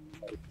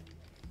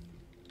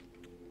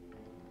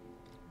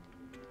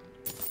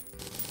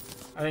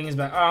 I think he's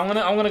back. I'm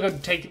gonna go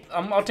take.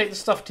 I'll take the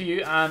stuff to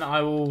you, and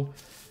I will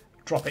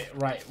drop it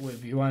right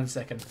with you. 1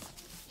 second.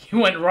 You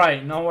went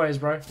right. No worries,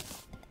 bro.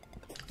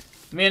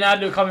 Me and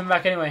Adlu are coming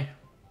back anyway.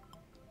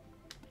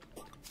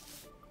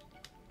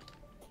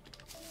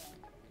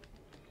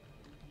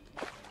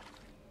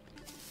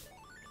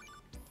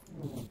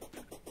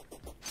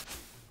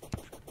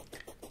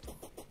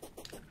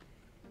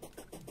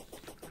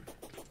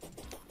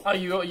 Oh,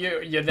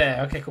 you're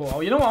there. Okay, cool. Oh,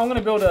 you know what? I'm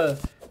gonna build a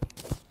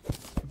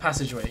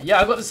passageway.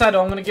 Yeah, I got the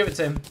saddle. I'm gonna give it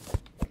to him.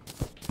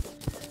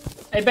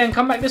 Hey Ben,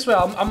 come back this way.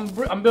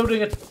 I'm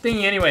building a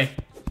thingy anyway.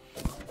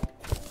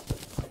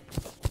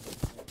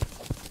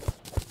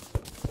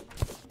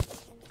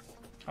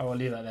 I will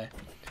leave that there.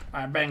 All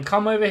right, Ben,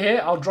 come over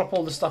here. I'll drop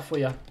all the stuff for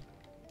you.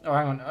 Oh,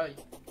 hang on.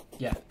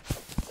 Yeah.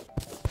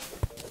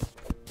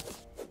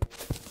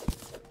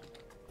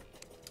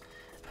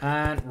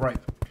 And rope.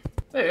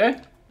 There you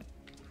go.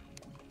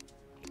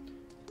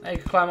 Now you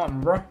can climb up,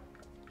 bro.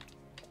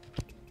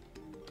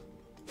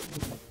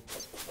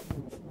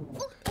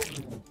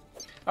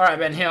 Alright,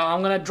 Ben, here,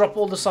 I'm going to drop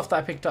all the stuff that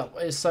I picked up.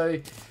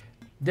 So,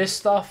 this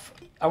stuff,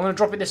 I'm going to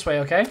drop it this way,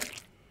 okay?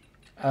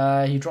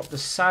 He dropped the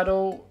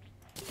saddle.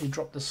 He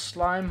dropped the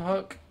slime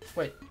hook.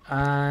 Wait,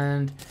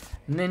 and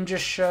ninja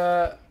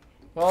shirt.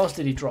 What else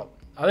did he drop?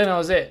 I think that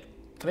was it.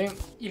 I think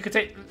you could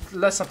take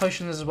lesser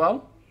potions as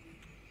well.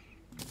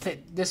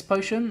 Take this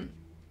potion.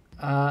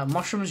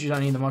 Mushrooms, you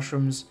don't need the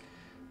mushrooms.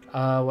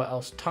 What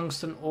else?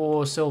 Tungsten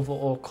ore, silver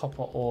ore,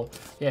 copper ore.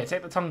 Yeah,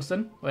 take the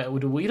tungsten. Wait,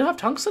 do we have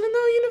tungsten in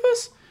the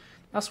universe?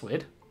 That's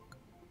weird.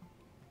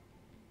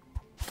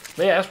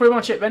 But yeah, that's pretty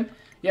much it, Ben.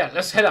 Yeah,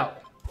 let's head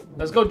out.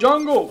 Let's go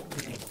jungle.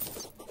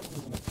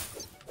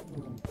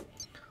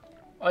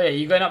 Oh yeah,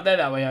 you're going up there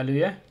that way, Adlu,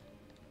 yeah?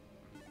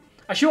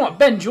 Actually, you know what,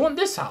 Ben, do you want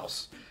this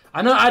house?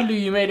 I know, Adlu,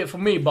 you made it for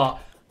me, but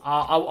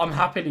I'm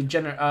happily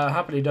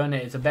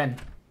donate it to Ben.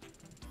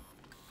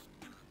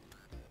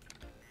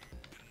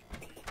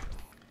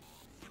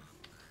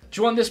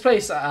 Do you want this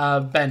place,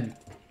 Ben?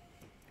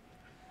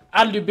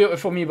 Adlu built it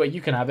for me, but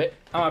you can have it.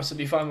 I'm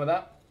absolutely fine with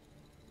that.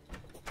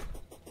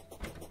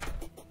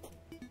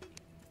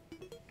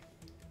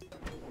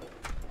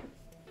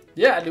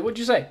 Yeah, Adlu, what'd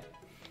you say?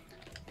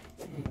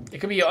 It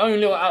could be your own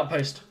little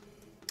outpost.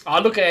 Oh,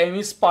 look at him,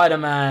 he's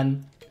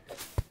Spider-Man.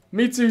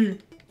 Me too.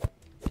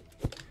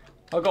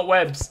 I got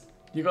webs.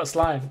 You got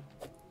slime.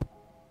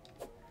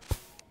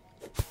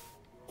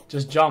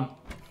 Just jump.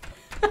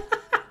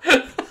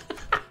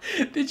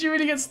 Did you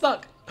really get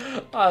stuck?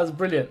 Oh, that's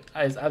brilliant.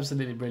 That is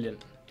absolutely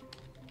brilliant.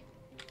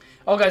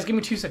 Oh, guys, give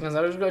me 2 seconds.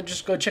 I'll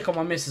just go check on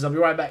my missus. I'll be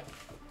right back.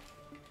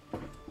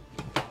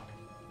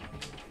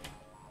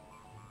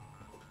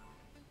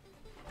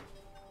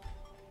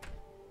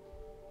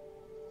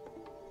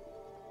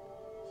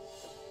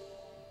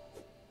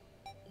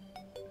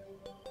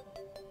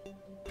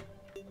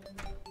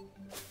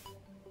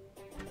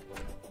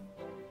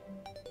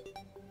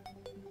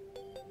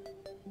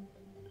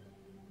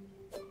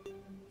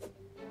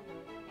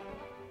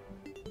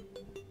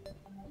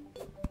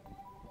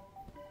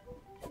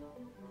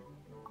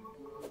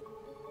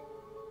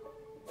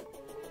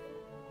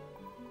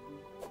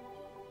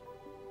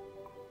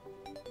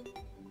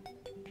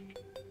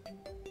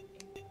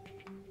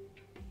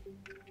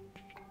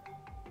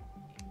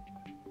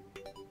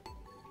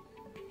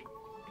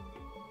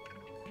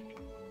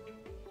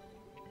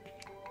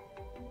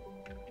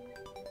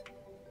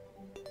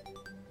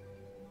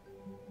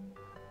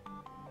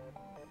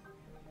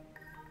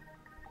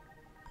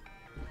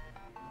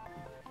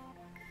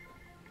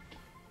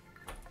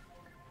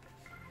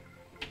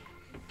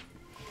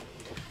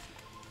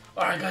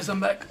 Alright guys, I'm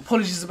back.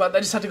 Apologies about that.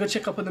 I just had to go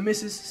check up on the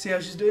missus, see how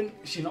she's doing.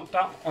 She knocked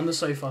out on the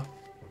sofa.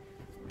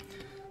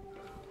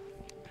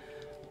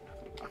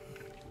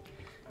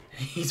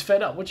 He's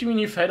fed up. What do you mean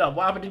you fed up?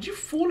 What happened? Did you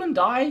fall and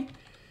die?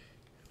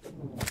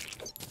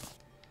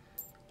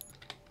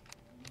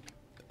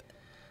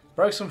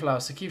 Broke some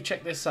flowers. So keep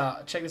check this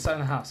out. Check this out in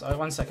the house. Alright,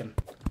 1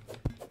 second.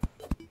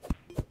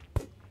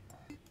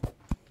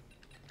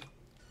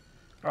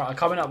 Alright, I'm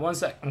coming up. 1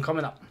 sec. I'm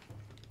coming up.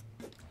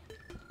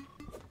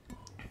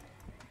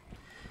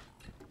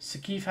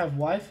 Sakife have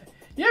wife?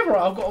 Yeah, bro,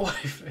 I've got a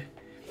wife.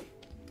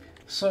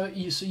 So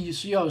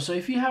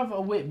if you have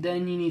a whip,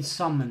 then you need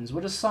summons.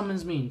 What does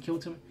summons mean? Kill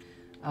to.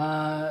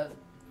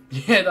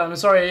 Yeah, I'm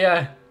sorry.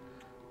 Yeah.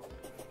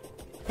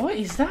 What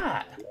is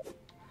that?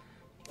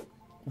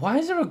 Why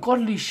is there a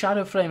godly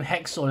shadow flame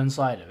hex sword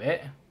inside of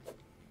it?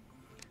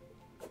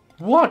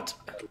 What?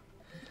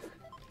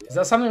 Is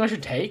that something I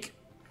should take?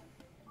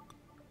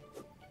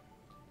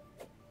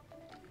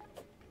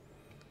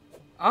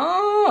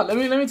 Ah, let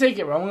me take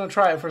it, bro. I'm gonna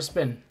try it for a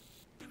spin.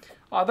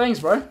 Oh, thanks,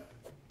 bro.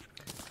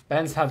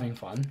 Ben's having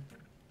fun.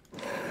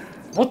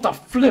 What the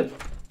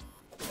flip?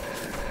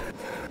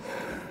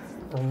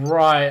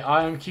 Right,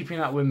 I am keeping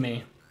that with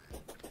me.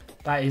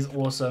 That is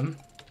awesome.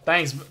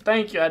 Thanks,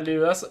 thank you,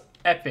 Adlu. That's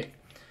epic.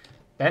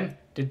 Ben,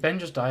 did Ben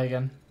just die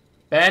again?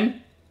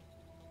 Ben?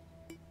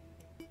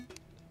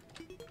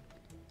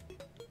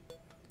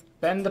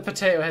 Ben the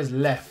potato has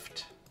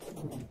left.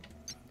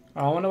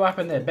 Oh, I wonder what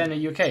happened there. Ben, are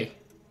you okay?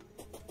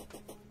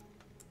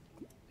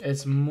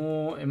 It's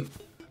more...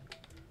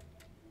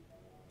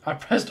 I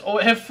pressed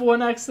Alt F4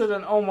 on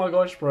accident. Oh my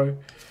gosh, bro.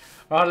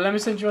 Alright, let me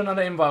send you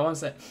another invite. 1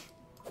 sec.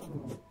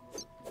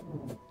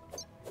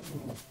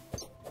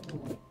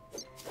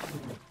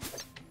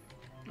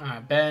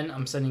 Alright, Ben,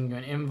 I'm sending you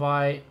an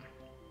invite.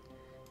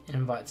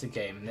 Invite to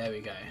game. There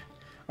we go.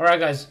 Alright,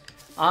 guys.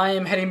 I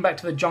am heading back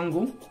to the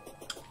jungle.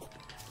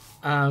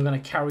 I'm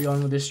going to carry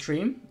on with this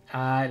stream.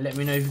 Let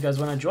me know if you guys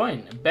want to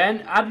join. Ben,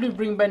 Adlu,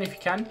 bring Ben if you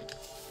can.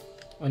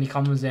 When he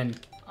comes in.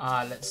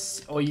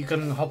 Or you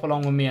can hop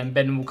along with me and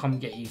Ben will come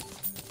get you.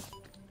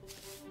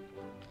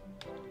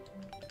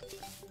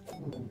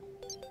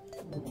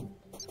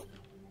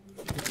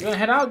 You gonna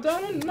head out,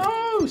 Dan?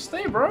 No,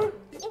 stay, bro.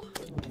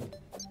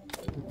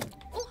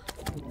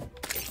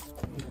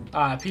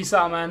 Alright, peace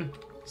out, man.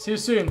 See you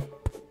soon.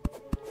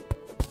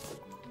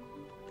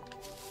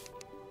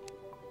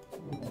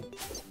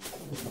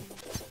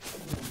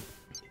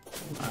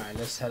 Alright,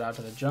 let's head out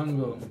to the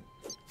jungle.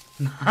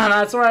 Nah,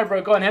 that's alright,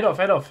 bro. Go on, head off,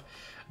 head off.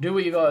 Do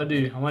what you gotta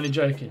do. I'm only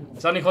joking.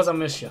 It's only because I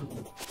miss you.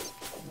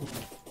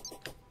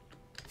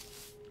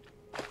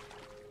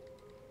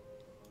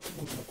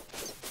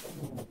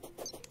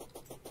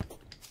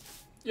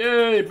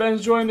 Yay,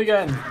 Ben's joined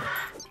again.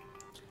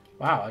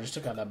 Wow, I just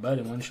took out that bird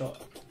in 1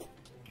 shot.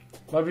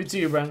 Love you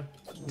too, Ben.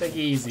 Take it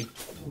easy.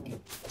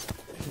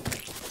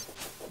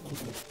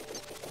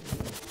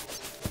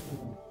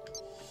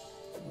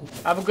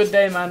 Have a good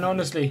day, man,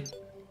 honestly.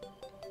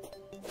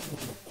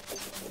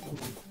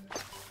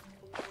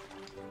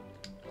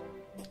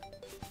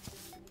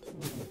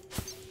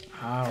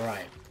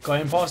 Alright,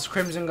 going past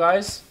Crimson,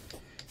 guys.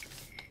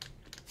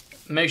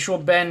 Make sure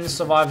Ben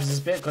survives this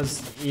bit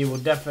because he will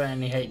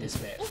definitely hate this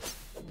bit.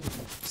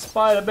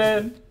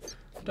 Spider-Ben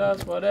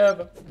does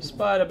whatever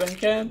Spider-Ben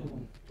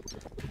can.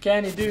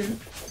 Can he do?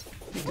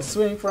 He can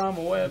swing from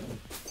a web.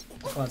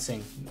 I can't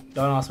sing.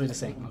 Don't ask me to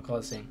sing. I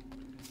can't sing.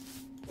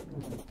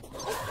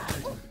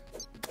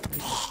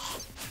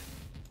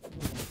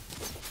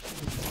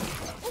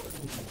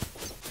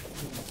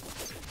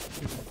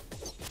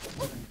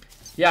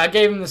 Yeah, I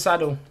gave him the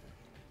saddle.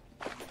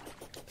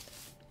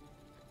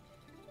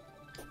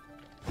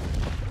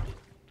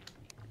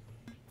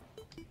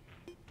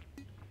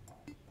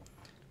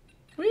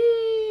 Whee!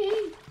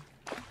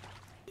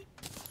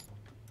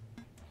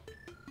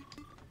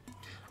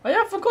 Oh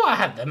yeah, I forgot I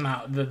had the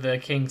mount, the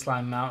King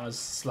Slime mount as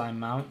slime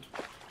mount.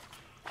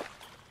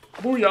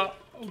 Booyah!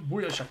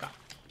 Booyah shaka.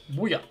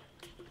 Booyah.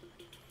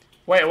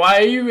 Wait, why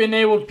are you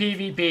enabled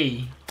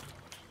PvP?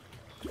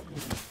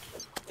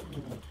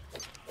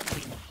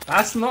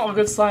 That's not a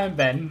good sign,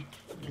 Ben.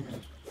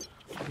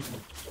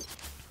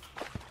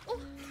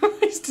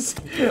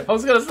 I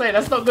was gonna say,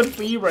 that's not good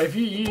for you, bro. If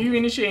you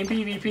initiating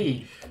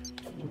PvP.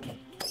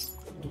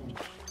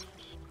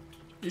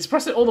 He's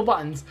pressing all the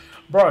buttons.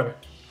 Bro.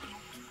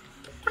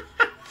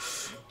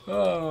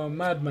 Oh,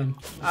 madman.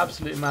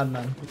 Absolute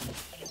madman.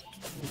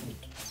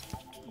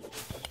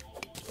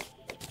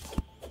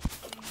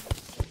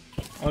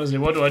 Honestly,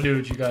 what do I do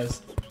with you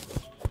guys?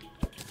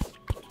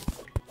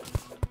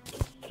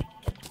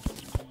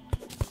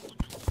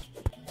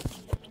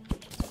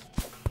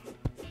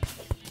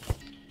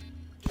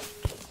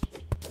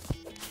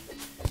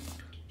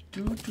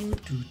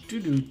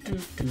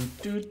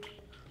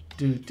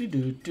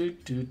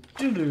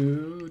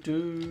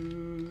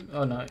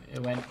 Oh no, it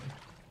went.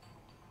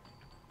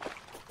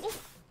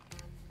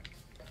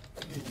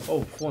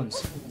 Oh,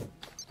 once.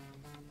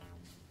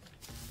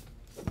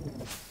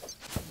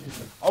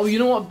 Oh, you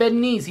know what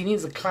Ben needs? He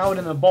needs a cloud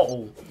in a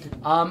bottle.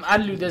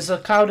 Adlu, there's a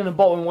cloud in the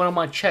bottom of one of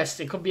my chests.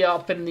 It could be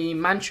up in the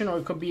mansion or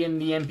it could be in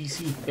the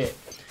NPC bit.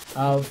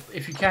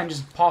 If you can,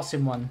 just pass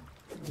him one.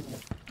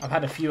 I've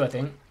had a few, I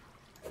think.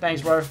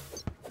 Thanks, bro.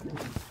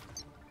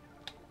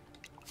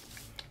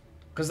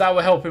 Because that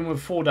will help him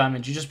with fall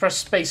damage. You just press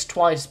space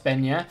twice,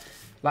 Ben, yeah?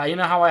 Like, you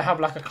know how I have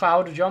like a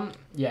cloud jump?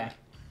 Yeah.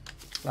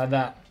 Like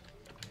that.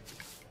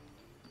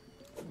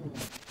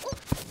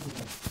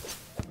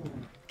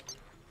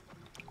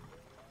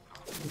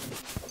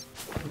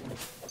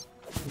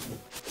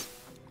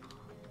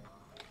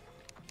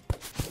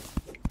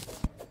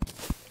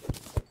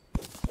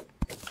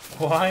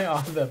 Why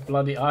are there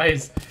bloody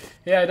eyes?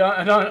 Yeah,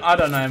 I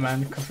don't know,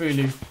 man.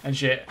 Cthulhu and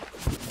shit.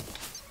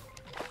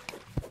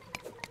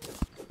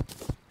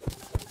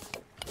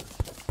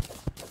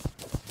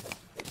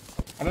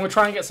 I'm gonna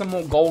try and get some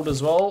more gold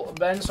as well,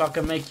 Ben, so I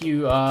can make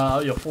you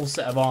your full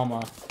set of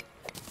armor.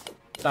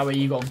 That way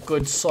you got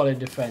good, solid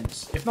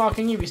defense. If not, I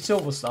can give you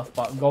silver stuff,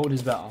 but gold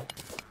is better.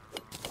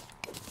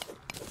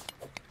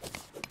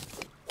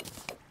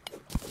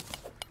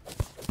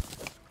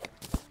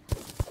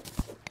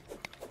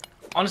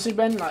 Honestly,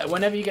 Ben, like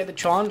whenever you get the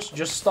chance,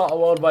 just start a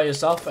world by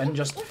yourself and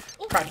just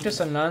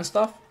practice and learn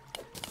stuff.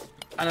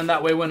 And then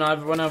that way,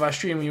 whenever I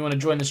stream and you want to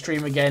join the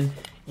stream again,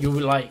 you'll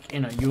be like,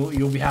 you know,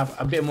 you'll have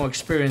a bit more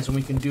experience and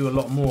we can do a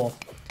lot more.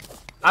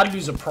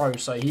 Adlu's a pro,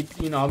 so he,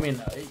 you know, what I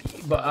mean,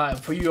 but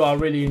for you, I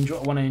really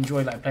want to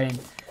enjoy like playing.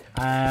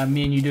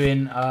 Me and you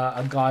doing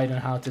a guide on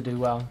how to do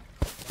well.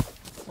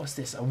 What's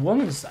this? A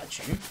woman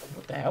statue?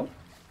 What the hell?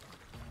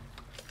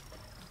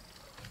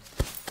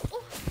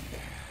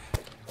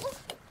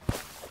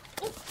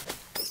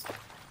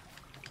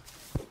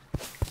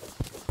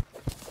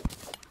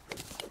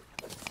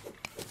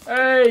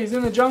 Hey, he's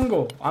in the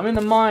jungle. I'm in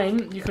the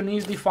mine. You can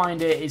easily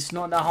find it. It's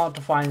not that hard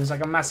to find. It's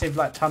like a massive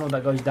like tunnel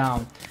that goes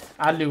down.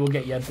 Adlu will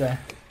get you up there.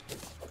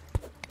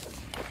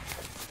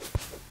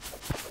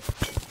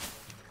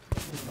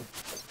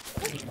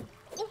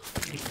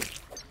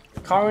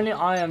 Currently,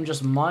 I am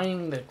just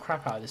mining the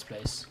crap out of this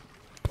place.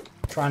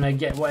 Trying to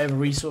get whatever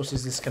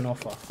resources this can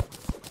offer.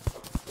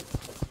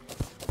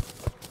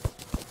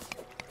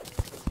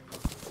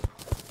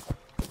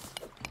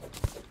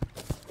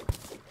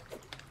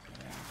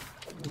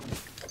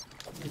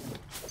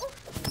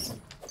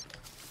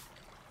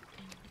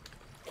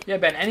 Yeah,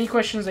 Ben, any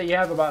questions that you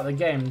have about the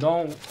game,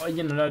 don't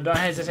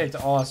hesitate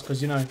to ask,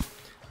 because, you know,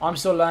 I'm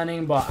still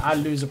learning, but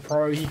Adlu's a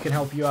pro, he can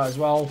help you out as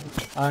well.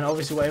 And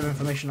obviously, whatever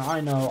information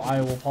I know, I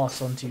will pass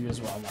on to you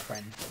as well, my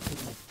friend.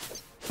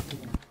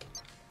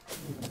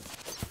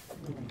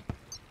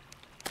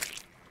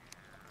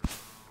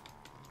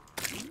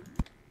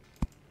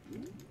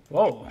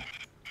 Whoa.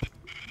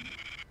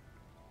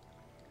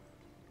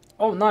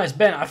 Oh, nice,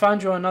 Ben, I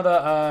found you another,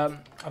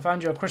 I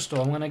found you a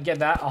crystal. I'm going to get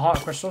that, a heart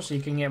crystal, so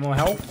you can get more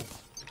health.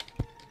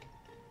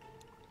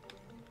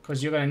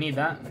 Because you're going to need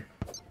that.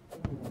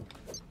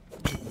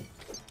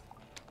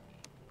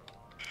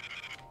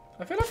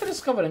 I feel like I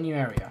discovered a new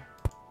area.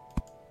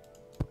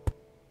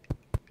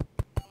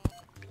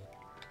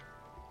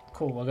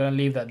 Cool, we're going to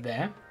leave that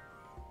there.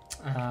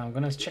 I'm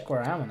going to check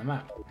where I am on the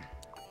map.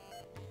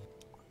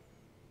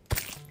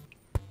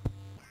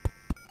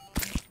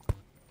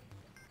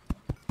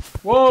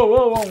 Whoa,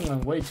 whoa, whoa, I'm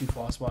going way too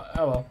fast, but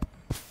oh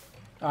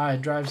well.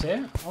 It drives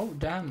here. Oh,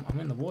 damn, I'm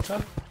in the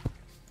water.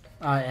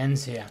 It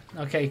ends here.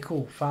 Okay,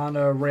 cool. Found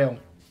a railway.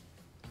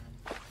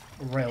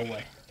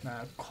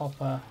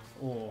 Copper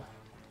ore.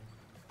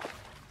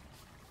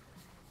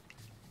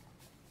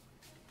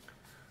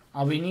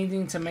 I'll be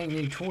needing to make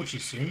new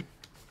torches soon.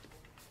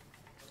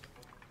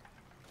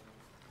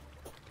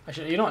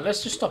 Actually, you know what?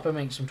 Let's just stop and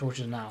make some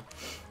torches now.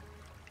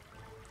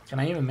 Can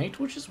I even make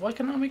torches? Why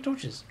can't I make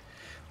torches?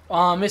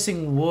 Oh, I'm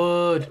missing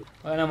wood.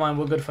 Oh, never mind.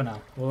 We're good for now.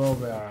 We'll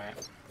be alright.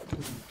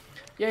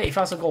 Yay,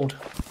 found some gold.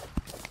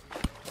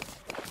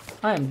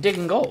 I am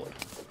digging gold.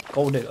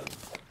 Gold digger.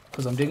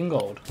 Because I'm digging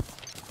gold.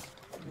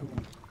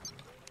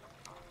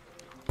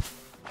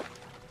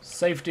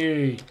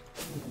 Safety.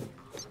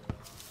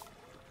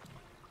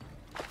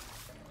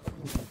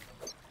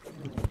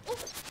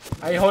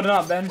 How you holding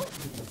up, Ben?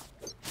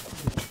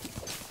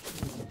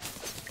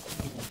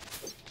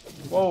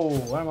 Whoa,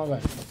 where am I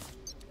going?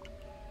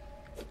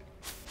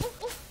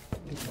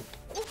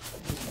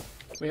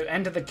 We've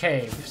entered the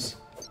caves.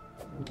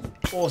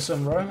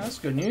 Awesome, bro. That's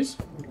good news.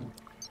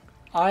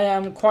 I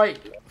am quite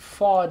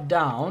far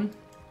down.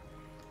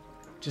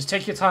 Just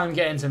take your time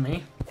getting to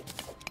me.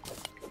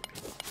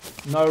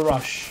 No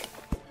rush.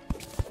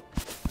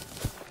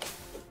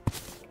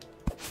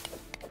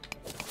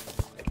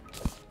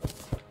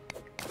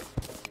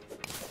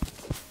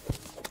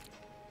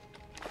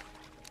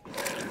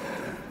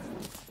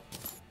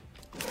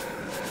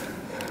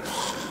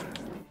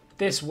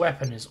 This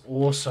weapon is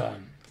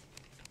awesome.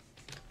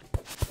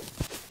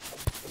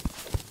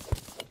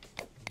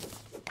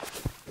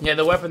 Yeah,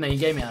 the weapon that you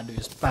gave me, Adlu,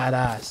 is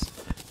badass.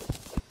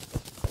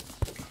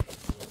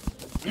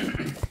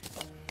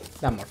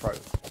 Down my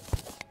throat.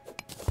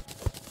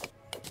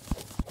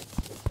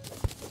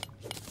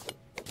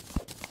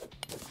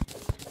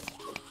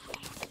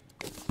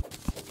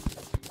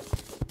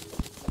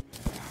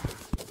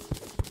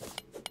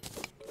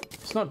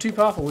 It's not too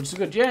powerful, which is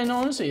good. Yeah, no,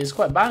 honestly, it's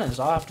quite balanced,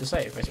 I have to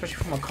say, especially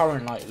from my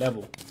current like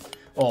level,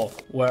 or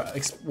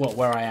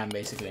where I am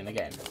basically in the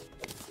game.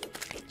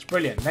 It's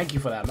brilliant. Thank you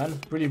for that, man.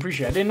 Really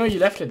appreciate it. I didn't know you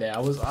left it there.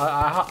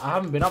 I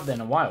haven't been up there in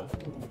a while,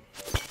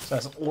 so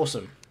that's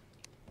awesome.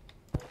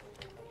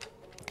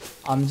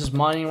 I'm just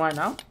mining right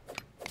now.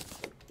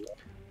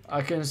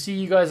 I can see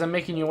you guys are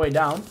making your way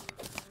down.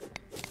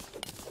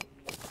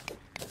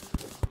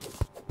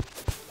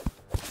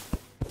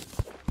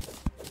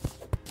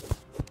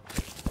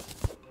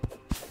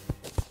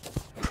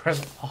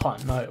 Press R,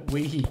 no,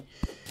 we.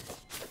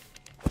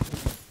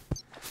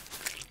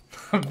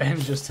 Ben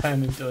just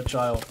turned into a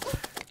child.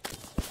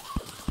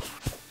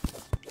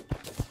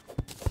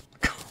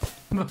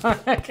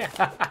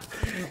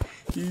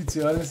 You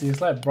two, honestly, it's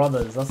like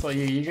brothers. That's what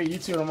you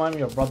two remind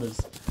me of brothers.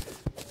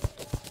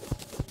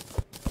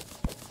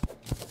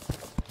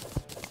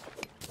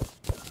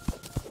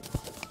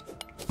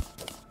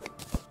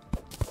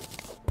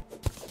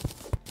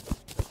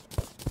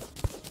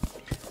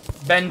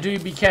 Ben, do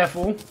be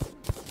careful.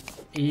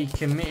 He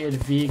committed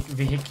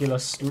vehicular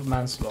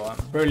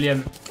manslaughter.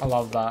 Brilliant. I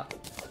love that.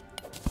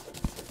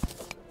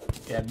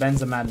 Yeah,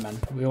 Ben's a madman.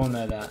 We all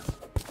know that.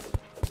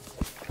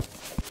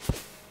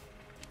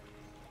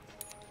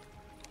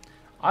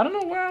 I don't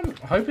know where I'm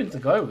hoping to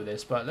go with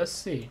this, but let's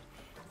see.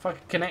 If I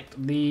can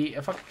connect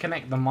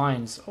the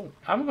mines. Oh,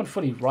 I haven't gone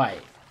fully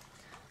right.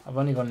 I've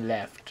only gone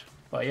left.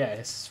 But yeah,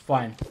 it's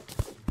fine.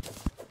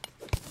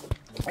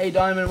 Hey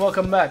Diamond,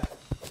 welcome back.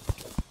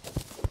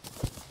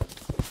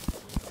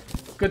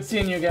 Good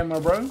seeing you again, my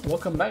bro.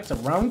 Welcome back to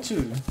round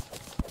 2. No,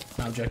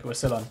 I'm joking. We're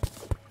still on.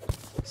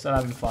 Still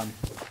having fun.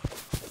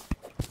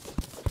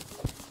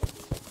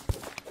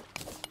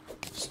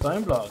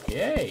 Stone block.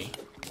 Yay.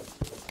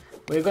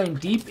 We're going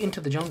deep into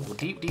the jungle.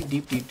 Deep, deep,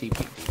 deep, deep, deep,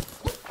 deep, deep.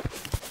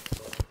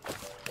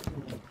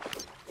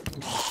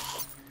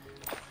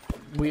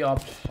 We are...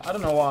 I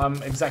don't know what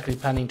I'm exactly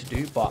planning to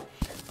do, but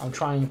I'm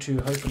trying to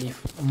hopefully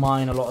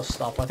mine a lot of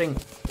stuff. I think...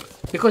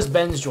 because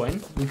Ben's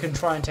joined, we can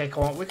try and take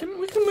on. We can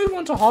move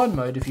on to hard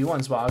mode if he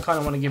wants, but I kind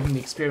of want to give him the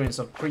experience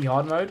of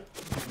pre-hard mode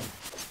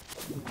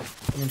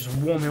and just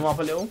warm him up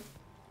a little.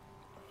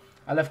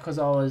 I left because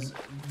I was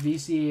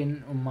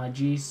VCing on my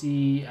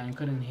GC and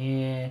couldn't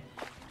hear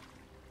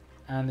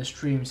and the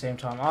stream same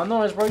time. Oh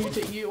no, bro.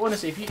 You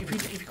honestly, if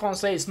you can't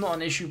say, it's not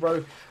an issue,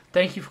 bro.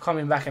 Thank you for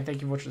coming back and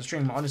thank you for watching the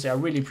stream. Honestly, I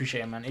really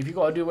appreciate it, man. If you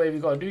gotta do whatever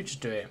you gotta do,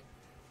 just do it.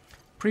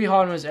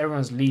 Pre-hard mode is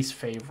everyone's least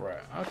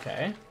favorite.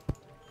 Okay.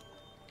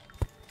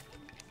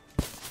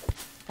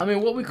 I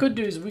mean, what we could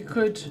do is we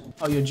could...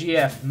 Oh, your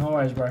GF. No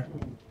worries, bro.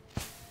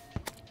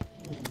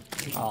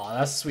 Oh,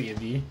 that's sweet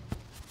of you.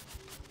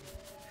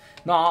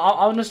 No,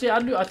 honestly,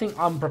 I think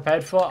I'm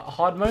prepared for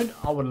hard mode.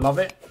 I would love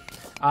it.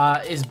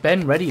 Is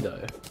Ben ready,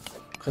 though?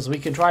 Because we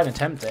can try and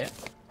attempt it.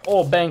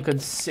 Or Ben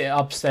could sit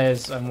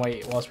upstairs and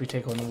wait whilst we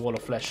take on the wall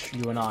of flesh,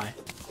 you and I.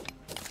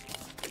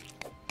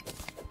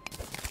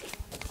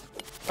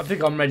 I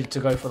think I'm ready to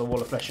go for the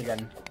wall of flesh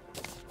again.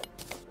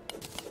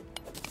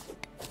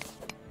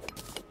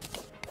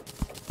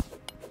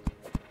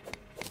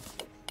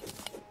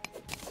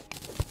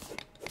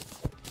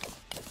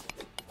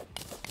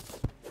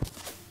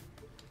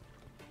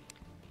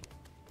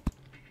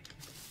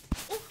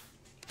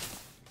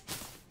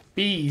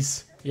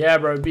 Bees. Yeah,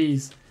 bro,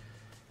 bees.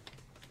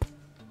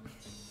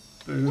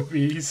 Boo,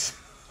 bees.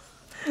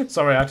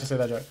 Sorry, I had to say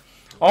that joke.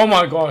 Oh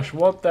my gosh,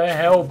 what the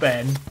hell,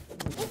 Ben?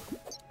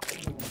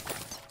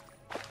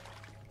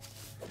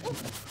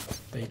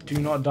 They do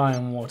not die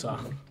in water.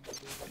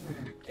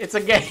 It's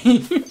a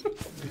game.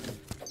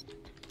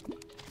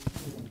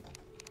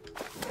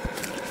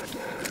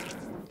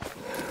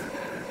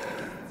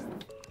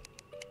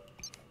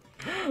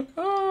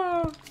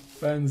 Ah,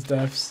 Ben's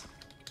deaths.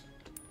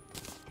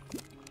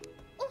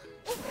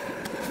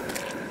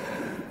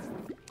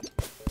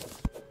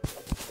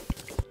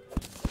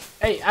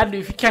 Hey, Adlu,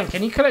 if you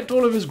can you collect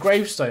all of his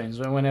gravestones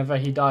whenever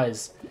he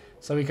dies?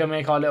 So we can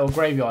make our little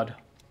graveyard.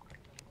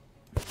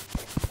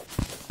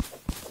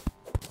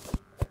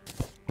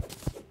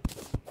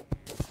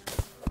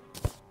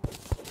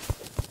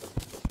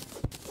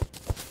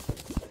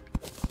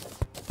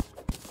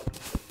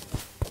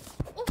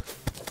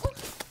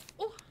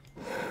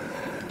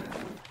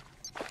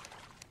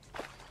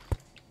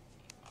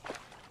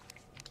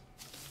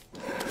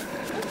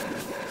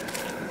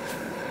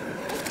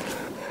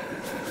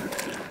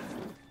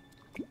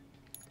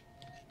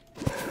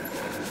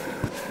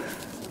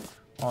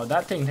 Oh,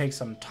 that thing takes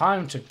some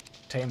time to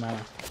take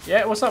mana.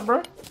 Yeah, what's up,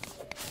 bro?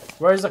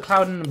 Where is the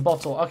cloud in the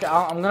bottle? Okay,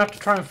 I'm gonna have to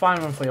try and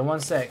find one for you. One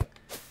sec.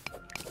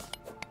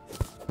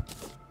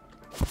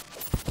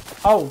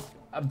 Oh,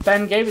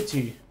 Ben gave it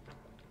to you.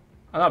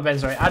 Oh, not Ben,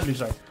 sorry. Adlu,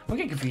 sorry. I'm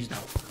getting confused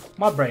now.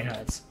 My brain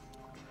hurts.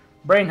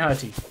 Brain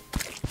hurty.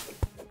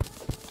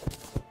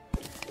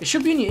 It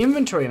should be in your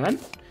inventory, man.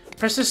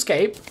 Press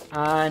escape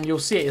and you'll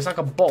see it. It's like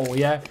a bottle,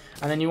 yeah?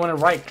 And then you want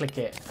to right click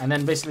it. And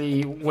then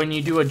basically when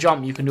you do a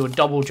jump, you can do a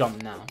double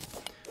jump now.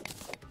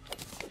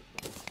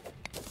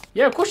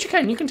 Yeah, of course you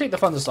can. You can take the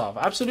thunder staff.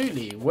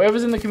 Absolutely.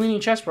 Whatever's in the community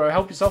chest, bro,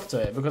 help yourself to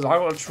it because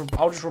I'll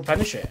just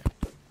replenish it.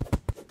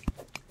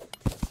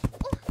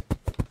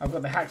 I've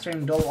got the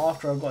Haxrim doll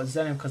after I got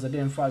Zenith because I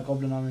didn't fight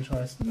Goblin Army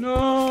twice.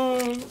 No.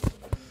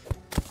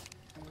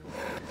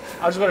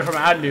 I just got it from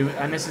Adlu,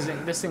 and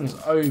this thing's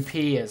OP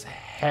as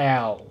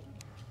hell.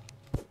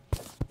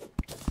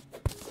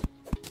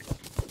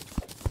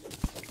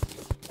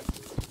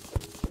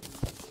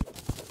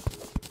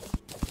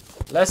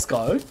 Let's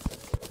go.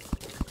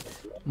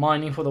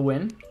 Mining for the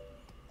win.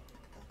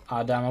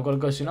 Ah, damn, I've got to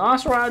go soon. Ah,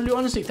 that's alright, Adlu.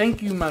 Honestly,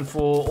 thank you, man,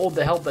 for all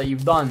the help that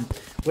you've done.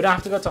 We don't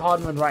have to go to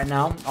hard mode right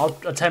now. I'll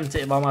attempt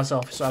it by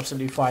myself, so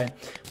absolutely fine.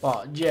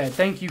 But yeah,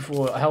 thank you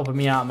for helping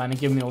me out, man, and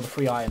giving me all the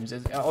free items.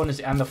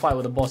 Honestly, and the fight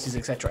with the bosses,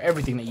 etc.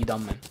 Everything that you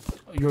done, man.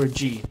 You're a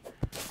G.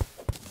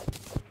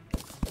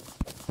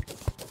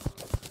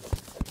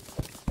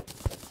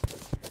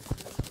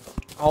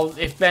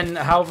 If Ben,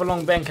 however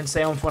long Ben can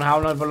stay on for, and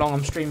however long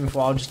I'm streaming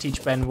for, I'll just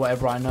teach Ben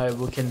whatever I know.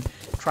 We can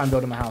try and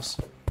build him a house.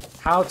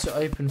 How to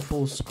open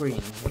full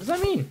screen? What does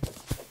that mean?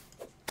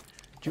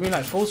 Do you mean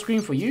like full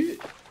screen for you?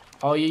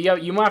 Oh,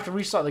 you might have to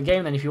restart the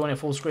game then if you want it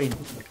full screen.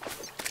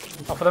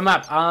 Oh, for the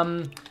map,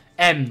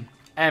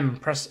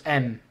 press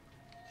M.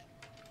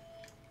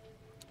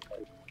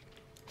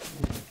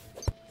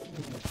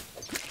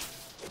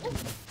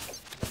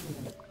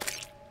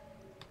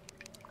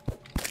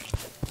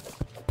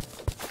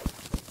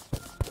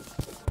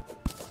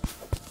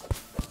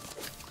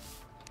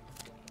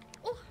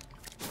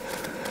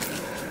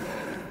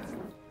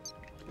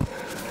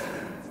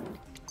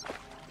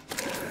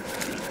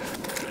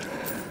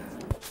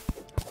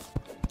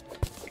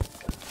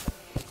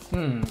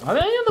 Are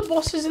there any other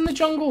bosses in the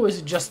jungle, or is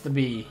it just the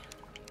bee?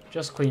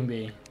 Just Queen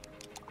Bee.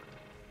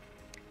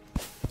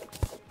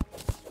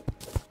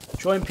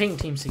 Join pink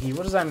team, Siki.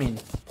 What does that mean?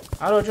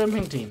 How do I join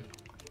pink team?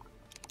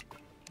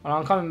 Well,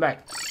 I'm coming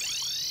back.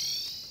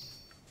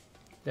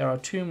 There are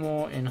 2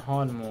 more in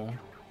hard mode.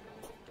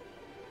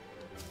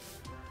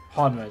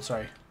 Hard mode,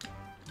 sorry.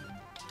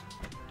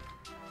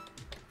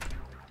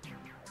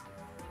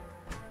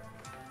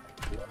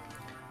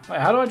 Wait,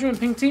 how do I join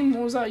pink team?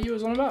 What was that you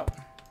was on about?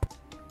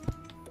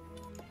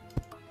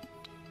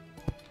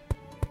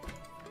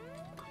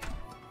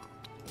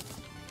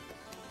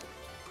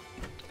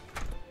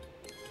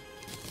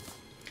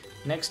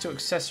 Next to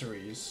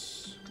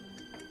accessories.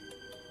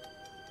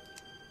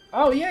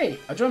 Oh, yay!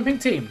 I joined pink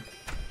team.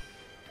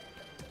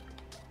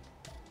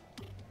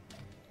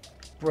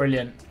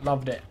 Brilliant.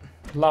 Loved it.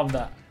 Love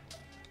that.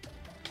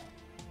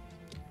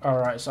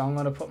 Alright, so I'm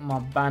going to put my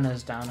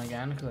banners down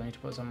again because I need to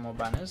put some more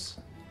banners.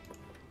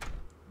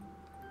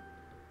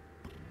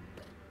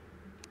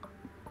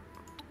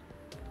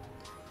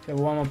 Okay,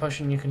 one more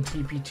pushing, you can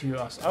TP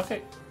to us.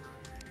 Okay.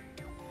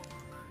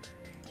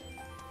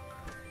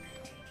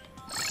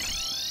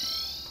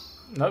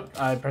 Nope,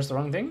 I pressed the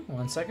wrong thing.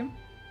 1 second.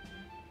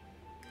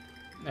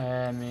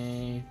 Let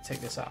me take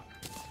this out.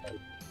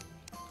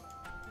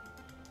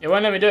 It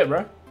won't let me do it,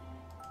 bro.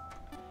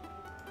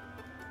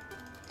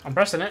 I'm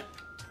pressing it.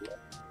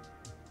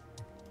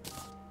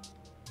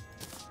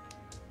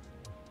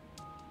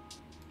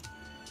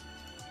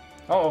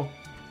 Uh-oh.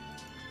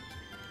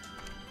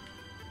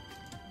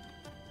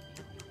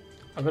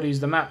 I've got to use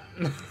the map.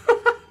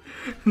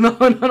 No,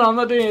 I'm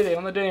not doing anything.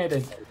 I'm not doing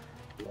anything.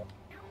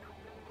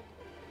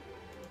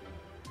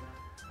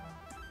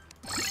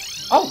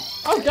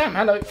 Oh, damn,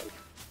 hello.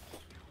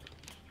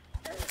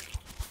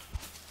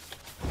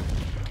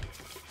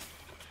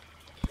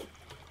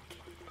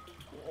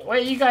 Where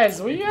are you guys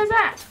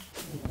at?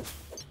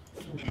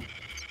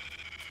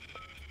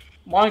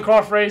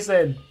 Minecraft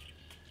racing.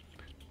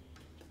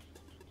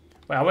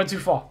 Wait, I went too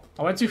far.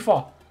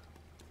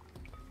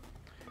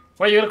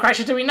 Wait, you're gonna crash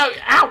into me? No,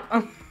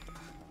 ow!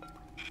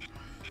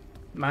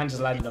 Man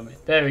just landed on me.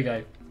 There we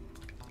go.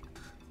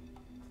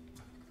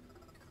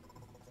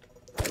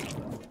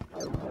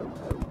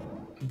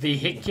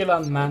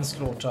 Vehicular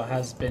manslaughter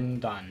has been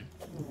done.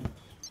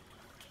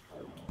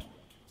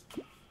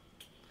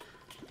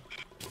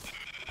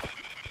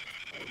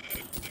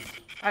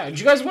 Do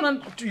you guys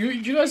want to? Do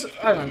you guys?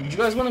 I don't know. Do you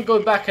guys want to go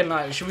back and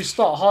like? Should we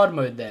start hard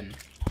mode then?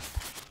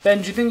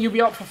 Ben, do you think you'll be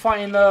up for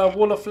fighting the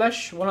Wall of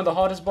Flesh, one of the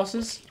hardest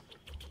bosses?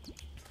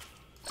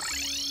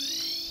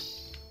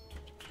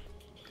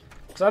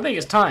 Because I think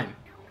it's time.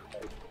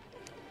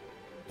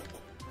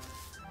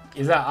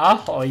 Is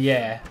that or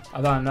yeah?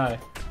 I don't know.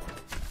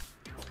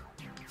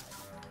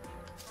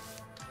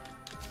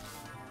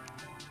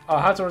 Oh,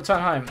 how to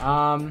return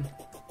home?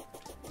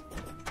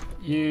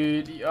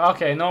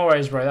 Okay? No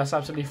worries, bro. That's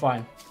absolutely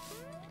fine.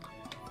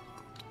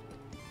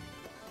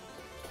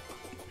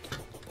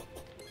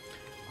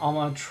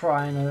 I'm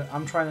trying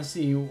to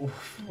see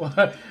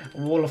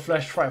Wall of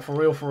Flesh fight for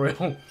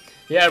real.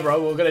 Yeah,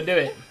 bro. We're gonna do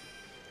it.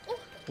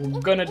 We're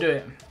gonna do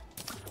it.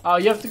 Oh,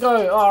 you have to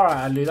go. All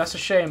right, Alu. That's a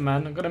shame,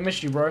 man. I'm gonna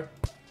miss you, bro.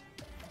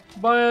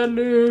 Bye,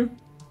 Alu.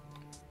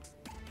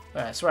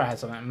 Wait, I swear I had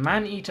something.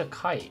 Man-eater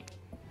kite.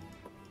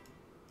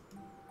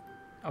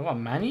 I got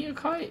man-eater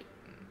kite?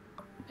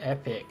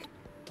 Epic.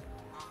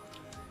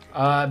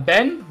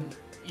 Ben,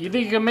 you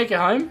think you can make it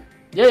home?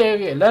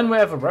 Yeah. Learn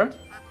wherever, bro.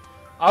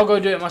 I'll go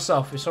do it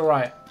myself. It's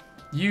alright.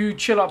 You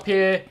chill up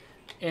here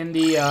in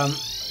the...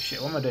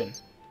 shit, what am I doing?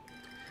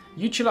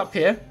 You chill up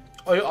here,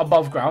 or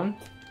above ground,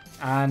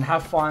 and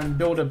have fun,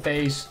 build a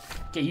base,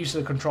 get used to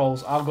the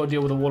controls. I'll go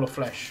deal with the wall of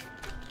flesh.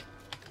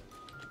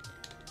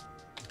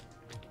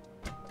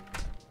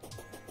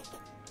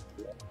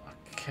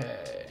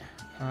 Okay.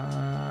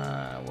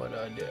 What do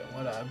I do?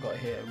 What do I got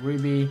here?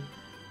 Ruby.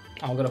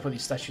 I'm going to put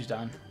these statues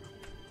down.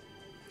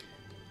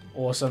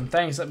 Awesome.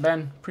 Thanks,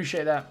 Ben.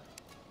 Appreciate that.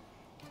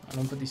 I'm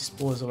going to put these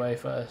spores away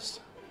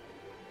first.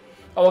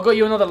 Oh, I got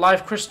you another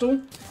live crystal.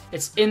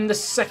 It's in the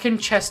second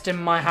chest in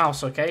my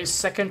house, okay?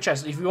 Second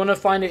chest. If you want to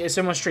find it, it's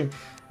in my stream.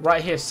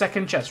 Right here,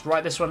 second chest.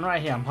 Right, this one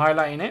right here. I'm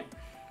highlighting it.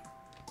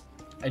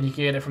 And you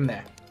can get it from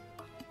there.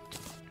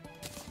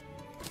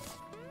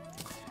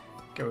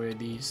 Get rid of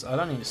these. I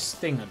don't need a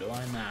stinger, do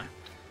I? Nah.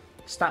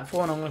 Stat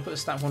one, I'm going to put the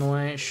stat one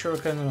away.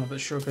 Shurikens, I'm going to put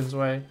shurikens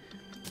away.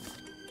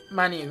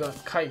 Man-eater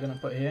kite, going to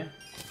put here.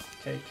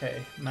 KK.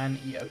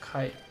 Man-eater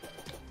kite.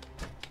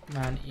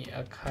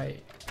 Man-eater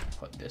kite.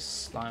 Put this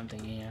slime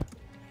thing here.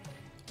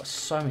 Got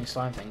so many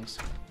slime things.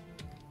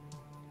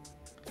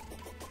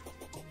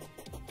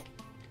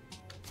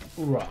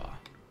 Hoorah.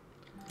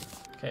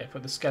 Okay,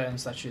 put the skeleton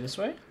statue this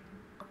way.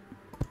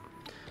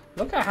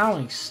 Look at how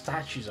many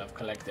statues I've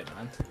collected,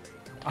 man.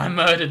 I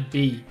murdered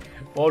B.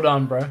 Well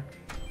done, bro.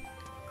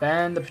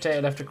 Ben the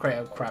potato left a crate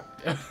of crap.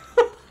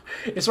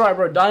 It's right,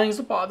 bro. Dying's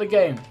a part of the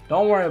game.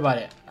 Don't worry about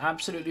it.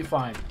 Absolutely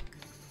fine.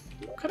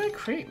 What could I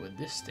create with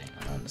this thing?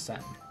 I don't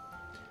understand.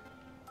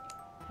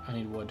 I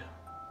need wood.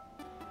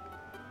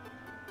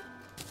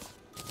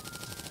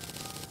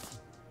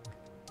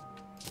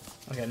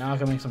 Okay, now I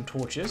can make some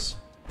torches.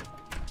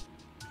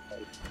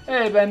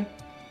 Hey, Ben.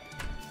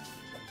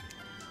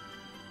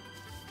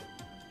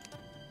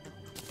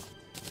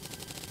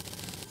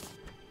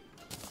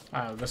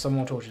 Alright, we've got some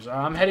more torches.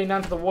 I'm heading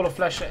down to the wall of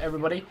flesh,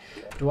 everybody.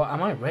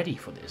 Am I ready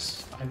for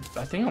this?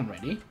 I think I'm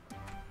ready.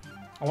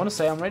 I want to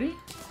say I'm ready.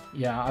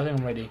 Yeah, I think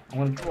I'm ready. I'm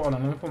going to draw on.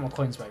 I'm going to put my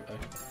coins back, though.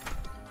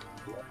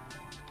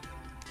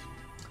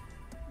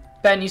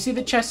 Ben, you see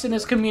the chests in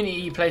this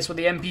community place where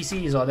the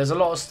NPCs are? There's a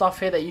lot of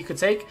stuff here that you could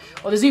take.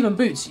 Oh, there's even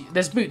boots.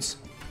 There's boots.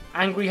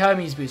 Angry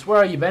Hermes boots. Where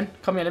are you, Ben?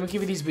 Come here, let me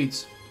give you these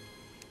boots.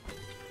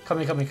 Come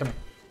here.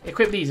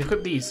 Equip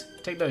these.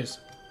 Take those.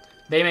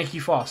 They make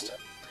you fast.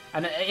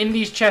 And in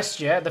these chests,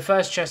 yeah, the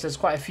first chest, there's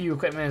quite a few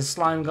equipment. There's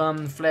slime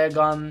gun, flare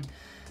gun.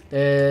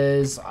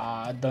 There's,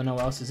 I don't know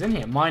what else is in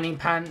here. Mining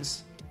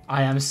pants.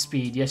 I am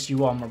speed. Yes,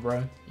 you are, my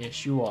bro.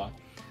 Yes, you are.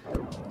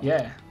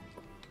 Yeah.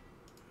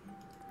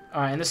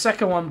 Alright, and the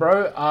second one,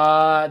 bro,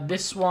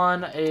 this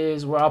one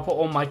is where I'll put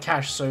all my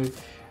cash, so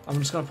I'm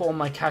just going to put all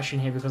my cash in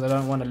here because I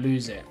don't want to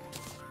lose it.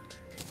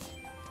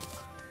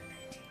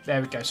 There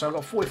we go, so I've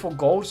got 44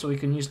 gold, so we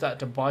can use that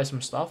to buy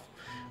some stuff.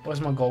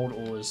 Where's my gold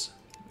ores?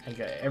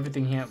 Okay,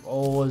 everything here,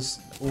 ores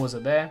are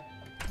there.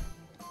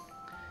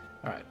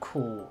 Alright,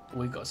 cool.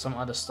 We got some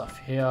other stuff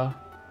here.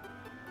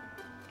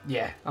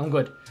 Yeah, I'm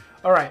good.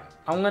 Alright,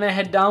 I'm going to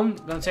head down,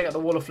 going to take out the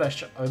wall of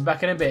flesh. I'll be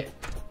back in a bit.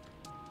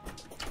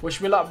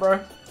 Wish me luck, bro.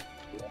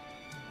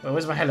 Wait,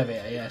 where's my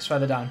elevator? Yeah, it's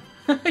further down.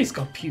 He's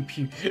got pew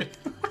pew.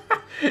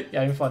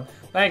 Yeah, having fun.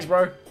 Thanks,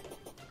 bro.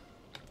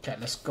 Okay,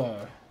 let's go.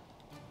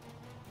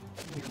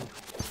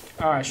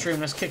 Alright, stream,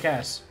 let's kick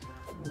ass.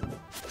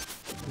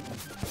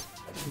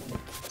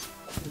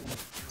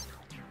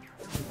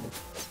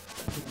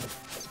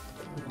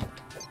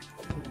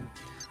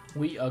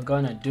 We are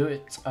gonna do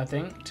it, I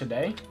think,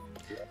 today.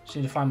 Just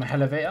need to find my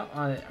elevator.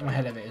 My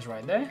elevator is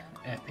right there.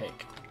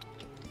 Epic.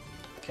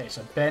 Okay,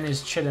 so Ben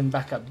is chilling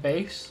back at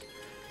base.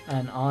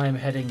 And I'm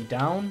heading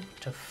down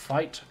to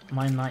fight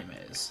my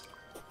nightmares.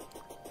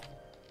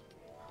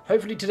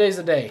 Hopefully today's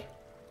the day.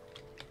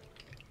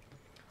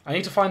 I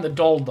need to find the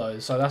doll though,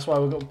 so that's why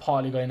we've got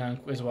partly going down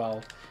as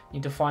well.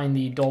 Need to find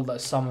the doll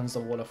that summons the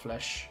wall of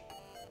flesh.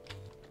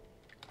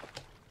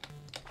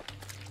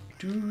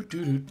 I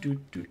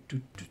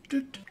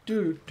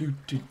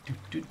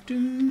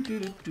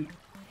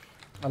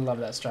love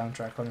that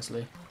soundtrack,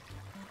 honestly.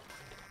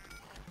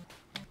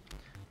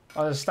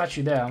 Oh, there's a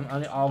statue there.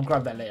 I'll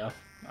grab that later.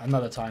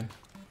 Another time.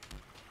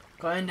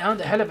 Going down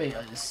the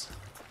elevators.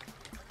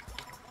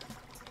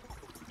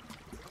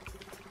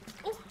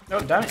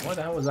 Oh, damn it. What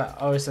the hell was that?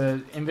 Oh, it's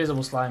an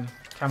invisible slime.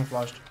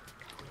 Camouflaged.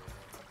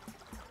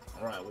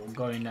 Alright, we're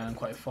going down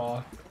quite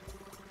far.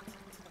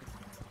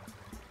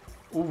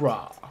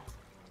 Hoorah.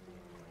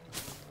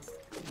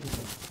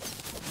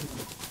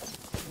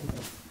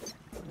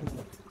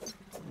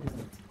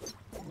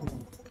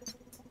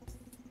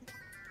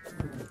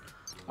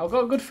 I've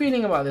got a good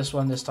feeling about this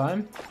one this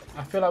time.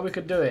 I feel like we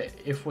could do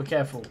it if we're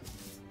careful.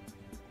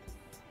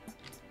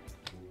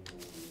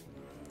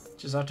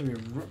 Just have to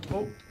be...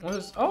 Oh, what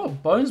is... Oh,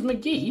 Bones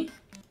McGee?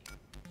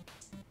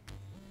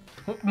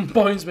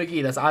 Bones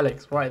McGee, that's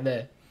Alex right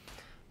there.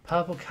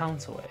 Purple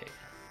counterweight.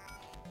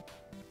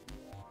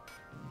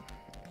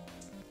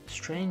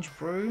 Strange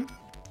brew.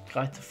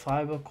 Guide to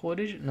fiber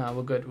cordage. No,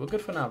 we're good. We're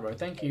good for now, bro.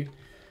 Thank you.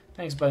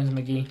 Thanks, Bones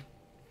McGee.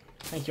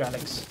 Thank you,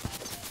 Alex.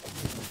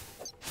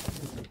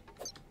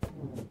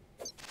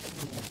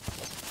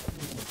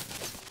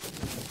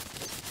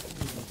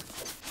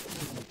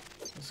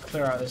 Let's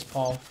clear out this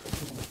path.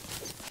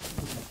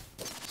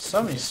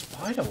 So many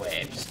spider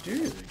webs,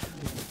 dude.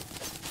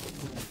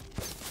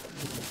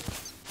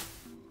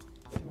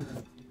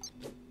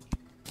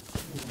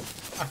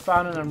 I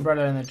found an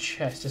umbrella in the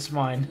chest. It's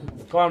mine.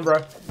 Go on,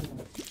 bro.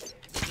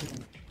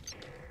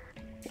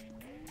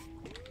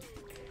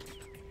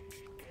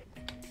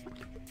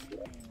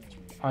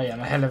 Oh yeah,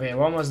 my elevator.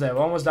 We're almost there.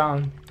 We're almost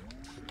down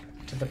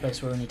to the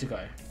place where we need to go.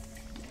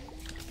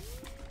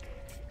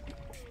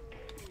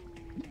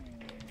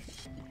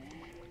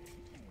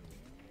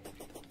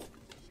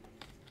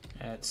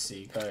 Let's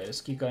see. Go.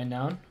 Let's keep going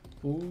down.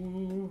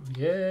 Ooh,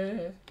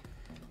 yeah.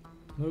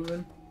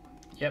 Moving.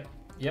 Yep.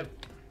 Yep.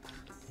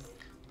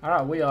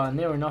 Alright, we are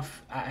near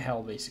enough at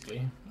hell,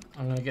 basically.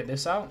 I'm going to get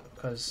this out,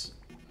 because,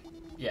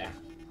 yeah,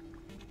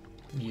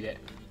 need it.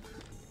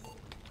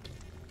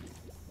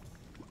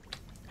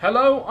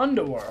 Hello,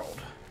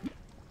 Underworld.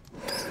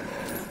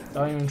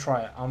 Don't even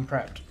try it, I'm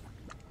prepped.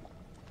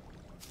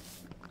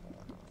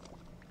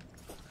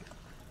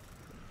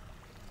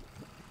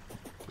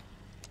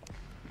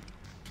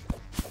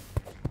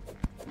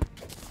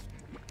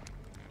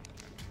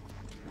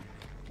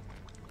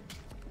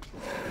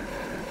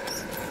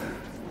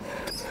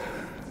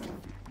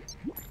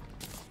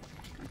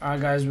 Alright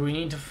guys, we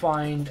need to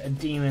find a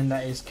demon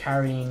that is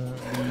carrying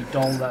the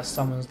doll that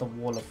summons the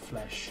wall of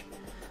flesh.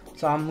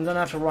 So I'm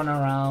gonna have to run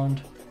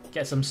around,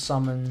 get some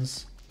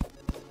summons,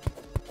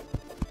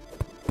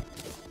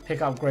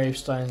 pick up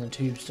gravestones and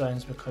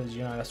tombstones because,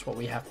 you know, that's what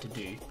we have to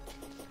do.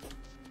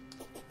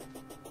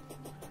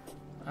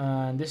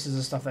 And this is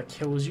the stuff that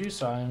kills you,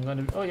 so I'm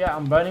gonna... Oh yeah,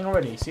 I'm burning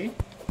already, see?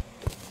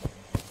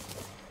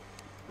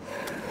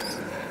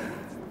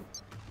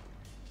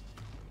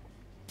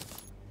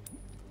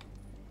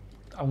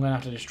 I'm gonna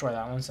have to destroy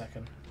that 1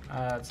 second.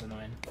 That's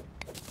annoying.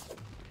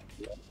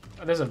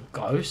 Oh, there's a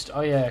ghost? Oh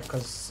yeah,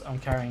 because I'm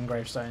carrying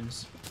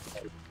gravestones.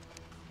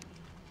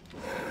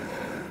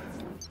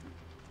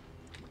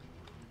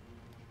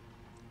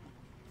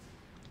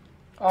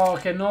 Oh,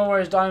 okay, no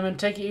worries, Diamond.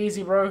 Take it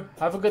easy, bro.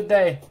 Have a good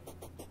day.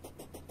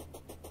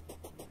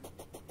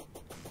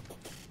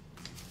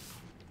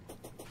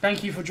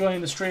 Thank you for joining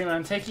the stream,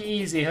 man. Take it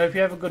easy. Hope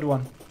you have a good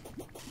one.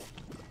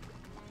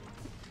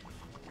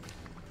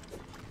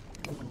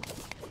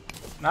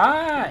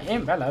 Ah,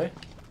 imp, hello.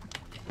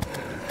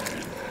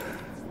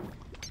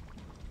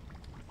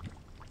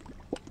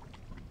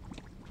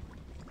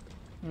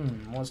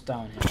 What's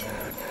down here?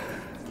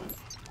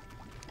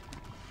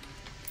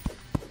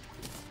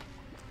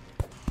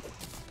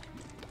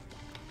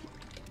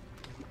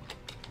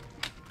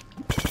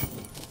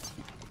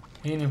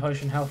 Healing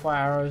potion, hellfire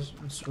arrows,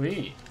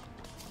 sweet.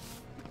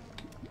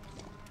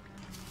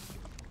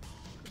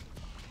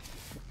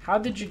 How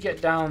did you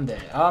get down there?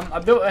 I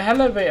built a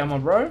elevator, my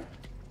bro.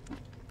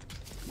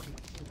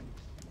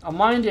 I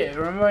mined it.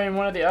 Remember in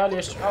one of the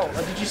earliest... Oh,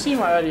 did you see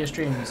my earlier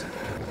streams?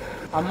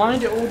 I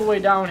mined it all the way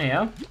down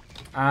here.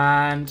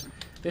 And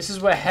this is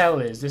where hell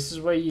is. This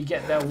is where you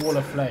get that wall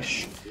of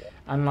flesh.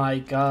 And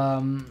like,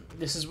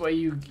 this is where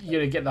you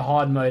get the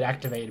hard mode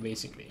activated,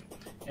 basically.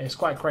 It's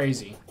quite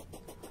crazy.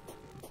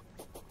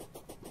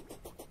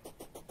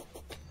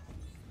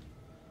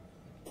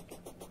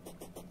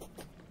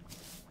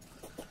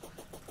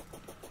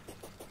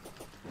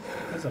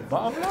 There's a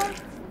butterfly?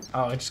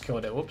 Oh, I just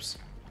killed it. Whoops.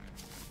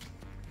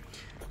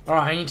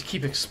 Alright, I need to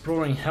keep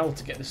exploring hell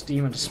to get this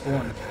demon to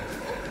spawn.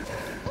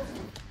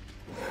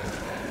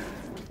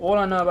 All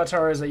I know about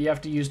Terraria is that you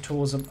have to use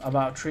tools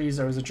about trees.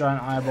 There is a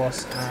giant eye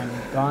boss and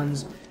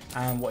guns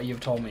and what you've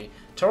told me.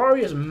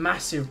 Terraria is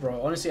massive,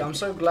 bro. Honestly, I'm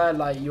so glad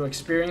like you're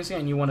experiencing it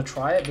and you want to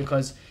try it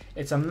because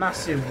it's a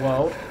massive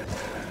world.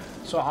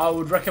 So I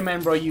would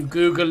recommend, bro, you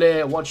Google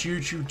it, watch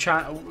YouTube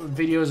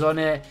videos on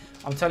it.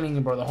 I'm telling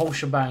you, bro, the whole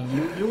shebang.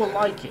 You will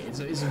like it.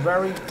 It's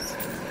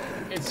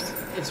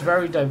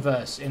very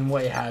diverse in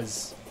what it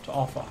has to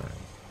offer.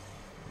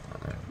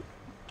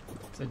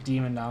 There's a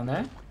demon down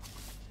there.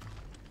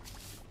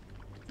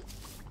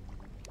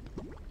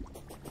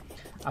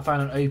 I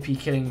found an OP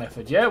killing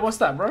method. Yeah, what's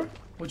that, bro?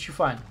 What'd you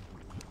find?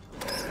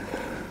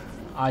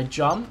 I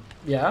jump.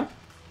 Yeah.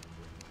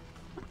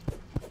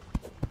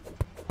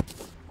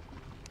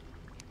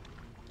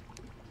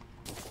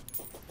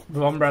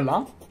 The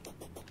umbrella.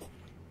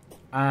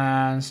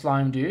 And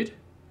slime dude.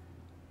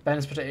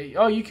 Ben's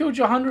potato. Oh, you killed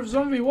your 100th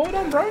zombie. Well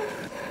done, bro.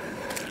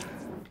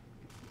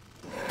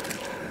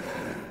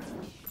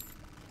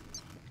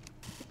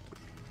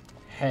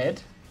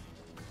 Head.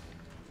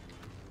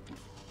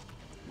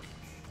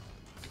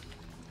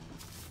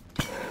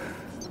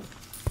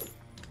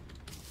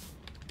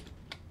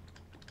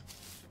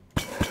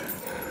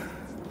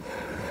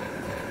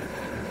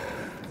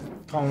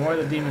 Come on, what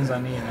are the demons I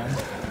need, man?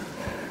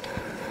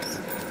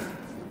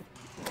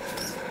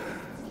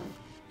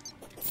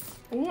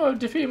 Whoa,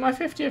 defeat my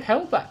 50th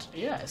Hellbat.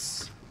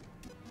 Yes.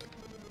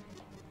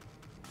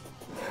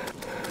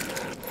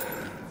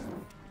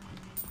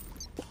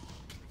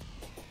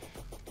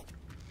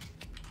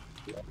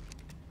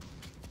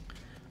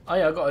 Oh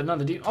yeah, I got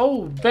another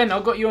Oh, Ben, I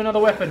got you another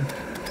weapon.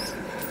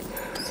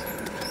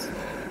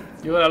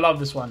 You're gonna love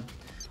this one.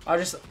 I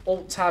just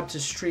alt tab to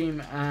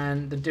stream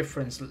and the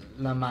difference,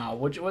 Lamau.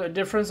 What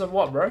difference of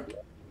what, bro?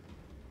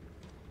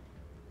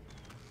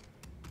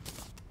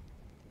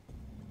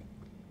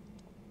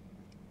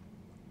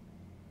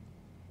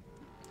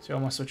 So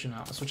what am I switching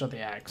out? I'll switch out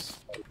the axe.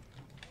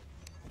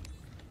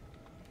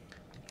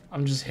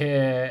 I'm just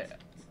here.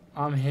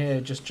 I'm here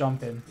just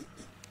jumping.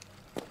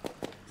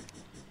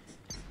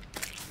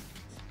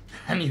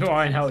 And you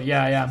are in hell.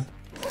 Yeah, I am.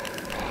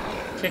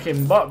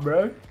 Kicking butt,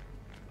 bro.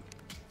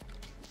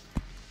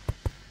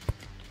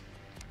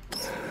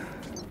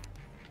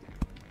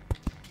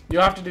 You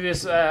have to do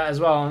this as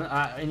well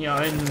in your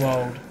own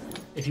world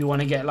if you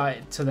want to get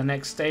like to the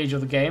next stage of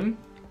the game.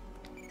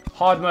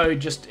 Hard mode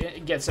just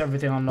it gets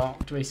everything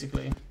unlocked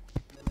basically.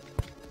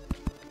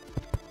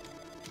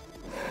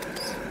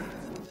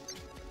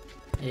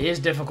 It is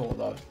difficult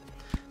though,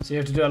 so you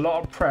have to do a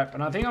lot of prep,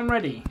 and I think I'm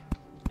ready.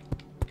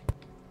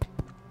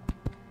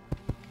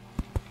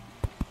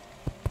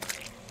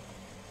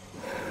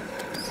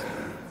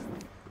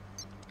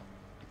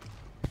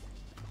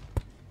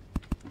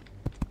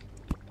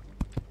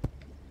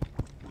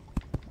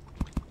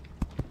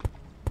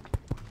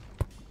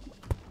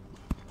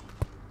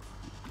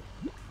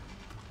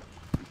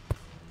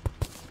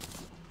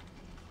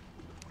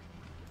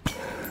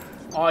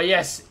 Oh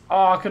yes!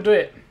 Oh, I could do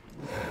it.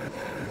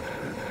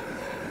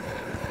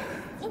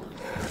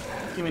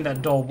 Give me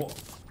that doll.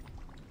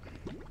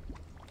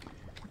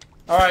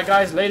 Alright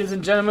guys, ladies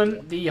and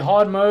gentlemen, the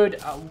hard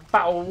mode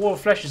Battle Wall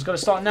of Flesh is going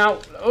to start now.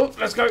 Oh,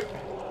 let's go.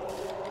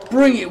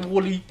 Bring it,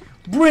 Wooly.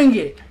 Bring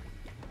it.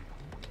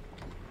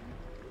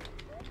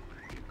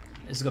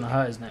 This is going to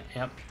hurt, isn't it?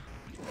 Yep.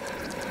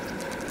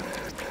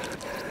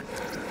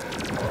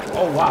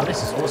 Oh wow,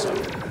 this is awesome.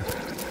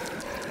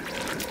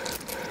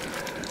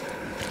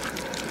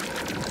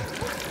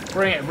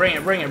 Bring it, bring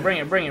it, bring it, bring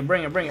it, bring it,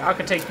 bring it, bring it. I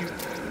can take you.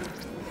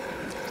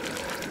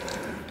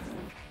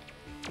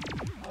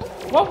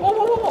 Whoa, whoa,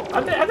 whoa, whoa,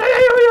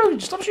 whoa.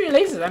 Stop shooting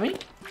lasers at me.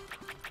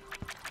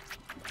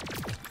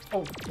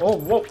 Oh, oh,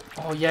 whoa.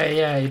 Oh, yeah,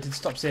 yeah, it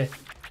stops here.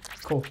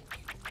 Cool.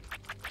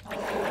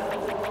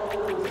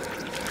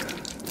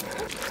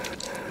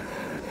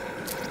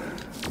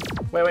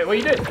 Wait, wait, what are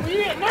you doing? What are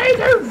you doing? No,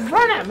 don't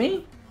run at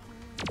me.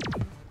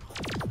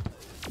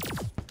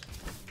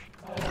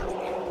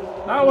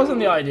 That wasn't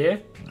the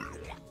idea.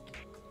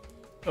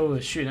 Oh,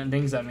 it's shooting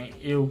things at me.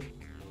 Ew.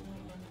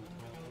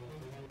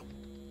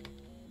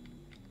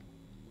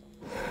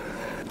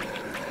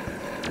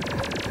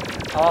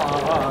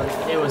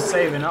 It was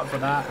saving up for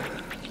that.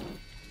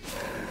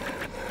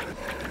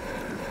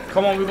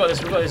 Come on, we got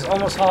this, we got this.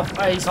 Almost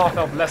half, he's half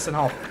health, less than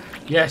half.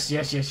 Yes,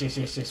 yes, yes, yes,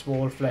 yes, yes.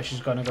 Wall of Flesh is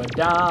gonna go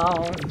down.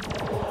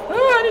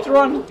 Oh, I need to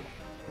run.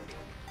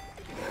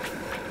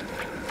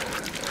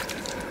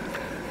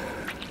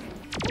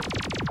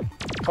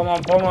 Come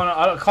on, come on.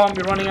 I can't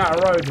be running out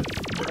of road.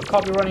 I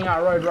can't be running out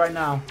of road right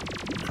now.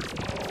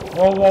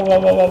 Whoa, whoa, whoa,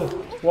 whoa, whoa.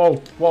 Whoa,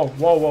 whoa,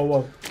 whoa, whoa,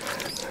 whoa.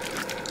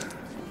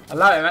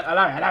 Allow it, man.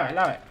 Allow it, allow it,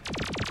 allow it.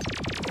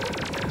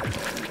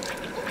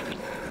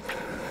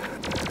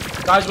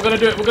 Guys, we're gonna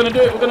do it. We're gonna do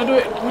it. We're gonna do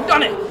it. We've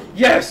done it.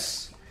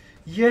 Yes.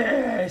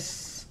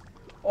 Yes.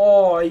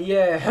 Oh,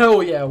 yeah.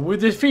 Hell yeah. We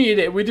defeated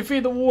it. We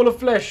defeated the Wall of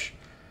Flesh.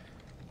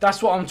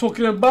 That's what I'm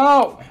talking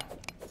about.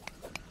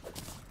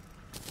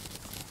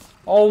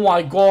 Oh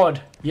my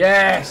god.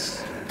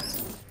 Yes.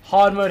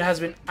 Hard mode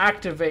has been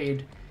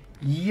activated.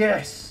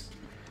 Yes.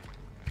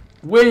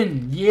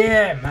 Win.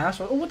 Yeah, man. That's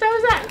what, oh, what the hell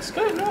is that?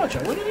 Skeleton Archer.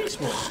 Where did he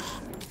spawn?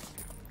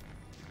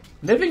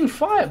 Living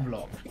Fire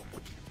Block.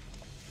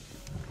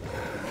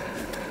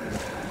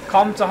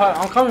 Come to her.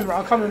 I'm coming, bro.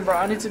 I'm coming, bro.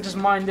 I need to just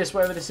mine this,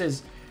 whatever this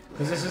is.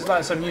 Because this is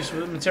like some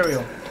useful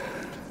material.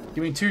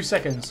 Give me 2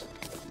 seconds.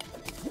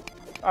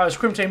 Oh, it's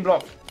Crim Chain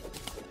Block.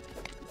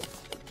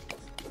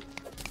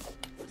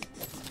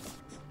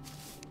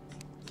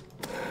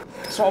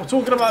 That's what I'm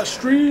talking about,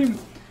 stream.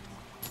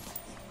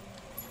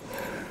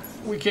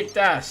 We kicked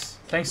ass.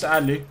 Thanks to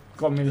Adley.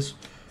 Got me this.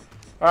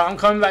 Alright, I'm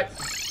coming back.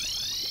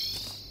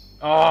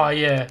 Oh,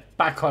 yeah.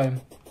 Back home.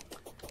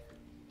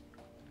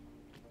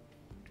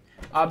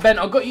 Ben,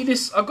 I got you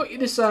this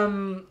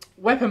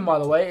weapon, by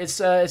the way.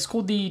 It's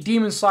called the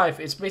Demon Scythe.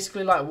 It's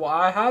basically like what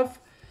I have.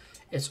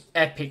 It's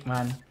epic,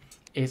 man.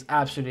 It's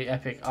absolutely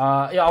epic.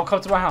 Yeah, I'll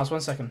come to my house. 1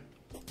 second.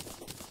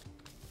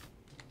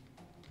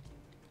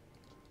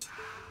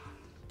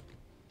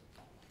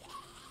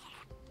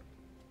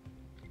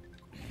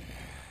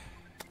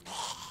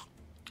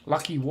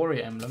 Lucky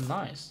Warrior emblem,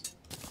 nice.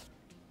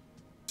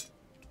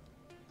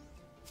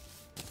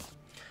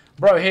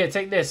 Bro, here,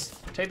 take this.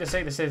 Take this,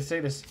 take this, take this,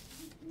 take this.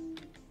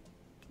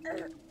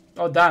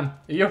 Oh, damn.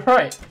 You're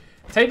right.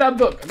 Take that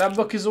book. That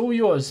book is all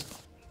yours.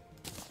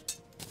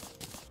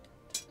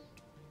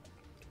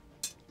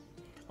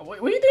 Oh,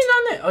 what are you doing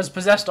down there? Oh, it's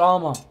possessed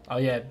armor. Oh,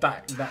 yeah,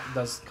 that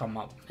does come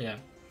up. Yeah.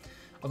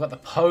 I got the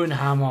Pwn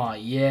Hammer.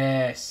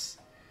 Yes.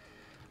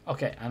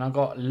 Okay, and I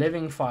got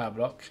living fire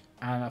block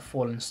and a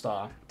fallen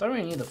star. Don't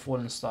really need the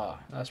fallen star.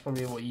 That's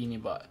probably what you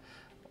need, but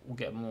we'll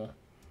get more.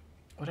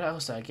 What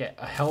else did I get?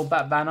 A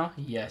hellbat banner?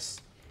 Yes.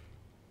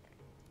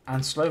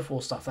 And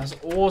slowfall stuff. That's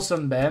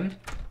awesome, Ben.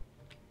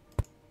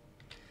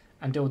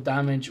 And deal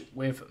damage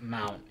with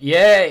mount.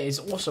 Yeah, it's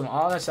awesome.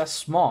 Oh, that's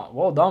smart.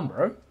 Well done,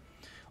 bro.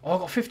 Oh, I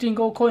got 15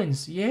 gold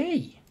coins.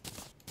 Yay.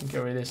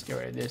 Get rid of this. Get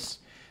rid of this.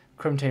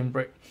 Crimtane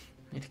brick.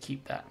 Need to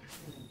keep that.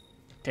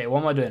 Okay,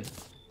 what am I doing?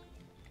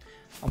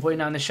 I'm putting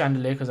down the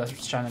chandelier because that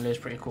chandelier is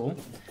pretty cool.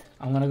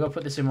 I'm going to go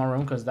put this in my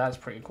room because that's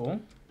pretty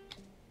cool.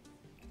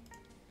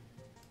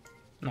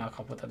 No, I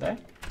can't put that there.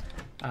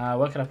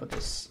 Where can I put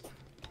this?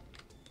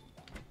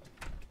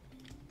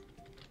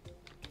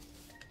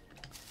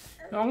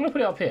 No, I'm going to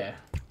put it up here.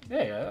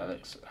 There you go. That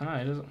looks... Oh, no,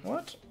 it doesn't...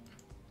 What?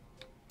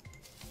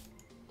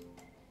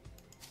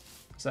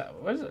 Is that...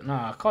 What is it? No,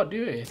 I can't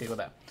do anything with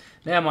that.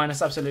 Never mind,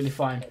 that's absolutely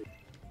fine.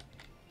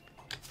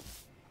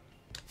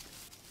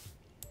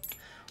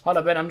 Hold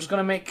up, Ben. I'm just going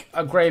to make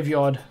a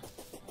graveyard.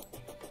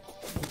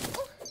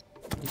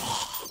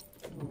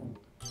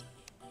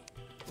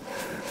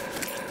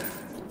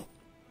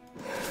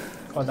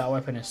 God, that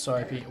weapon is so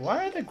OP.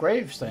 Why are the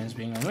gravestones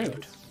being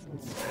removed?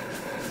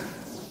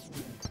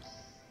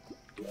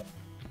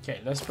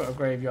 Okay, let's put a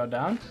graveyard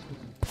down.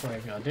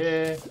 Graveyard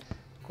there.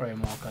 Grave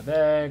marker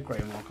there.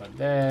 Grave marker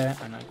there.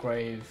 And a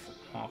grave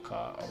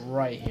marker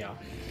right here.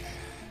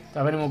 Do I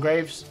have any more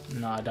graves?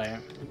 No, I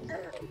don't.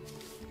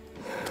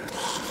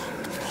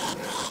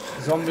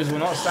 Zombies will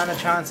not stand a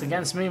chance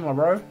against me, my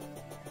bro.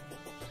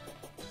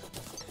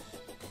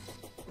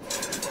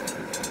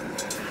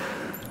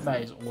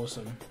 That is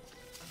awesome.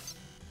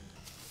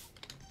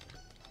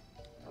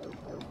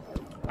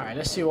 Alright,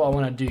 let's see what I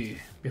want to do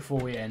before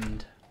we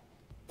end.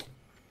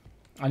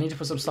 I need to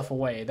put some stuff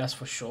away, that's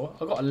for sure.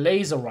 I've got a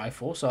laser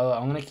rifle, so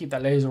I'm going to keep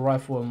that laser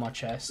rifle in my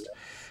chest.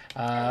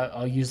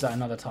 I'll use that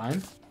another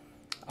time.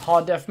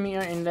 Hard death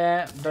meter in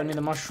there. Don't need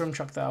the mushroom,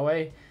 chuck that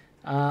away.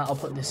 I'll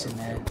put this in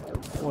there.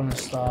 Fallen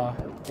star,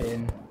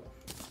 bin.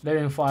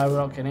 Living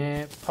firework in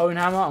here. Pwn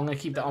hammer, I'm going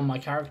to keep that on my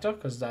character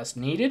because that's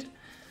needed.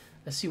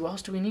 Let's see, what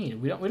else do we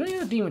need? We don't need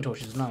the demon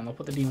torches. No, I'll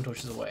put the demon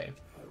torches away.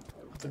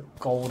 Put the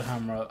gold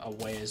hammer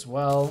away as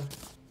well.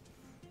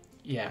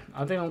 Yeah,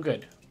 I think I'm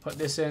good. Put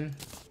this in.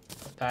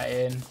 Put that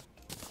in.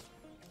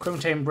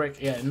 Crimtane brick.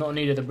 Yeah, not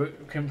needed the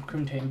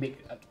crimtane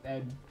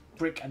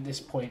brick at this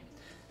point.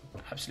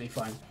 Absolutely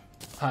fine.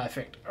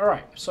 Perfect.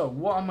 Alright, so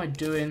what am I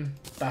doing?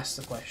 That's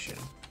the question.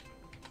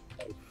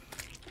 Do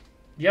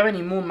you have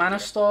any more mana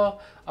star?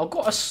 I've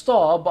got a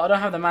star, but I don't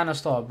have the mana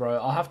star, bro.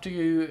 I'll have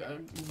to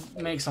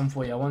make some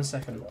for you. 1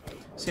 second.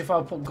 See if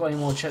I've got any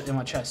more in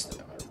my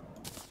chest.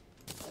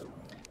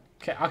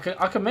 Okay,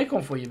 I can make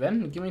one for you,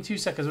 Ben. Give me 2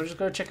 seconds. We'll just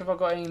go check if I've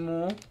got any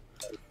more.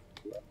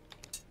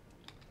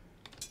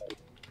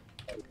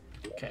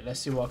 Okay, let's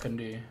see what I can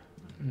do.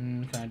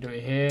 Can I do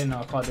it here? No,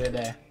 I can't do it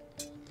there.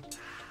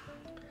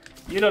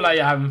 You look like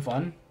you're having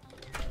fun.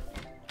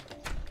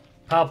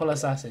 Purple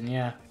assassin,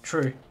 yeah,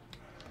 true.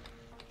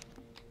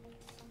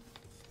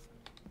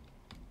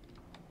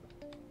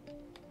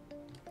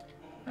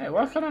 Hey,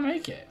 why can't I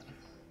make it?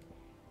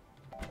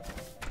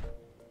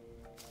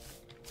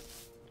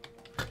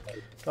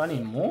 Do I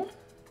need more?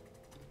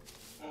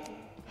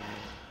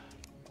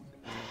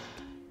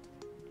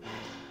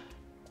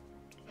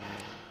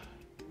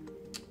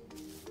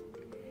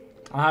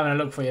 I'm having a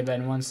look for you,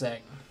 Ben. 1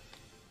 sec.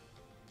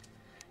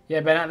 Yeah,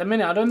 Ben, at the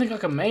minute, I don't think I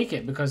can make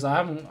it because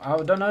I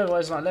don't know why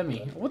it's not letting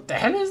me. What the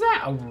hell is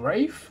that? A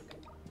wraith?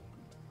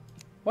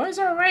 Why is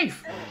there a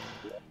wraith?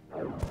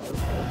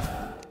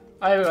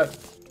 Oh, here we go.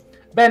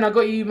 Ben, I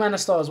got you mana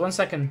stars. 1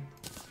 second.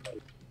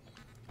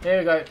 Here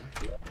we go.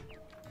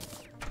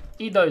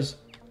 Eat those.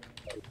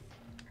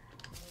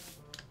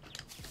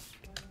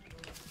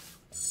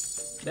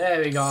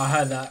 There we go. I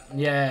heard that.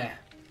 Yeah.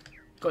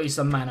 Got you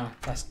some mana.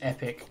 That's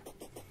epic.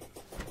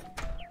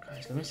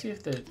 Guys, let me see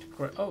if the...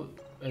 Oh,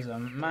 there's a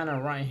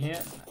mana right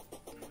here.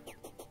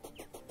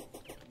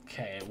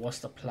 Okay, what's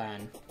the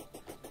plan?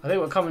 I think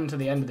we're coming to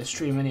the end of the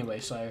stream anyway,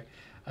 so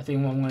I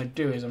think what I'm going to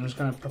do is I'm just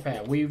going to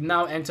prepare. We've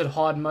now entered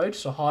hard mode,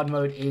 so hard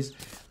mode is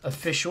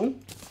official.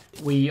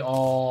 We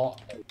are,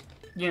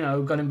 you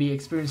know, going to be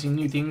experiencing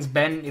new things.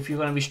 Ben, if you're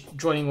going to be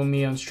joining with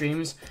me on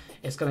streams,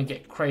 it's going to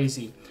get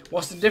crazy.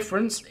 What's the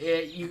difference?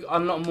 You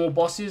unlock more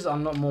bosses,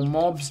 unlock more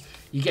mobs.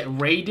 You get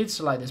raided,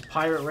 so like there's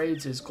pirate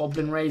raids, there's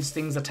goblin raids,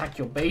 things attack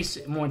your base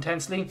more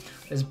intensely.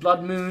 There's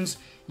blood moons.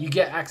 You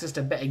get access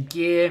to better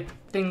gear.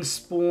 Things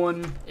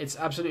spawn. It's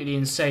absolutely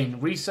insane.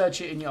 Research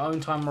it in your own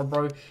time, my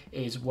bro. It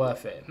is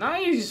worth it. Nah,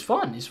 it's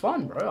fun. It's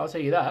fun, bro. I'll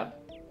tell you that.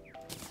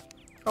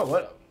 Oh,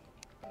 what?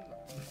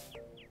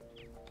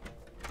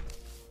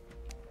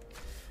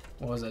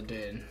 What was I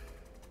doing?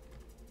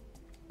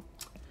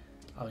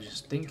 I was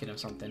just thinking of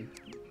something.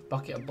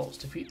 Bucket of bolts.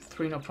 Defeat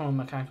 3 nocturnal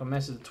mechanical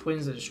messes, the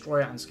twins, the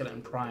destroyer, and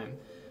skeleton prime.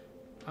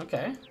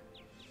 Okay.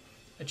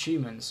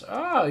 Achievements.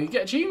 Oh, you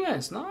get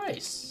achievements.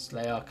 Nice.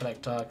 Slayer,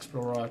 collector,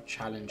 explorer,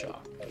 challenger.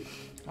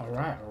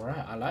 Alright,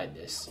 alright. I like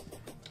this.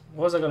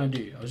 What was I going to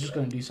do? I was just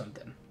going to do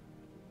something.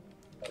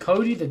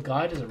 Cody, the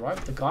guide, has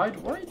arrived. The guide?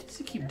 Why does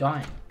he keep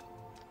dying?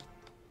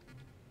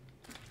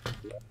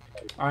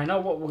 I know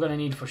what we're going to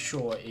need for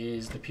sure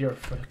is the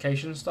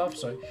purification stuff.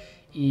 So,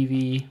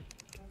 EV.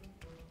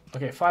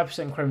 Okay,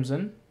 5%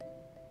 crimson.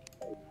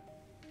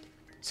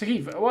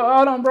 Sakife. Well,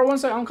 hold on, bro. One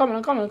sec. I'm coming.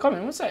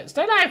 One sec.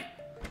 Stay alive.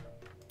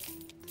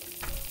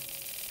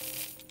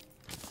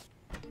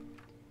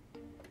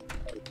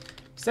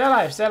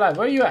 Stay alive.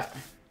 Where are you at?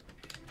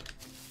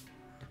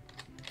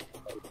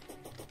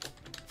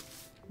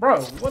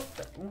 Bro, what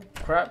the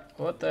crap?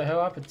 What the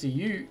hell happened to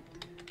you?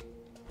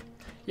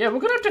 Yeah,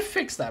 we're gonna have to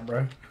fix that,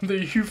 bro.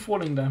 The you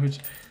falling damage.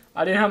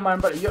 I didn't have my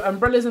umbrella. Your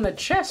umbrella's in the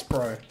chest,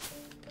 bro.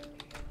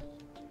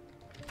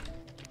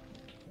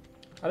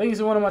 I think it's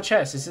in one of my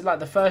chests. This is like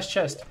the first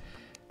chest.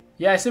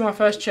 Yeah, it's in my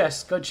first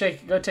chest. Go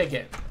take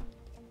it.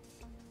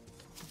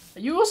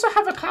 You also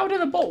have a cloud in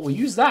the bottle.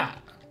 Use that.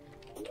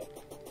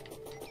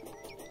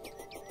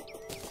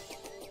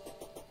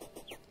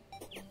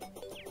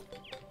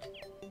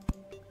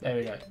 There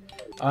we go.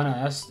 Oh no,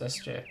 that's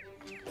true.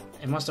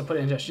 It must have put it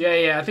in the chest.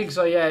 Yeah, I think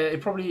so. Yeah, I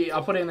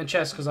put it in the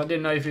chest because I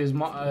didn't know if it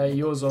was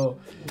yours or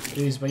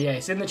yours. But yeah,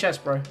 it's in the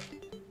chest, bro.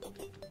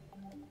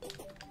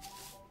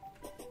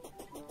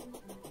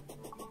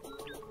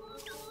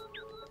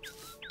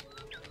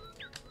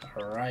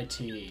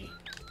 Alrighty.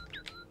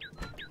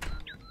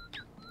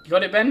 You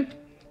got it, Ben?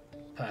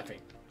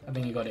 Perfect. I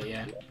think you got it,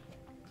 yeah.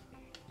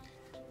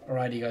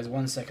 Alrighty, guys.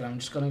 1 second. I'm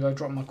just gonna go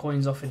drop my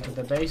coins off into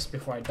the base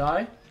before I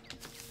die,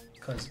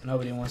 because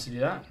nobody wants to do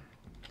that.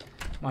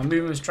 My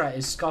movement strat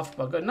is scuffed,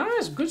 but good. No,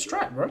 it's a good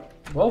strat, bro.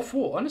 Well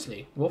thought,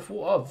 honestly. Well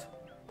thought of.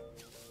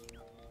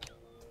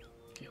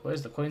 Okay,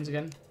 where's the coins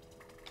again?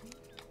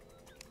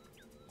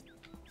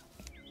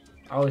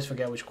 I always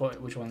forget which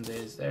ones it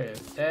is.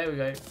 There we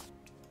go.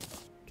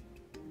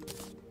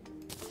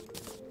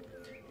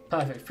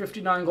 Perfect.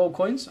 59 gold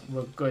coins.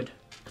 We're good.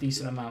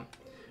 Decent amount.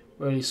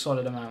 Really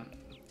solid amount.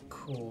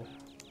 Cool.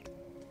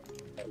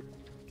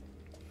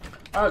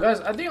 Alright,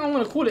 guys. I think I'm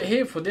going to call it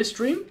here for this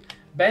stream.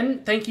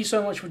 Ben, thank you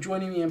so much for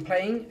joining me and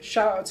playing.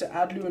 Shout out to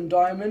Adlu and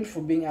Diamond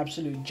for being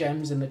absolute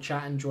gems in the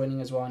chat and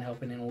joining as well and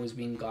helping and always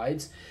being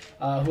guides.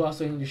 Who else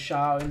do I need to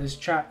shout out in this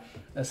chat?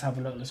 Let's have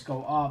a look. Let's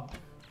go up.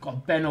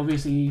 Got Ben,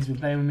 obviously, he's been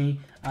playing with me.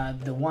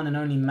 The one and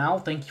only Mal,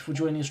 thank you for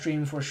joining the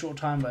stream for a short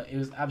time, but it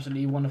was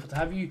absolutely wonderful to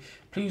have you.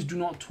 Please do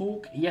not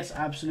talk. Yes,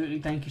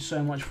 absolutely. Thank you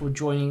so much for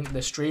joining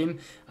the stream.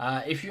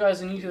 If you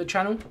guys are new to the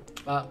channel,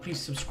 please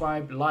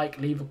subscribe, like,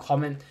 leave a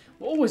comment.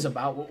 We're always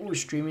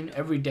streaming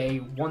every day,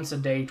 once a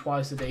day,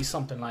 twice a day,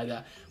 something like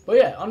that. But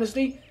yeah,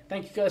 honestly,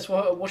 thank you guys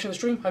for watching the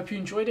stream. Hope you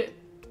enjoyed it.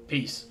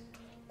 Peace.